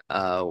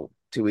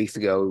 weeks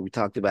ago, we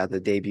talked about the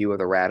debut of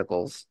the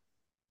Radicals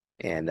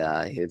and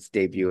his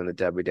debut in the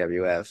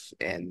WWF.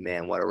 And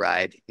man, what a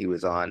ride he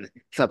was on.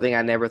 Something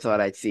I never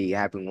thought I'd see,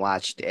 having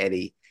watched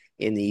Eddie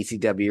in the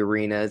ECW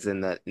arenas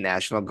and the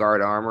National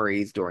Guard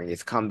armories during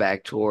his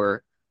comeback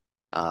tour,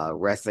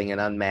 wrestling an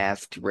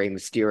unmasked Rey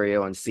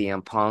Mysterio and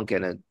CM Punk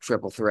in a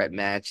triple threat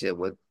match that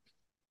would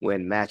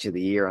win Match of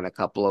the Year on a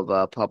couple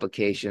of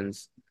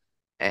publications,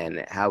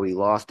 and how he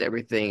lost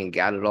everything and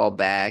got it all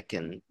back,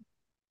 and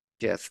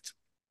just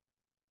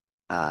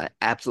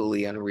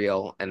absolutely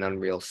unreal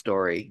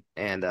story,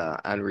 and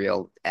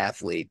unreal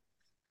athlete,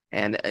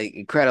 and an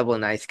incredible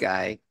nice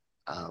guy.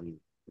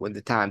 When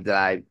the times that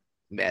I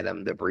met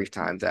him, the brief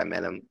times I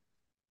met him,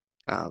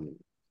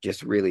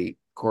 just really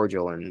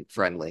cordial and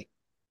friendly.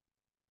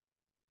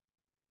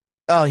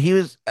 Oh, he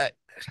was,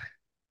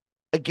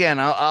 again,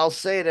 I'll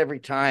say it every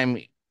time.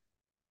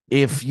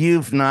 If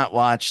you've not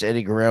watched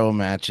Eddie Guerrero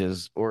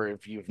matches, or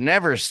if you've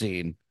never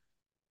seen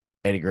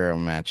Eddie Guerrero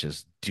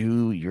matches,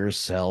 do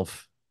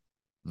yourself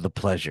the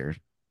pleasure,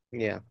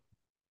 Yeah.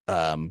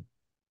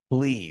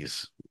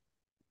 Please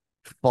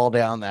fall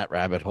down that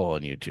rabbit hole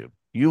on YouTube.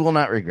 You will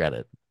not regret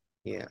it.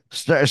 Yeah.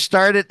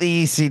 Start at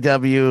the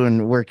ECW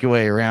and work your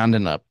way around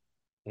and up.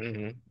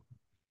 Mm-hmm.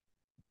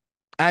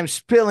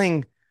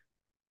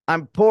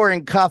 I'm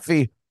pouring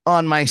coffee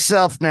on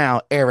myself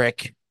now,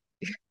 Eric.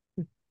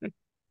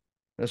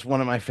 That's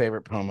one of my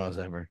favorite promos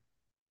ever.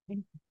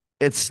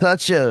 There's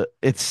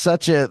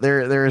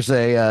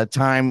a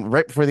time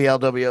right before the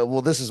LWO.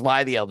 Well, this is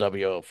why the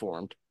LWO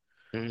formed.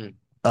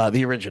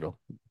 The original.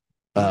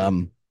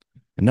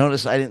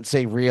 Notice I didn't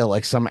say real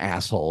like some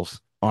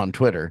assholes on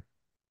Twitter.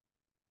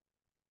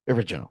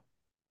 Original.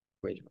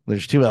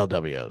 There's 2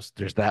 LWOs.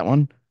 There's that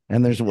one,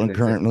 and there's one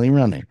currently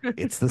running.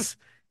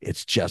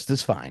 It's just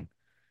as fine.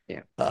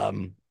 Yeah.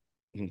 And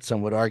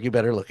some would argue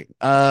better looking.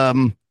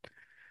 Thank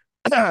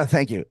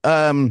you.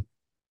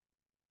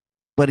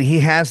 But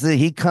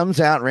he comes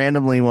out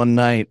randomly one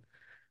night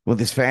with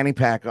his fanny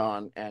pack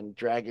on and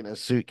dragging a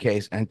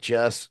suitcase and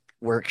just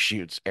work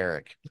shoots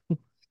Eric.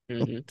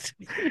 And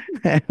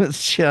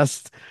it's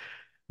just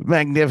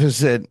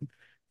magnificent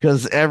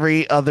because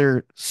every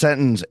other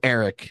sentence,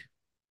 Eric,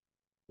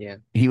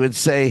 he would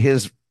say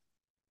his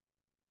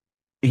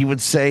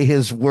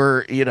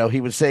word, he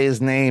would say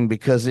his name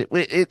because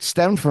it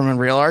stemmed from a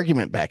real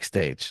argument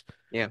backstage.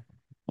 Yeah.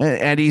 And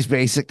Eddie's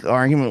basic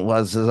argument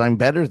was, I'm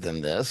better than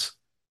this.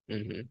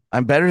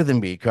 I'm better than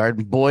B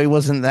card. Boy,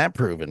 wasn't that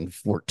proven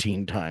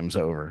 14 times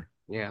over.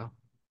 Yeah.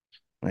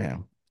 Yeah.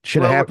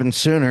 Should have happened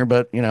sooner,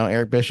 but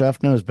Eric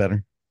Bischoff knows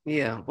better.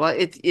 Yeah. Well,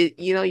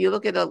 you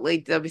look at the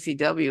late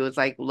WCW, it's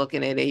like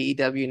looking at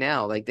AEW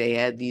now. Like they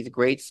had these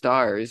great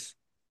stars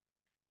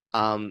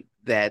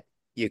that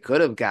you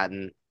could have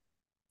gotten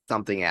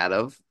something out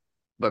of,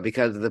 but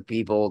because of the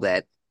people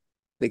that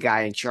the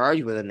guy in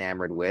charge was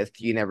enamored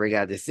with, you never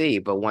got to see.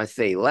 But once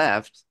they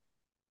left,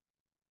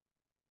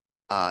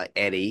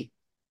 Eddie,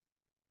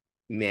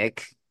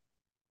 Mick,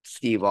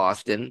 Steve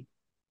Austin,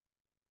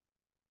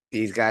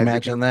 these guys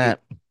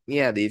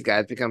these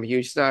guys become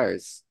huge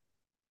stars.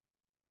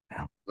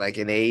 Like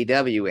in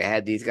AEW, it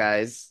had these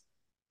guys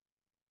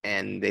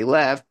and they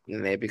left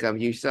and they become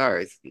huge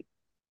stars.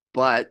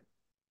 But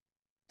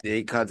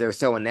because they're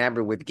so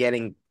enamored with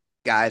getting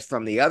guys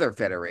from the other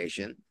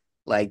federation,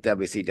 like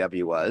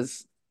WCW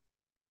was,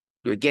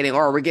 we're getting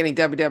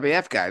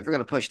WWF guys. We're going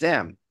to push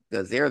them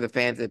because they're the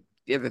things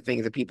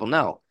that people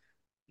know.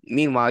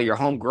 Meanwhile, your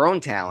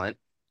homegrown talent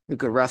who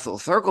could wrestle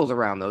circles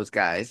around those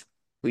guys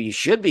who you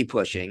should be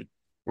pushing,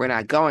 we're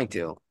not going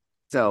to.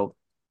 So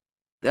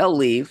they'll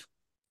leave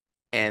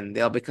and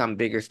they'll become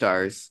bigger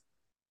stars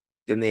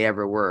than they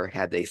ever were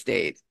had they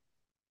stayed.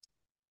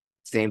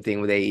 Same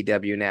thing with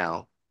AEW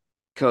now.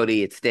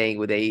 Cody, it's staying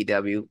with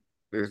AEW.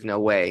 There's no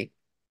way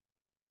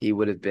he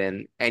would have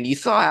been. And you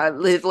saw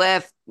how his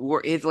last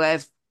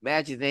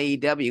match in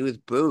AEW, he was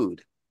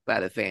booed by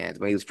the fans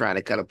when he was trying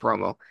to cut a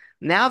promo.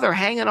 Now they're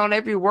hanging on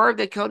every word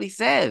that Cody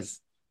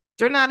says.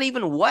 They're not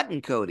even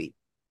whatting Cody.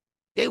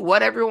 They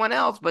what everyone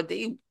else, but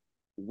they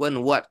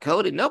wouldn't what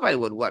Cody. Nobody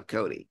would what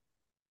Cody.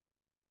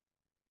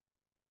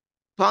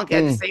 Punk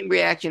had the same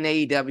reaction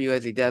in AEW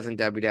as he does in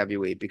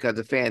WWE because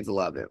the fans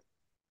love him.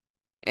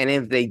 And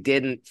if they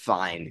didn't,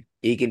 fine.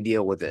 He can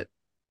deal with it.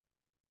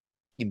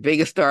 The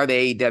biggest star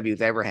the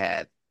AEW's ever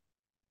had.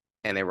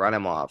 And they run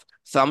him off.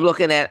 So I'm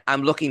looking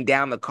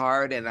down the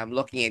card and I'm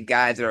looking at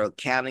guys that are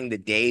counting the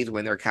days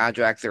when their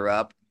contracts are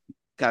up.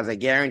 Because I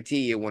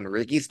guarantee you, when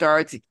Ricky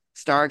Starks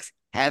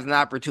has an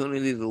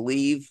opportunity to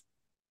leave,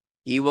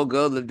 he will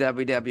go to the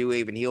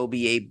WWE and he'll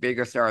be a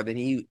bigger star than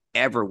he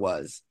ever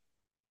was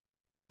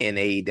in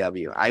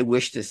AEW. I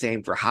wish the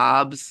same for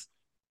Hobbs.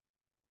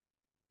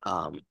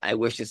 I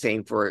wish the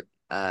same for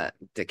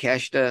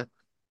Takeshita.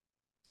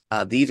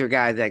 These are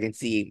guys I can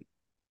see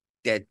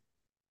that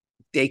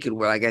they could,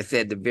 like I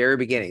said, at the very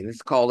beginning. This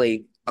is called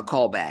a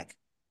callback.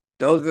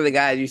 Those are the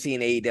guys you see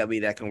in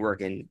AEW that can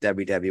work in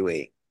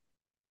WWE.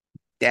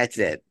 That's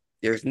it.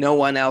 There's no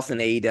one else in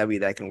AEW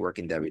that can work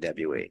in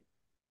WWE.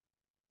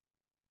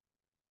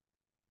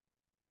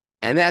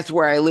 And that's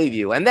where I leave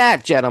you. And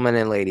that, gentlemen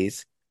and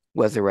ladies,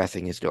 was the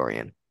wrestling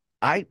historian.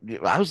 I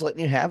was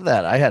letting you have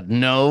that. I had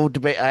no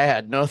debate. I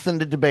had nothing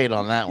to debate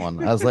on that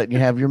one. I was letting you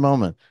have your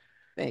moment.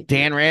 Thank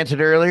Dan you.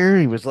 ranted earlier.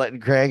 He was letting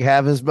Craig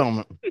have his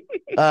moment.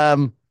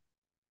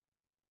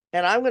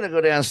 And I'm going to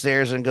go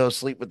downstairs and go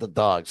sleep with the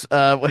dogs.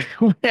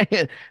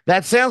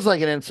 That sounds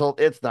like an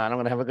insult. It's not. I'm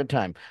going to have a good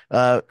time.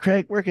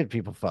 Craig, where can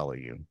people follow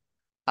you?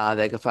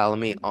 They can follow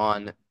me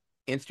on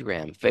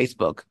Instagram,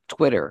 Facebook,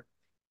 Twitter,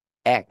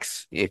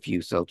 X, if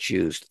you so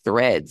choose,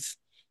 Threads,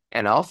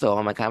 and also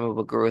on my Comic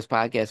Book Gurus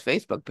podcast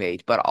Facebook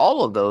page. But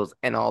all of those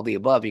and all the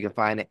above, you can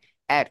find it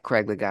at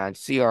Craig Ligons,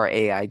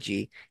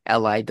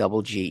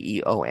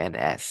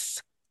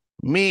 CraigLiGeons.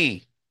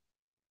 Me,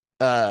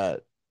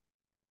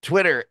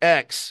 Twitter,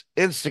 X,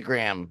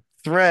 Instagram,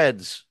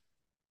 Threads,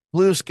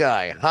 Blue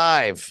Sky,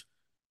 Hive.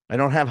 I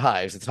don't have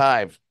Hives. It's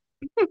Hive.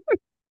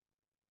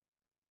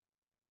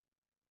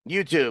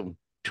 YouTube,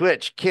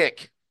 Twitch,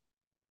 Kick,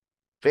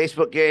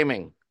 Facebook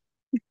Gaming,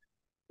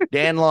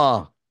 Dan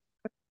Law.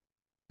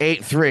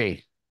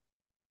 83.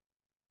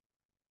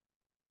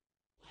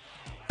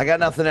 I got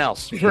nothing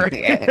else.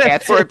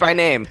 Ask for it by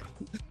name.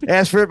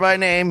 Ask for it by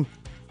name.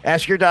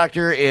 Ask your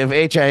doctor if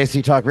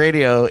HIAC Talk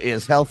Radio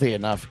is healthy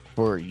enough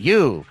for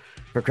you.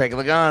 For Craig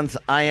Lagans,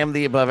 I am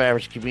the above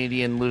average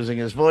comedian losing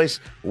his voice.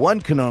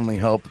 One can only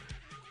hope.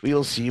 We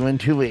will see you in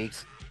 2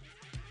 weeks.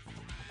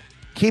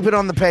 Keep it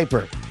on the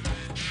paper.